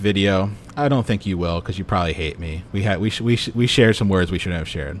watching this video, I don't think you will because you probably hate me. We shared some words we shouldn't have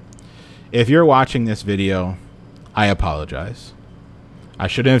shared. If you're watching this video, I apologize. I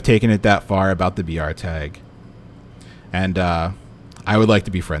shouldn't have taken it that far about the BR tag. And I would like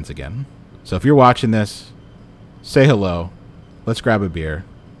to be friends again. So if you're watching this, say hello. Let's grab a beer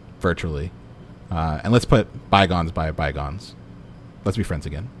virtually. And let's put bygones by bygones. Let's be friends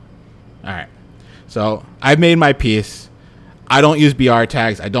again. All right. So I've made my peace. I don't use BR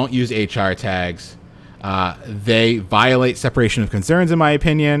tags. I don't use HR tags. They violate separation of concerns in my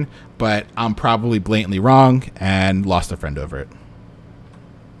opinion, but I'm probably blatantly wrong and lost a friend over it.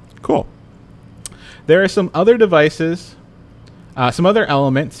 Cool. There are some other devices, some other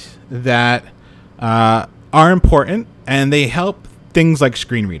elements that are important, and they help things like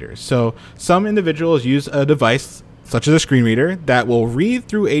screen readers. So some individuals use a device such as a screen reader, that will read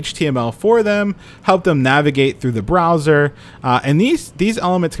through HTML for them, help them navigate through the browser. And these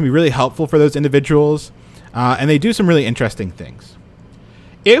elements can be really helpful for those individuals, and they do some really interesting things.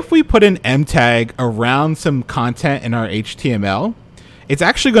 If we put an M tag around some content in our HTML, it's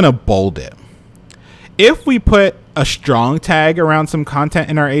actually going to bold it. If we put a strong tag around some content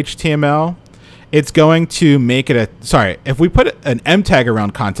in our HTML, it's going to make it if we put an M tag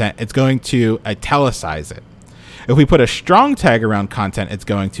around content, it's going to italicize it. If we put a strong tag around content, it's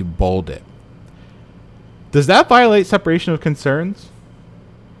going to bold it. Does that violate separation of concerns?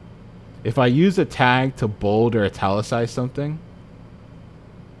 If I use a tag to bold or italicize something?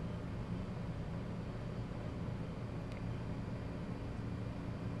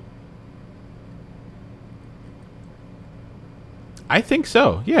 I think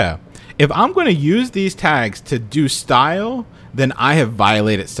so, yeah. If I'm going to use these tags to do style, then I have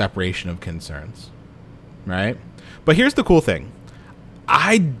violated separation of concerns, right? But here's the cool thing.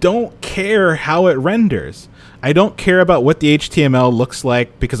 I don't care how it renders. I don't care about what the HTML looks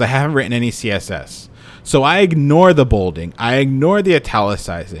like because I haven't written any CSS. So I ignore the bolding. I ignore the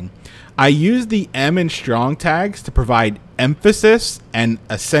italicizing. I use the M and strong tags to provide emphasis and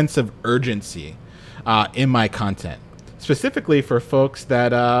a sense of urgency in my content, specifically for folks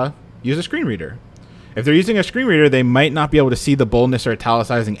that use a screen reader. If they're using a screen reader, they might not be able to see the boldness or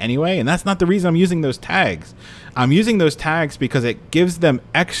italicizing anyway, and that's not the reason I'm using those tags. I'm using those tags because it gives them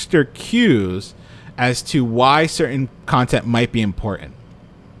extra cues as to why certain content might be important.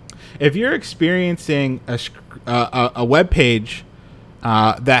 If you're experiencing a web page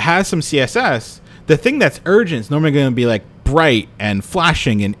that has some CSS, the thing that's urgent is normally going to be like bright and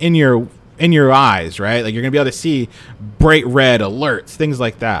flashing and in your eyes, right? Like you're gonna be able to see bright red alerts, things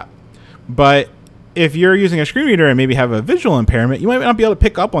like that. But if you're using a screen reader and maybe have a visual impairment, you might not be able to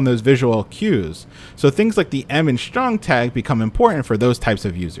pick up on those visual cues. So things like the M and strong tag become important for those types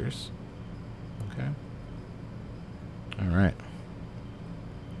of users. Okay. All right.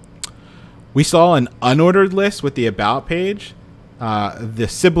 We saw an unordered list with the about page. The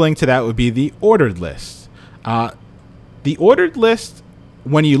sibling to that would be the ordered list. The ordered list,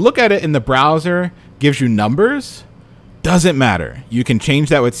 when you look at it in the browser, gives you numbers. Doesn't matter. You can change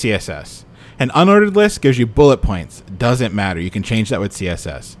that with CSS. An unordered list gives you bullet points. Doesn't matter. You can change that with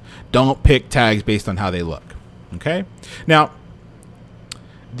CSS. Don't pick tags based on how they look. Okay? Now,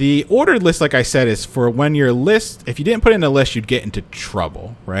 the ordered list, like I said, is for when your list, if you didn't put it in a list, you'd get into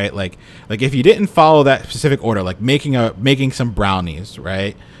trouble, right? Like if you didn't follow that specific order, like making some brownies,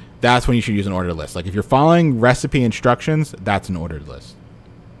 right? That's when you should use an ordered list. Like if you're following recipe instructions, that's an ordered list.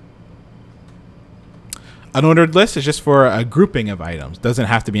 An ordered list is just for a grouping of items. Doesn't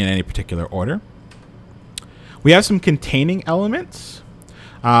have to be in any particular order. We have some containing elements.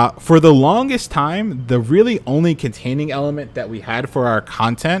 For the longest time, the really only containing element that we had for our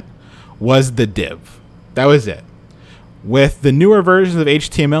content was the div. That was it. With the newer versions of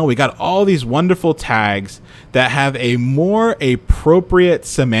HTML, we got all these wonderful tags that have a more appropriate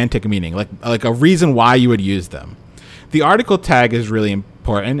semantic meaning, like a reason why you would use them. The article tag is really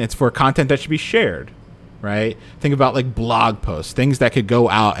important. It's for content that should be shared. Right? Think about like blog posts, things that could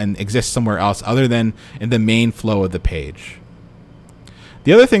go out and exist somewhere else other than in the main flow of the page.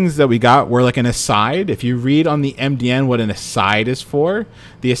 The other things that we got were like an aside. If you read on the MDN what an aside is for,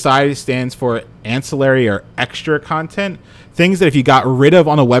 the aside stands for ancillary or extra content. Things that if you got rid of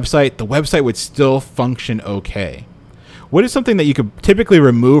on a website, the website would still function okay. What is something that you could typically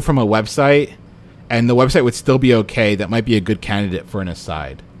remove from a website and the website would still be okay that might be a good candidate for an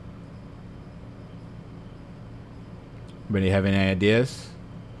aside? Anybody have any ideas?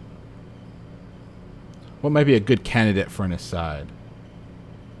 What might be a good candidate for an aside?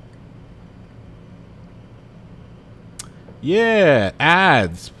 Yeah,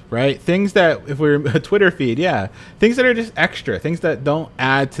 ads, right? Things that, if we're a Twitter feed, yeah. Things that are just extra, things that don't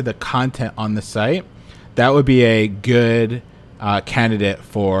add to the content on the site. That would be a good candidate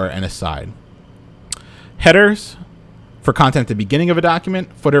for an aside. Headers for content at the beginning of a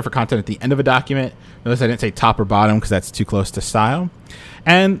document, footer for content at the end of a document. Notice I didn't say top or bottom because that's too close to style.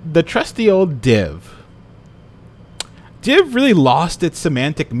 And the trusty old div. Div really lost its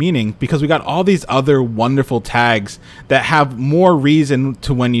semantic meaning because we got all these other wonderful tags that have more reason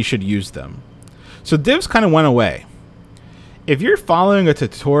to when you should use them. So divs kind of went away. If you're following a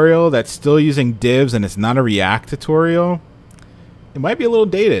tutorial that's still using divs and it's not a React tutorial, it might be a little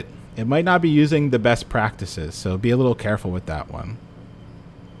dated. It might not be using the best practices, so be a little careful with that one.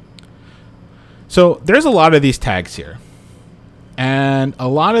 So there's a lot of these tags here, and a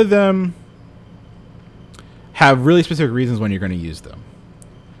lot of them have really specific reasons when you're going to use them.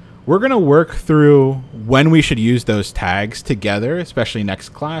 We're going to work through when we should use those tags together, especially next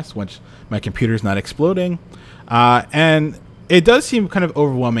class, once my computer's not exploding. And it does seem kind of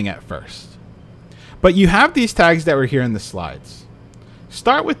overwhelming at first. But you have these tags that were here in the slides.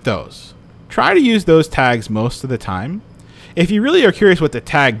 Start with those. Try to use those tags most of the time. If you really are curious what the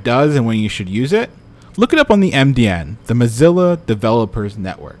tag does and when you should use it, look it up on the MDN, the Mozilla Developers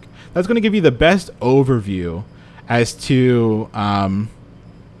Network. That's going to give you the best overview as to how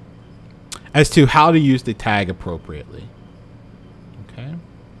to use the tag appropriately. Okay.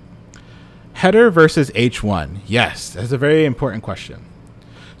 Header versus H1. Yes, that's a very important question.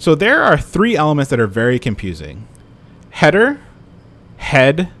 So there are three elements that are very confusing: header,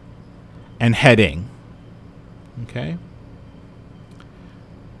 head, and heading. Okay.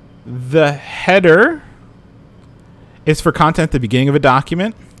 The header is for content at the beginning of a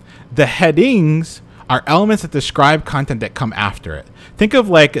document. The headings are elements that describe content that come after it. Think of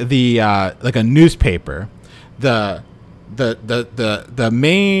like like a newspaper. The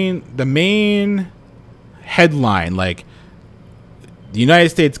main headline, like the United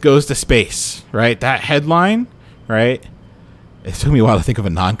States goes to space, right? That headline, right? It took me a while to think of a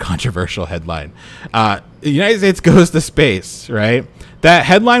non-controversial headline. The United States goes to space, right? That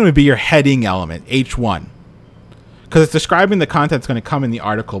headline would be your heading element, H1, because it's describing the content that's going to come in the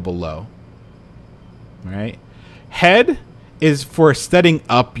article below, right? Head is for setting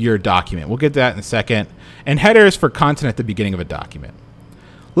up your document. We'll get to that in a second. And header is for content at the beginning of a document.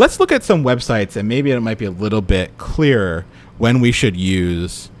 Let's look at some websites, and maybe it might be a little bit clearer when we should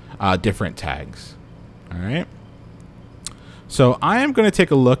use different tags. All right. So I am going to take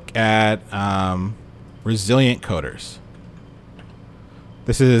a look at Resilient Coders.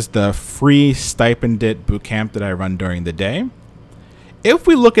 This is the free stipended bootcamp that I run during the day. If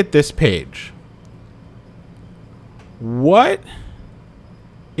we look at this page, what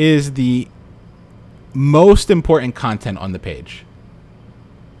is the most important content on the page?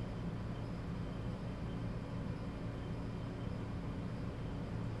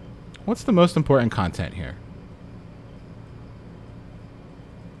 What's the most important content here?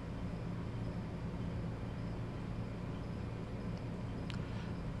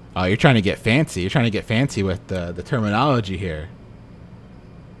 Oh, you're trying to get fancy. You're trying to get fancy with the terminology here.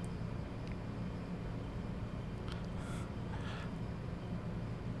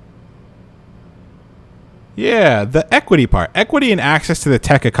 Yeah, the equity part. Equity and access to the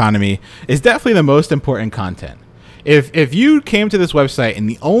tech economy is definitely the most important content. If you came to this website and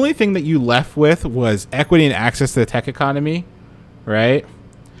the only thing that you left with was equity and access to the tech economy, right?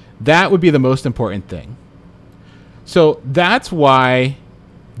 That would be the most important thing. So that's why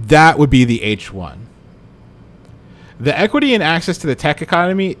that would be the H1. The equity and access to the tech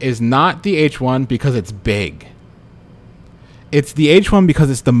economy is not the H1 because it's big. It's the H1 because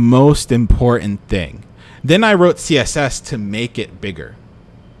it's the most important thing. Then I wrote CSS to make it bigger.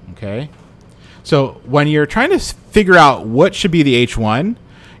 Okay? So when you're trying to figure out what should be the H1,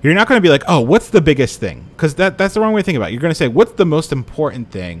 you're not going to be like, oh, what's the biggest thing? Because that's the wrong way to think about it. You're going to say, what's the most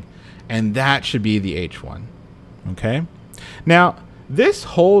important thing? And that should be the H1. Okay? Now, this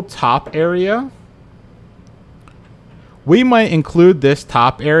whole top area, we might include this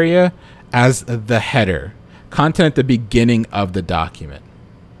top area as the header, content at the beginning of the document,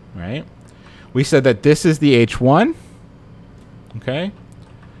 right? We said that this is the H1, okay?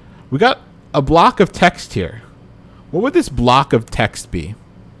 We got a block of text here. What would this block of text be?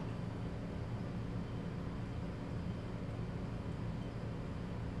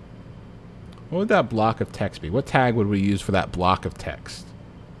 What would that block of text be? What tag would we use for that block of text?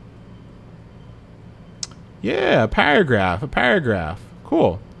 Yeah, a paragraph, a paragraph.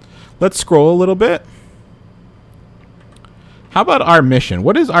 Cool. Let's scroll a little bit. How about our mission?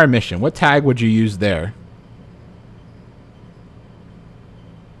 What is our mission? What tag would you use there?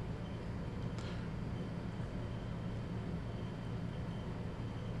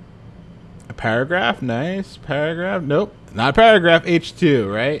 A paragraph? Nice. Paragraph? Nope. Not paragraph.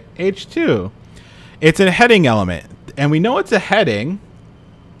 H2, right? H2. It's a heading element. And we know it's a heading.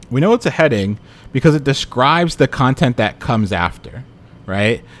 We know it's a heading because it describes the content that comes after,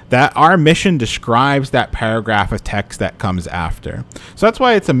 right? That our mission describes that paragraph of text that comes after. So that's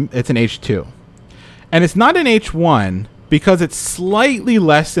why it's an H2. And it's not an H1 because it's slightly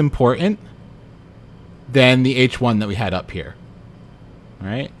less important than the H1 that we had up here,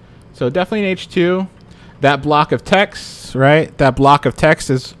 right? So definitely an H2. That block of text, right? That block of text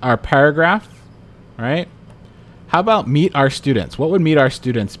is our paragraph, right? How about meet our students? What would meet our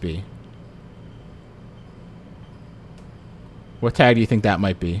students be? What tag do you think that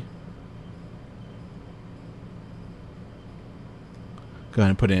might be? Go ahead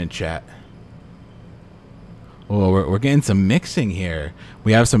and put it in chat. Oh, we're getting some mixing here.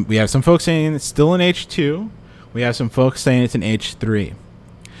 We have some folks saying it's still an H2. We have some folks saying it's an H3.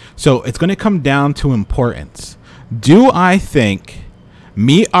 So it's going to come down to importance. Do I think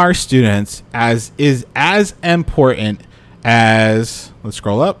Meet Our Students is as important as, let's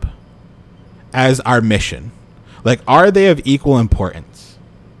scroll up, as our mission? Like, are they of equal importance?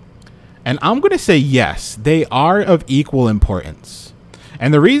 And I'm going to say yes, they are of equal importance.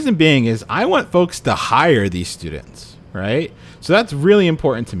 And the reason being is I want folks to hire these students, right? So that's really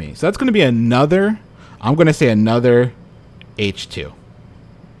important to me. So that's going to be another, I'm going to say another H2.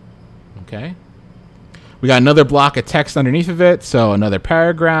 Okay. We got another block of text underneath of it. So another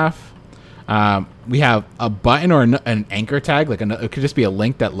paragraph. We have a button or an anchor tag. Like it could just be a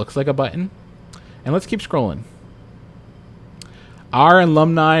link that looks like a button. And let's keep scrolling. Our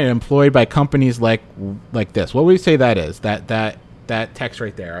alumni are employed by companies like this. What would you say that is? That text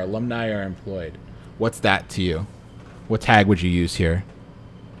right there. Our alumni are employed. What's that to you? What tag would you use here?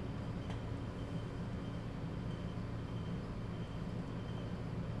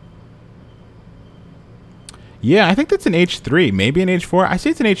 Yeah, I think that's an H3, maybe an H4. I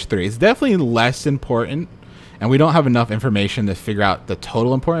say it's an H3. It's definitely less important, and we don't have enough information to figure out the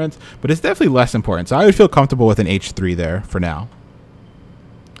total importance, but it's definitely less important. So I would feel comfortable with an H3 there for now.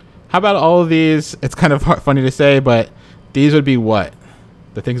 How about all of these? It's kind of funny to say, but these would be what?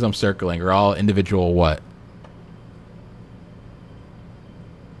 The things I'm circling are all individual what?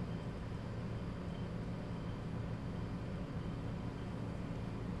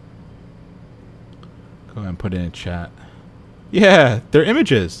 Go ahead and put it in chat. Yeah, they're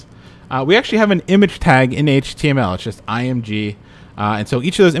images. We actually have an image tag in HTML. It's just img. And so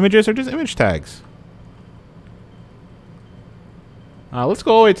each of those images are just image tags. Let's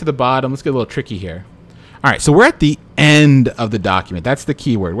go all the way to the bottom. Let's get a little tricky here. All right, so we're at the end of the document. That's the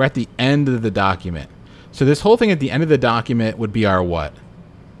key word. We're at the end of the document. So this whole thing at the end of the document would be our what?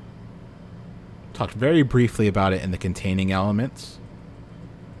 Talked very briefly about it in the containing elements.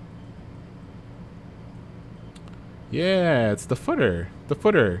 Yeah, it's the footer. The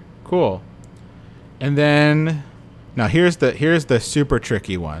footer. Cool. And then now here's the super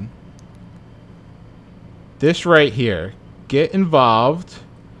tricky one. This right here. Get involved.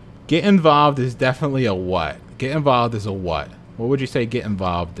 Get involved is definitely a what? Get involved is a what? What would you say get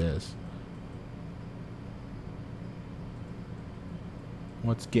involved is?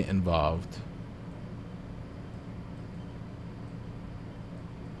 What's get involved?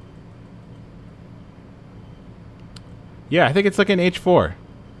 Yeah, I think it's like an H4.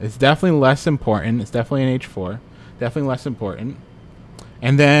 It's definitely less important. It's definitely an H4. Definitely less important.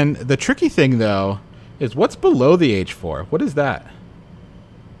 And then the tricky thing, though, is what's below the H4? What is that?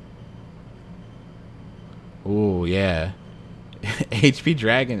 Ooh, yeah. HP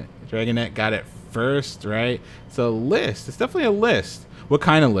Dragonet got it first, right? It's a list. It's definitely a list. What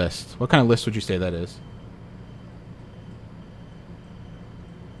kind of list? What kind of list would you say that is?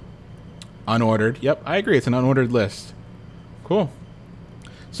 Unordered. Yep, I agree. It's an unordered list. Cool.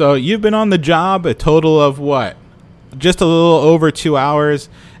 So you've been on the job a total of what? Just a little over 2 hours.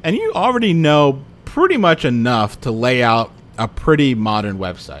 And you already know pretty much enough to lay out a pretty modern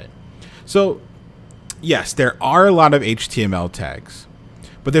website. So yes, there are a lot of HTML tags,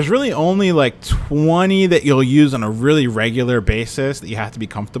 but there's really only like 20 that you'll use on a really regular basis that you have to be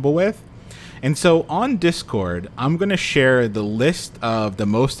comfortable with. And so on Discord, I'm going to share the list of the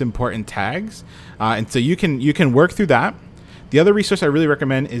most important tags. And so you can work through that. The other resource I really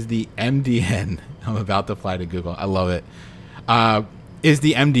recommend is the MDN. I'm about to fly to Google. I love it. Is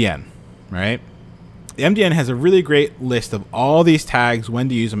the MDN, right? The MDN has a really great list of all these tags, when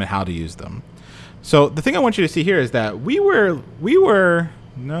to use them and how to use them. So the thing I want you to see here is that we were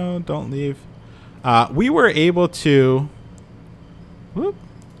no, don't leave. We were able to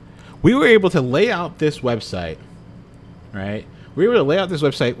lay out this website, right? We were able to lay out this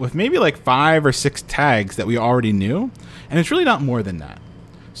website with maybe like 5 or 6 tags that we already knew, and it's really not more than that.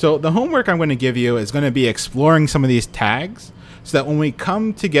 So the homework I'm going to give you is going to be exploring some of these tags so that when we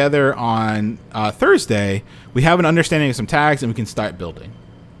come together on Thursday, we have an understanding of some tags and we can start building.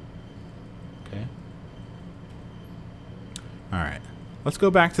 Okay. All right. Let's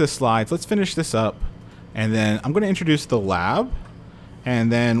go back to the slides. Let's finish this up. And then I'm going to introduce the lab.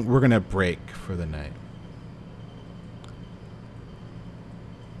 And then we're going to break for the night.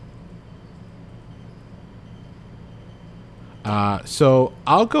 So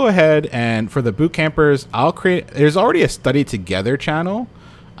I'll go ahead and for the boot campers, there's already a study together channel,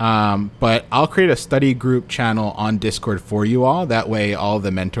 but I'll create a study group channel on Discord for you all. That way all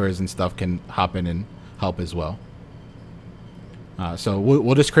the mentors and stuff can hop in and help as well. So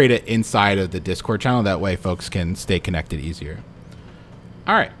we'll just create it inside of the Discord channel. That way folks can stay connected easier.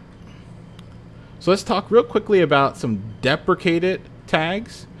 All right. So let's talk real quickly about some deprecated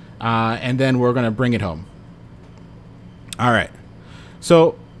tags, and then we're going to bring it home. All right.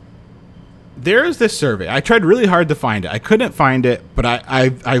 So there's this survey. I tried really hard to find it. I couldn't find it, but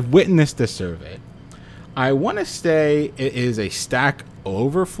I witnessed this survey. I want to say it is a Stack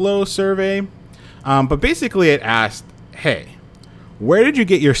Overflow survey, but basically it asked, hey, where did you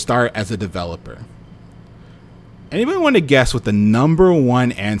get your start as a developer? Anybody want to guess what the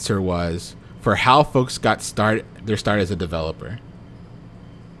 #1 answer was for how folks got their start as a developer?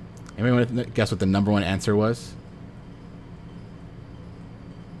 Anybody want to guess what the #1 answer was?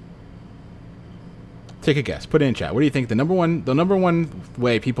 Take a guess. Put it in chat. What do you think the number one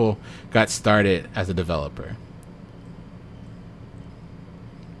way people got started as a developer?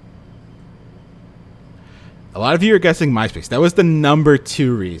 A lot of you are guessing MySpace. That was the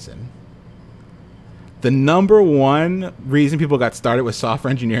 #2 reason. The #1 reason people got started with software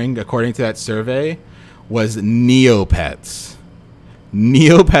engineering, according to that survey, was Neopets.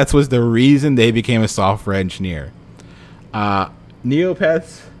 Neopets was the reason they became a software engineer.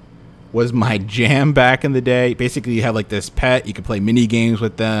 Neopets was my jam back in the day. Basically, you had like this pet. You could play mini games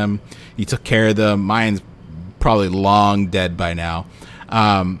with them. You took care of them. Mine's probably long dead by now.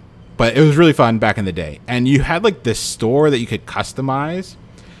 But it was really fun back in the day. And you had like this store that you could customize.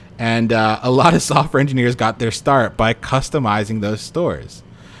 And a lot of software engineers got their start by customizing those stores.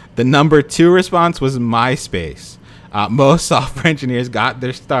 The #2 response was MySpace. Most software engineers got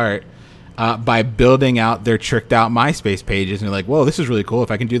their start by building out their tricked out MySpace pages. And they're like, whoa, this is really cool. If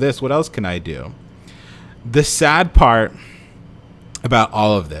I can do this, what else can I do? The sad part about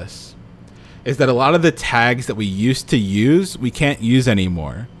all of this is that a lot of the tags that we used to use, we can't use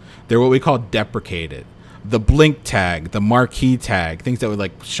anymore. They're what we call deprecated. The blink tag, the marquee tag, things that would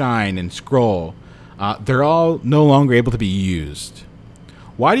like shine and scroll, they're all no longer able to be used.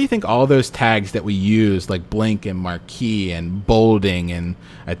 Why do you think all those tags that we use, like blink and marquee and bolding and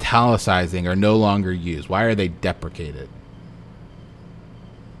italicizing, are no longer used? Why are they deprecated?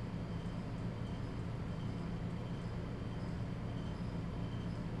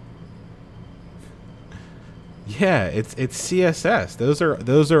 Yeah, it's CSS.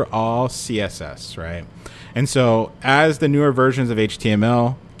 Those are all CSS, right? And so as the newer versions of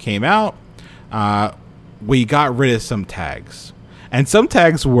HTML came out, we got rid of some tags. And some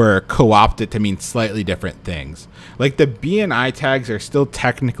tags were co-opted to mean slightly different things. Like the BNI tags are still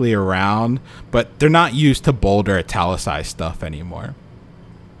technically around, but they're not used to bold or italicize stuff anymore.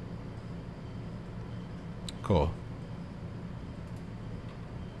 Cool.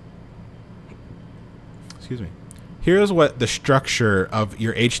 Excuse me. Here's what the structure of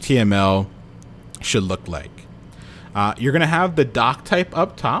your HTML should look like. You're going to have the doc type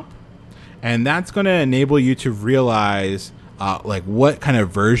up top, and that's going to enable you to realize like what kind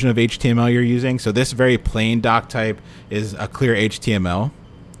of version of HTML you're using. So this very plain doc type is a clear HTML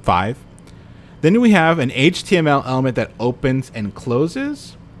 5. Then we have an HTML element that opens and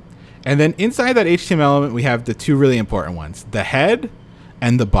closes. And then inside that HTML element, we have the two really important ones, the head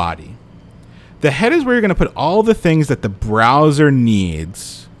and the body. The head is where you're going to put all the things that the browser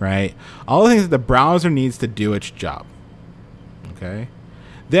needs, right? All the things that the browser needs to do its job. Okay.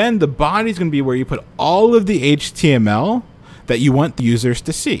 Then the body is going to be where you put all of the HTML that you want the users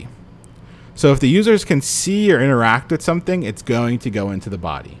to see. So if the users can see or interact with something, it's going to go into the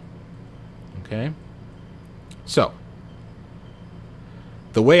body. Okay. So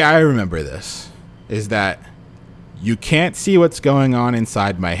the way I remember this is that you can't see what's going on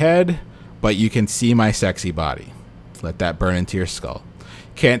inside my head, but you can see my sexy body. Let that burn into your skull.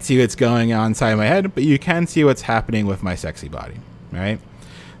 Can't see what's going on inside my head, but you can see what's happening with my sexy body, right?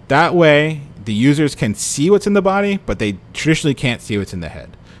 That way, the users can see what's in the body, but they traditionally can't see what's in the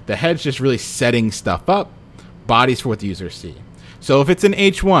head. The head's just really setting stuff up, bodies for what the users see. So if it's an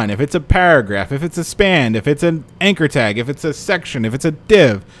H1, if it's a paragraph, if it's a span, if it's an anchor tag, if it's a section, if it's a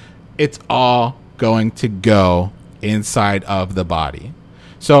div, it's all going to go inside of the body.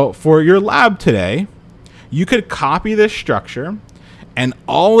 So for your lab today, you could copy this structure and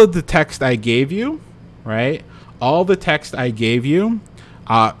all of the text I gave you, right? All the text I gave you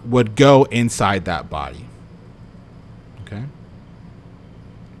would go inside that body. Okay.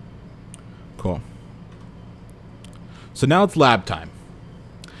 Cool. So now it's lab time.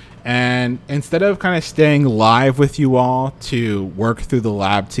 And instead of kind of staying live with you all to work through the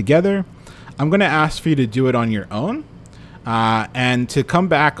lab together, I'm going to ask for you to do it on your own. And to come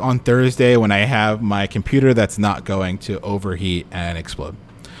back on Thursday when I have my computer that's not going to overheat and explode.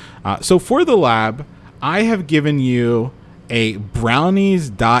 So for the lab, I have given you a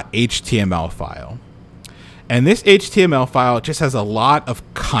brownies.html file. And this HTML file just has a lot of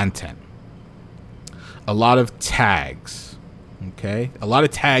content, a lot of tags, okay? A lot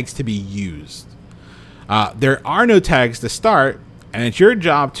of tags to be used. There are no tags to start, and it's your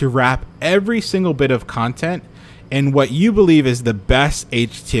job to wrap every single bit of content in what you believe is the best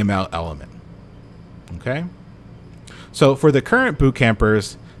HTML element, okay? So for the current boot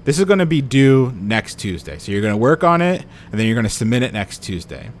campers, this is going to be due next Tuesday. So you're going to work on it, and then you're going to submit it next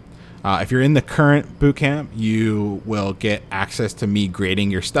Tuesday. If you're in the current bootcamp, you will get access to me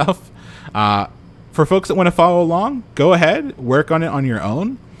grading your stuff. For folks that want to follow along, go ahead, work on it on your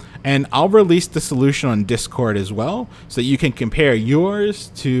own. And I'll release the solution on Discord as well, so that you can compare yours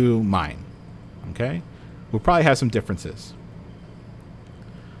to mine. Okay? We'll probably have some differences.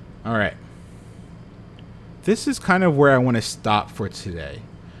 All right. This is kind of where I want to stop for today.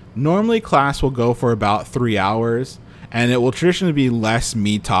 Normally, class will go for about 3 hours. And it will traditionally be less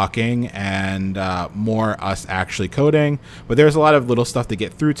me talking and more us actually coding. But there's a lot of little stuff to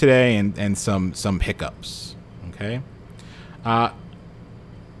get through today and some hiccups. Okay.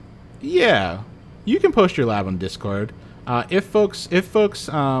 Yeah, you can post your lab on Discord. If folks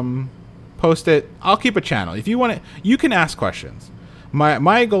post it, I'll keep a channel. If you want it, you can ask questions.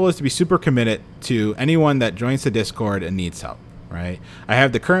 My goal is to be super committed to anyone that joins the Discord and needs help. Right? I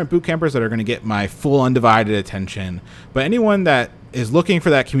have the current boot campers that are going to get my full undivided attention, but anyone that is looking for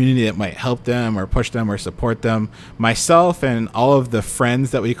that community that might help them or push them or support them, myself and all of the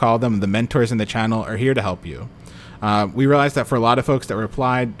friends that we call them, the mentors in the channel, are here to help you. We realized that for a lot of folks that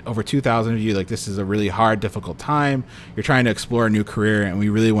replied, over 2,000 of you, like, this is a really hard, difficult time. You're trying to explore a new career, and we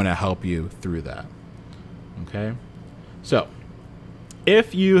really want to help you through that. Okay? So,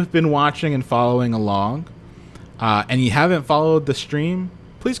 if you've been watching and following along, and you haven't followed the stream,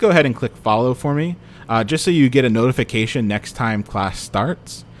 please go ahead and click follow for me, just so you get a notification next time class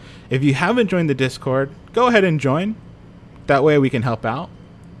starts. If you haven't joined the Discord, go ahead and join. That way we can help out.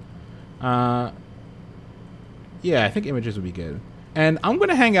 Yeah, I think images would be good. And I'm going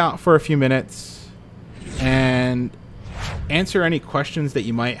to hang out for a few minutes and answer any questions that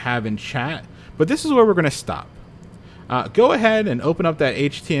you might have in chat. But this is where we're going to stop. Go ahead and open up that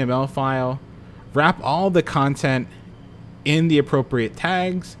HTML file. Wrap all the content in the appropriate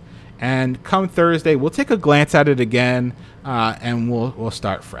tags, and come Thursday, we'll take a glance at it again, and we'll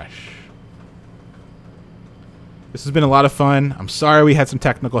start fresh. This has been a lot of fun. I'm sorry we had some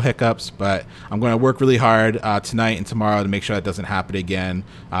technical hiccups, but I'm going to work really hard tonight and tomorrow to make sure that doesn't happen again,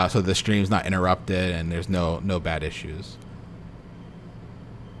 so the stream's not interrupted and there's no bad issues.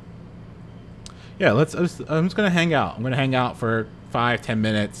 Yeah, I'm just going to hang out. I'm going to hang out for 5-10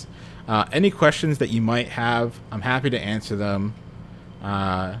 minutes. Any questions that you might have, I'm happy to answer them.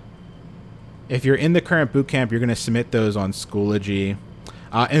 If you're in the current bootcamp, you're going to submit those on Schoology.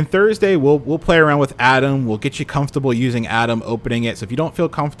 And Thursday, we'll play around with Atom. We'll get you comfortable using Atom, opening it. So if you don't feel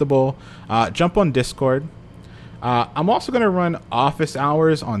comfortable, jump on Discord. I'm also going to run office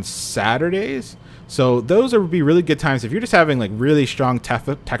hours on Saturdays. So those would be really good times. If you're just having like really strong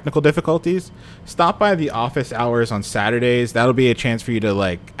technical difficulties, stop by the office hours on Saturdays. That'll be a chance for you to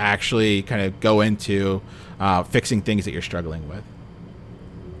like actually kind of go into fixing things that you're struggling with.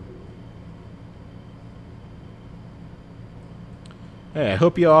 Hey, I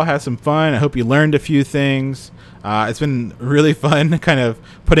hope you all had some fun. I hope you learned a few things. It's been really fun kind of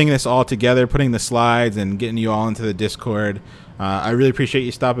putting this all together, putting the slides and getting you all into the Discord. I really appreciate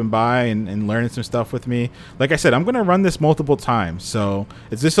you stopping by and learning some stuff with me. Like I said, I'm going to run this multiple times, so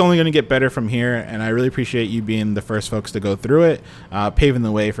it's just only going to get better from here, and I really appreciate you being the first folks to go through it, paving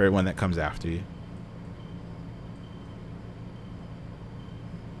the way for everyone that comes after you.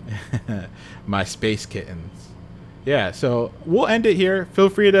 My space kittens. Yeah, so we'll end it here. Feel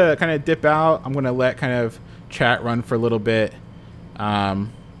free to kind of dip out. I'm going to let kind of chat run for a little bit.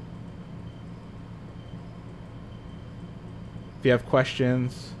 If you have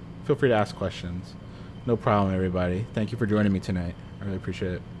questions, feel free to ask questions. No problem, everybody. Thank you for joining me tonight. I really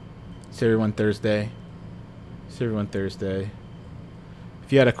appreciate it. See everyone Thursday. See everyone Thursday.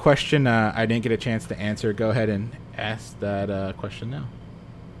 If you had a question I didn't get a chance to answer, go ahead and ask that question now.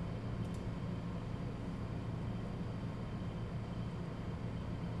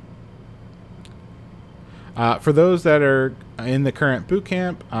 For those that are in the current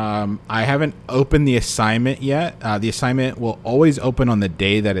bootcamp, I haven't opened the assignment yet. The assignment will always open on the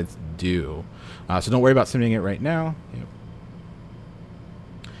day that it's due. So don't worry about submitting it right now. Yep.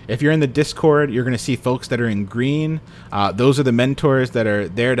 If you're in the Discord, you're going to see folks that are in green. Those are the mentors that are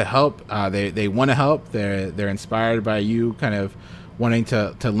there to help. They want to help. They're inspired by you kind of wanting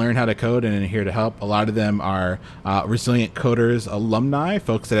to learn how to code and are here to help. A lot of them are Resilient Coders alumni,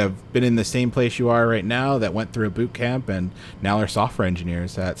 folks that have been in the same place you are right now, that went through a boot camp and now are software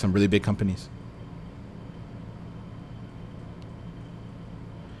engineers at some really big companies.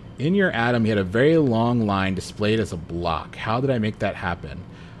 In your Atom, you had a very long line displayed as a block. How did I make that happen?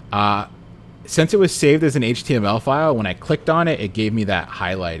 Since it was saved as an HTML file, when I clicked on it, it gave me that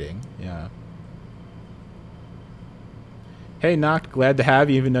highlighting. Yeah. Hey, Noct, glad to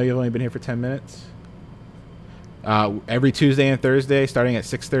have you, even though you've only been here for 10 minutes. Every Tuesday and Thursday, starting at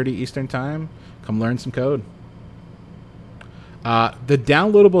 6:30 Eastern Time, come learn some code. The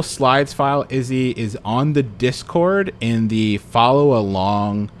downloadable slides file, Izzy, is on the Discord in the follow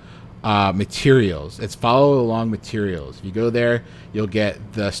along materials. It's follow along materials. If you go there, you'll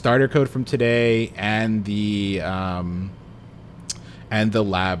get the starter code from today and the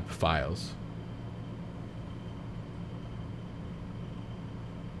lab files.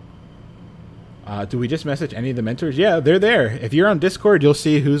 Do we just message any of the mentors? Yeah, they're there. If you're on Discord, you'll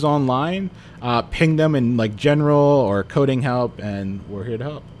see who's online. Ping them in like general or coding help, and we're here to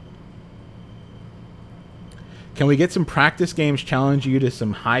help. Can we get some practice games challenge you to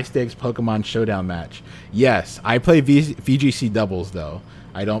some high-stakes Pokemon Showdown match? Yes, I play VGC doubles, though.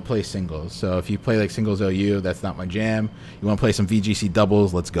 I don't play singles. So if you play like singles OU, that's not my jam. You want to play some VGC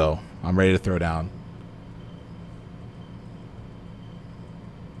doubles? Let's go. I'm ready to throw down.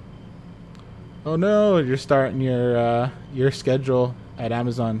 Oh no, you're starting your schedule at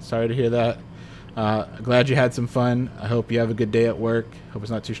Amazon. Sorry to hear that. Glad you had some fun. I hope you have a good day at work. Hope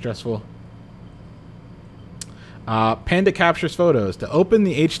it's not too stressful. Panda captures photos. To open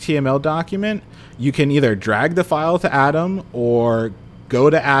the HTML document, you can either drag the file to Atom or go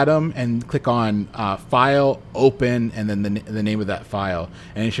to Atom and click on File, Open, and then the name of that file,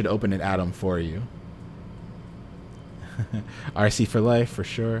 and it should open in Atom for you. RC for life, for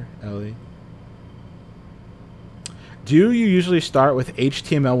sure, Ellie. Do you usually start with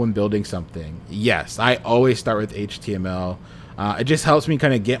HTML when building something? Yes, I always start with HTML. It just helps me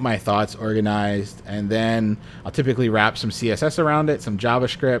kind of get my thoughts organized, and then I'll typically wrap some CSS around it, some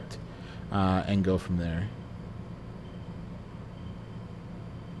JavaScript, and go from there.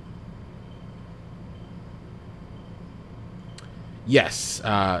 Yes,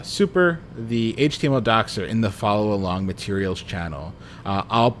 super. The HTML docs are in the follow along materials channel.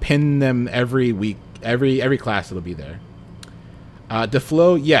 I'll pin them every week. Every class it'll be there. The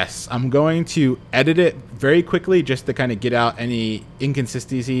flow, yes, I'm going to edit it very quickly just to kind of get out any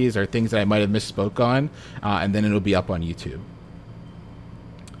inconsistencies or things that I might have misspoke on, and then it'll be up on YouTube.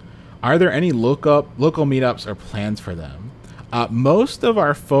 Are there any local meetups or plans for them? Most of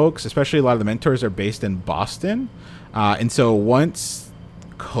our folks, especially a lot of the mentors, are based in Boston, and so once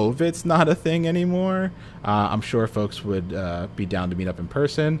COVID's not a thing anymore, I'm sure folks would be down to meet up in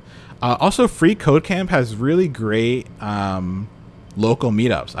person. Also, Free Code Camp has really great local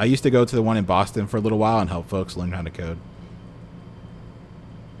meetups. I used to go to the one in Boston for a little while and help folks learn how to code.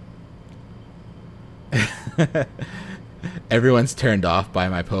 Everyone's turned off by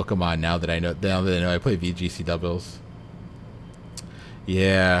my Pokemon now that I know I play VGC doubles.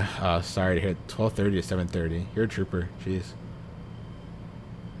 Yeah, sorry to hear. 12:30 to 7:30. You're a trooper. Jeez.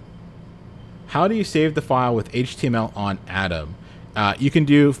 How do you save the file with HTML on Atom? You can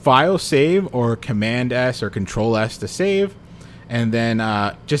do file save or Command S or Control S to save, and then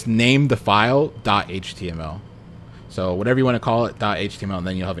just name the file .html. So whatever you want to call it, .html, and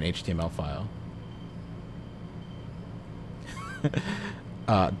then you'll have an HTML file.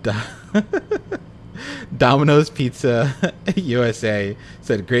 Domino's Pizza USA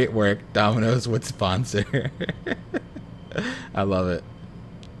said, "Great work. Domino's would sponsor." I love it.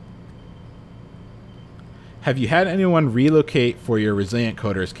 Have you had anyone relocate for your Resilient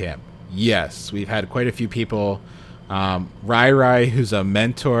Coders camp? Yes, we've had quite a few people. Rai, who's a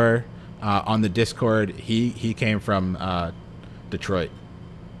mentor on the Discord, he came from Detroit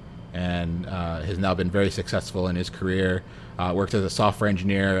and has now been very successful in his career. Worked as a software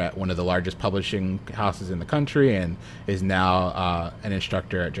engineer at one of the largest publishing houses in the country, and is now an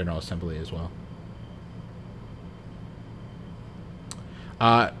instructor at General Assembly as well.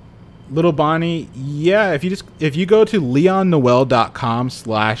 Little Bonnie, yeah, if you go to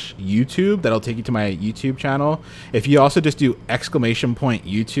leonnoel.com/YouTube, that'll take you to my YouTube channel. If you also just do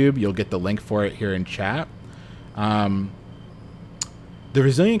 !YouTube, you'll get the link for it here in chat. The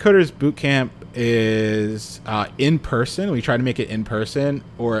Resilient Coders Bootcamp is in person. We try to make it in person,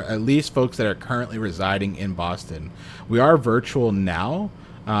 or at least folks that are currently residing in Boston. We are virtual now,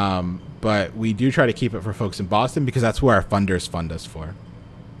 but we do try to keep it for folks in Boston because that's where our funders fund us for.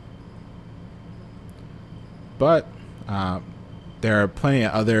 But there are plenty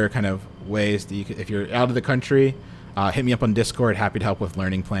of other kind of ways that you could, if you're out of the country, hit me up on Discord. Happy to help with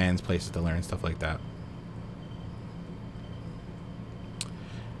learning plans, places to learn, stuff like that.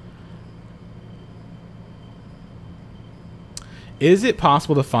 Is it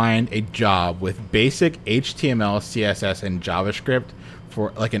possible to find a job with basic HTML, CSS, and JavaScript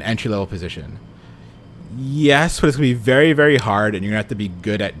for like an entry-level position? Yes, but it's going to be very, very hard, and you're going to have to be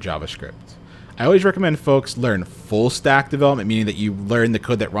good at JavaScript. I always recommend folks learn full stack development, meaning that you learn the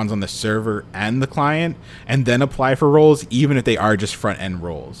code that runs on the server and the client, and then apply for roles, even if they are just front-end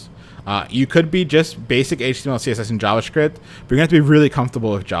roles. You could be just basic HTML, CSS, and JavaScript, but you're going to have to be really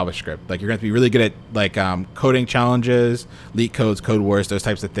comfortable with JavaScript. Like, you're going to have to be really good at like coding challenges, leak codes, code wars, those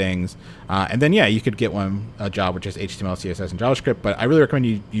types of things. And then, yeah, you could get a job with just HTML, CSS, and JavaScript, but I really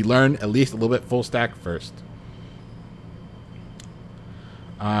recommend you learn at least a little bit full stack first.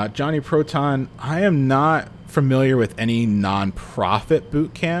 Johnny Proton, I am not familiar with any non-profit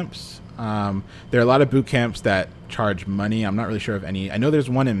boot camps. There are a lot of boot camps that charge money. I'm not really sure of any. I know there's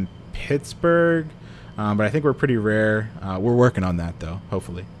one in Pittsburgh, but I think we're pretty rare. We're working on that, though,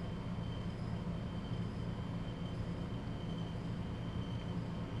 hopefully.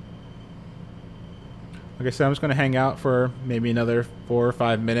 Like I said, I'm just going to hang out for maybe another 4 or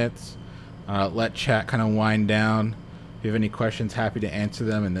 5 minutes. Let chat kind of wind down. If you have any questions, happy to answer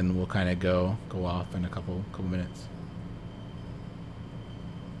them, and then we'll kind of go off in a couple minutes.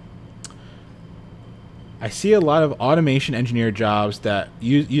 I see a lot of automation engineer jobs that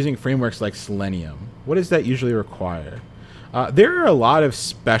using frameworks like Selenium. What does that usually require? There are a lot of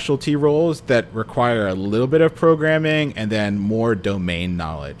specialty roles that require a little bit of programming and then more domain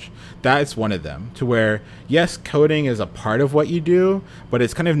knowledge. That's one of them, to where, yes, coding is a part of what you do, but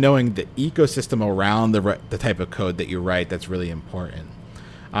it's kind of knowing the ecosystem around the type of code that you write that's really important.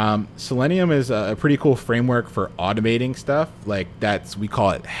 Selenium is a pretty cool framework for automating stuff. Like, we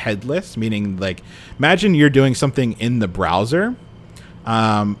call it headless, meaning like, imagine you're doing something in the browser.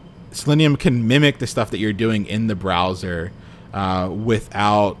 Selenium can mimic the stuff that you're doing in the browser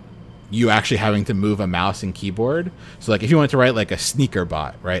without you actually having to move a mouse and keyboard. So like, if you wanted to write like a sneaker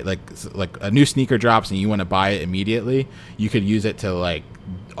bot, right? Like a new sneaker drops and you want to buy it immediately, you could use it to like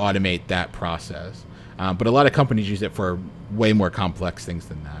automate that process. But a lot of companies use it for way more complex things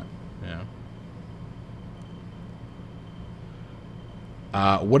than that.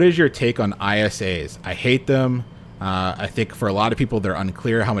 Yeah. What is your take on ISAs? I hate them. I think for a lot of people, they're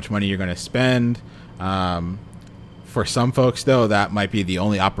unclear how much money you're going to spend. For some folks, though, that might be the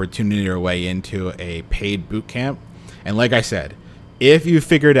only opportunity or way into a paid boot camp. And like I said, if you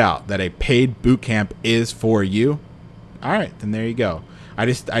figured out that a paid boot camp is for you, all right, then there you go. I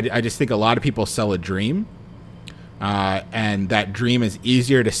just think a lot of people sell a dream, and that dream is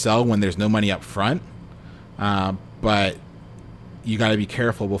easier to sell when there's no money up front. But you got to be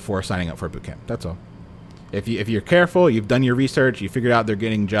careful before signing up for a boot camp. That's all. If you're careful, you've done your research, you figured out they're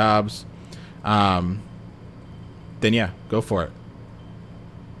getting jobs, then yeah, go for it.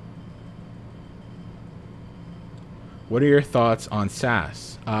 What are your thoughts on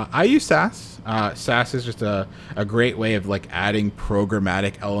Sass? I use Sass. Sass is just a great way of like adding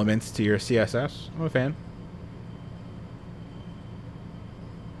programmatic elements to your CSS. I'm a fan.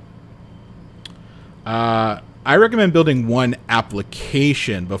 I recommend building one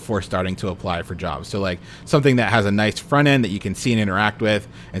application before starting to apply for jobs. So like something that has a nice front end that you can see and interact with,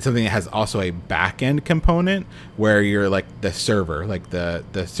 and something that has also a back end component where you're like the server, like the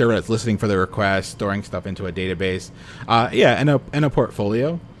server that's listening for the request, storing stuff into a database. Yeah, and a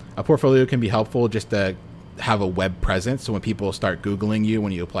portfolio. A portfolio can be helpful just to have a web presence. So when people start Googling you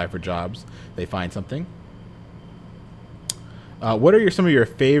when you apply for jobs, they find something. What are some of your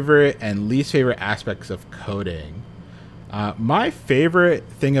favorite and least favorite aspects of coding? My favorite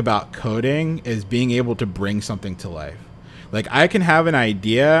thing about coding is being able to bring something to life. Like, I can have an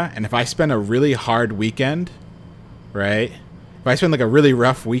idea, and if I spend a really hard weekend, right? If I spend like a really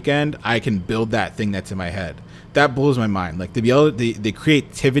rough weekend, I can build that thing that's in my head. That blows my mind. Like, to be able to, the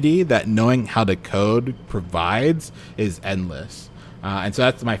creativity that knowing how to code provides is endless. And so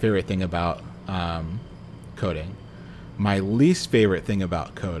that's my favorite thing about coding. My least favorite thing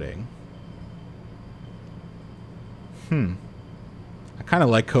about coding. I kind of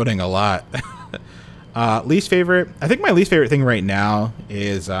like coding a lot. Least favorite. I think my least favorite thing right now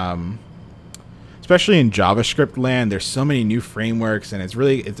is, especially in JavaScript land, there's so many new frameworks, and it's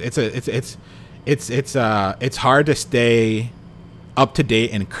really it's hard to stay up to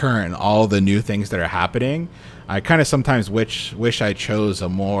date and current in all the new things that are happening. I kind of sometimes wish I chose a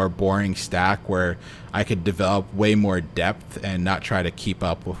more boring stack where I could develop way more depth and not try to keep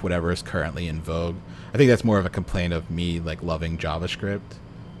up with whatever is currently in vogue. I think that's more of a complaint of me like loving JavaScript.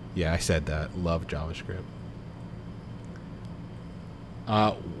 Yeah, I said that. Love JavaScript.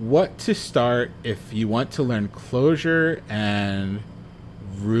 What to start if you want to learn Clojure and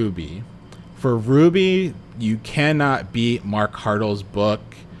Ruby. For Ruby, you cannot beat Mark Hartle's book.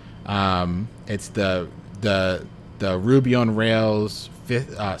 It's the Ruby on Rails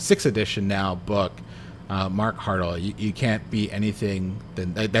 6th edition now book. Mark Hartle. You can't beat anything.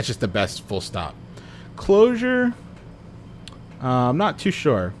 That's just the best, full stop. Clojure, I'm not too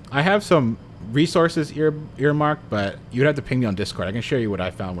sure. I have some resources earmarked, but you'd have to ping me on Discord. I can show you what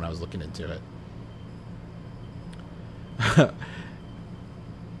I found when I was looking into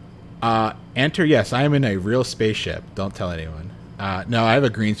it. Enter, yes, I am in a real spaceship. Don't tell anyone. No, I have a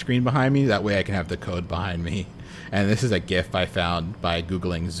green screen behind me. That way I can have the code behind me. And this is a GIF I found by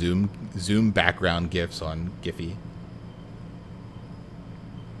Googling Zoom background GIFs on Giphy.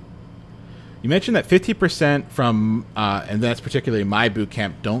 You mentioned that 50% from, and that's particularly my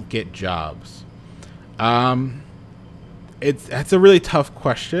bootcamp, don't get jobs. That's a really tough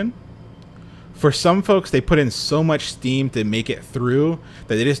question. For some folks, they put in so much steam to make it through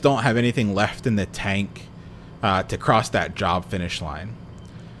that they just don't have anything left in the tank to cross that job finish line.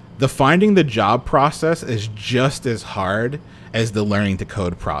 The finding the job process is just as hard as the learning to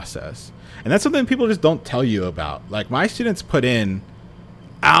code process. And that's something people just don't tell you about. Like, my students put in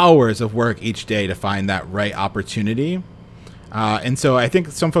hours of work each day to find that right opportunity. And so I think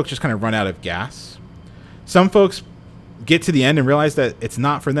some folks just kind of run out of gas. Some folks get to the end and realize that it's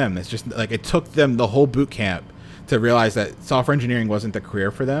not for them. It's just like it took them the whole boot camp to realize that software engineering wasn't the career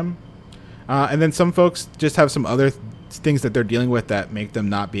for them. And then some folks just have some other things that they're dealing with that make them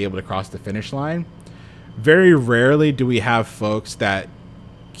not be able to cross the finish line. Very rarely do we have folks that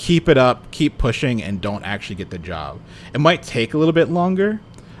keep it up, keep pushing, and don't actually get the job. It might take a little bit longer.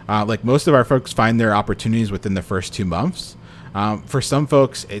 Like most of our folks find their opportunities within the first 2 months. For some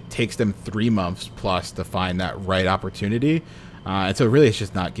folks, it takes them 3 months plus to find that right opportunity. And so really it's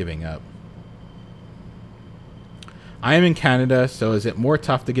just not giving up. I am in Canada, so is it more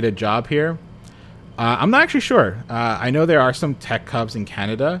tough to get a job here? I'm not actually sure. I know there are some tech hubs in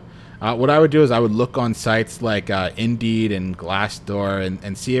Canada. What I would do is I would look on sites like Indeed and Glassdoor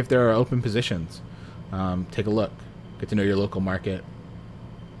and see if there are open positions. Take a look. Get to know your local market.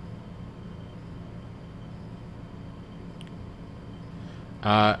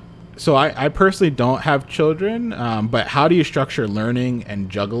 So I personally don't have children, but how do you structure learning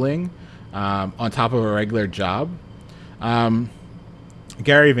and juggling on top of a regular job?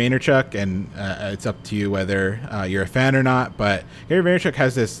 Gary Vaynerchuk, and it's up to you whether you're a fan or not, but Gary Vaynerchuk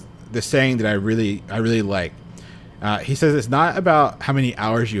has this saying that I really like. He says it's not about how many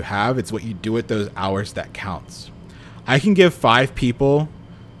hours you have, it's what you do with those hours that counts. I can give 5 people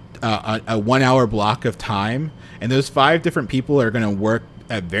a 1 hour block of time, and those 5 different people are going to work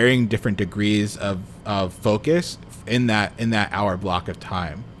at varying different degrees of focus in that hour block of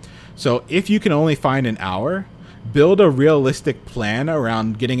time. So if you can only find an hour, build a realistic plan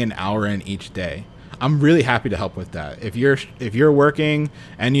around getting an hour in each day. I'm really happy to help with that. If you're working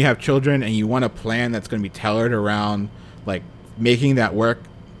and you have children and you want a plan that's going to be tailored around like making that work,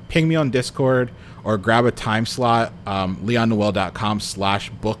 ping me on Discord or grab a time slot,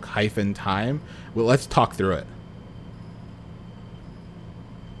 leonnoel.com/book-time. Well, let's talk through it.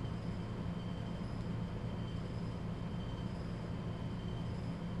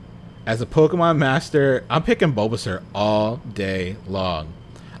 As a Pokemon master, I'm picking Bulbasaur all day long.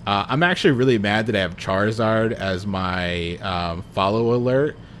 I'm actually really mad that I have Charizard as my follow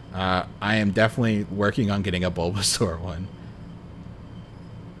alert. I am definitely working on getting a Bulbasaur one.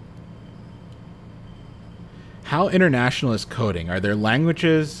 How international is coding? Are there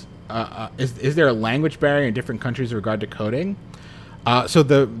languages? Is there a language barrier in different countries with regard to coding? So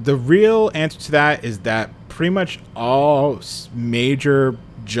the real answer to that is that pretty much all major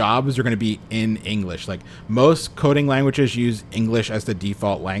jobs are going to be in English. Like most coding languages use English as the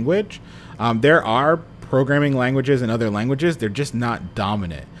default language. There are programming languages and other languages. They're just not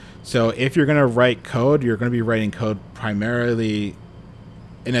dominant. So if you're going to write code, you're going to be writing code primarily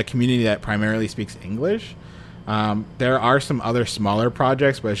in a community that primarily speaks English. There are some other smaller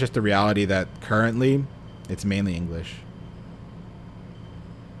projects, but it's just the reality that currently it's mainly English.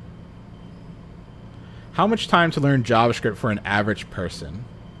 How much time to learn JavaScript for an average person?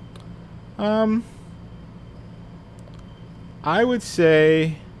 I would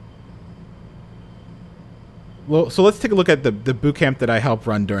say, well, so let's take a look at the bootcamp that I help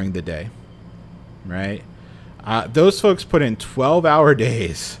run during the day, right? Those folks put in 12-hour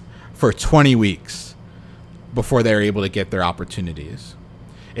days for 20 weeks before they're able to get their opportunities.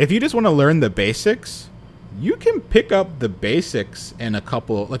 If you just want to learn the basics, you can pick up the basics in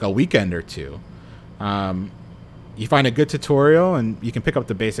a weekend or two. You find a good tutorial and you can pick up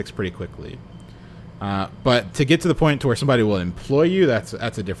the basics pretty quickly. But to get to the point to where somebody will employ you, that's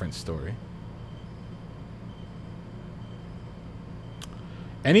a different story.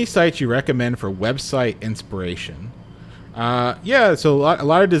 Any sites you recommend for website inspiration? Yeah, so a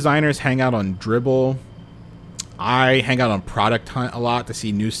lot of designers hang out on Dribbble. I hang out on Product Hunt a lot to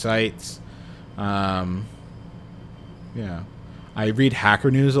see new sites. Yeah, I read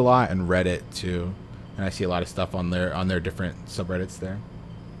Hacker News a lot and Reddit too, and I see a lot of stuff on their different subreddits there.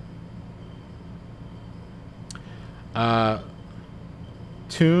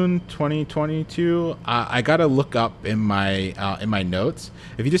 Tune 2022. I gotta look up in my notes.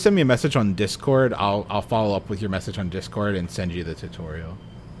 If you just send me a message on Discord, I'll follow up with your message on Discord and send you the tutorial.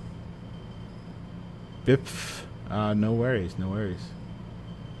 Bip. No worries. No worries.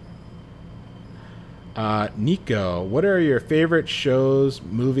 Nico, what are your favorite shows,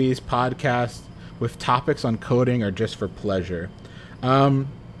 movies, podcasts with topics on coding or just for pleasure?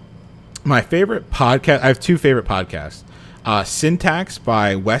 My favorite podcast, I have two favorite podcasts. Syntax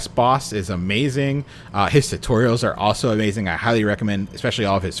by Wes Boss is amazing. His tutorials are also amazing. I highly recommend, especially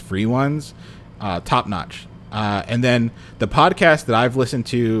all of his free ones. Top notch. And then the podcast that I've listened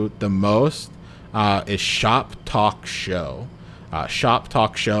to the most is Shop Talk Show. Shop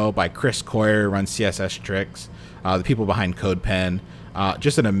Talk Show by Chris Coyer, runs CSS Tricks. The people behind CodePen.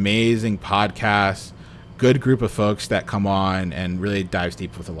 Just an amazing podcast. Good group of folks that come on and really dives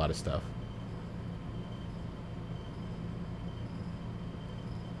deep with a lot of stuff.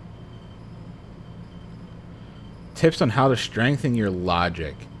 Tips on how to strengthen your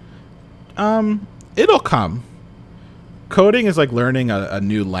logic. It'll come. Coding is like learning a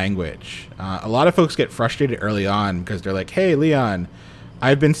new language. A lot of folks get frustrated early on because they're like, hey, Leon,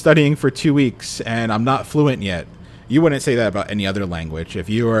 I've been studying for 2 weeks and I'm not fluent yet. You wouldn't say that about any other language. If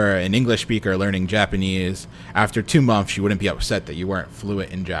you were an English speaker learning Japanese, after 2 months, you wouldn't be upset that you weren't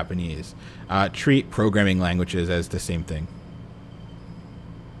fluent in Japanese. Treat programming languages as the same thing.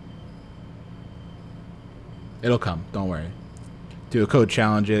 It'll come. Don't worry. Do a code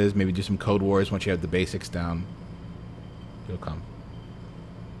challenges. Maybe do some code wars once you have the basics down. It'll come.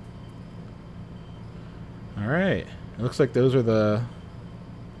 All right. It looks like those are that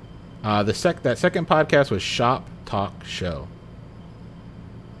second podcast was Shop Talk Show.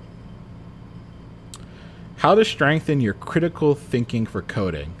 How to strengthen your critical thinking for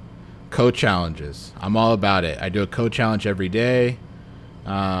coding. Code challenges. I'm all about it. I do a code challenge every day.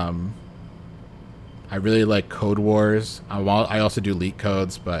 I really like Code Wars. I also do leak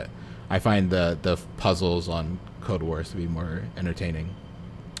codes, but I find the puzzles on Code Wars to be more entertaining.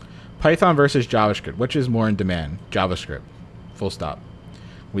 Python versus JavaScript. Which is more in demand? JavaScript. Full stop.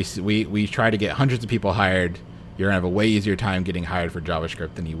 We try to get hundreds of people hired. You're gonna have a way easier time getting hired for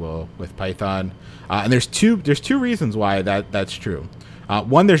JavaScript than you will with Python. And there's two reasons why that's true.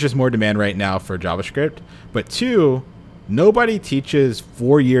 One, there's just more demand right now for JavaScript, but two, nobody teaches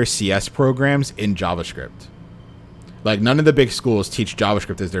 4-year CS programs in JavaScript. Like, none of the big schools teach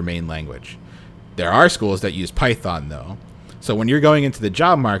JavaScript as their main language. There are schools that use Python, though. So when you're going into the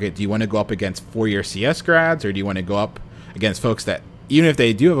job market, do you want to go up against 4-year CS grads, or do you want to go up against folks that, even if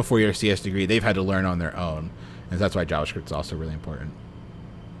they do have a 4-year CS degree, they've had to learn on their own? And that's why JavaScript is also really important.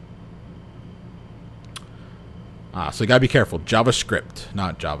 So you got to be careful. JavaScript,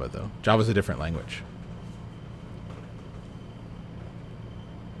 not Java, though. Java's a different language.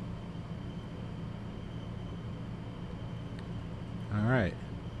 All right.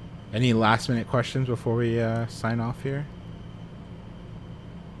 Any last minute questions before we sign off here?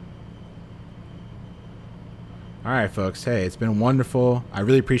 All right, folks. Hey, it's been wonderful. I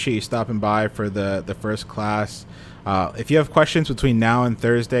really appreciate you stopping by for the first class. If you have questions between now and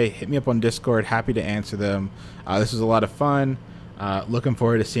Thursday, hit me up on Discord. Happy to answer them. This was a lot of fun. Looking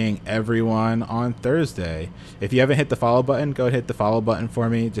forward to seeing everyone on Thursday. If you haven't hit the follow button, go ahead and hit the follow button for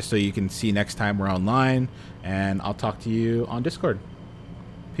me, just so you can see next time we're online. And I'll talk to you on Discord.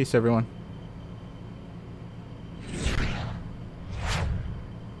 Peace, everyone.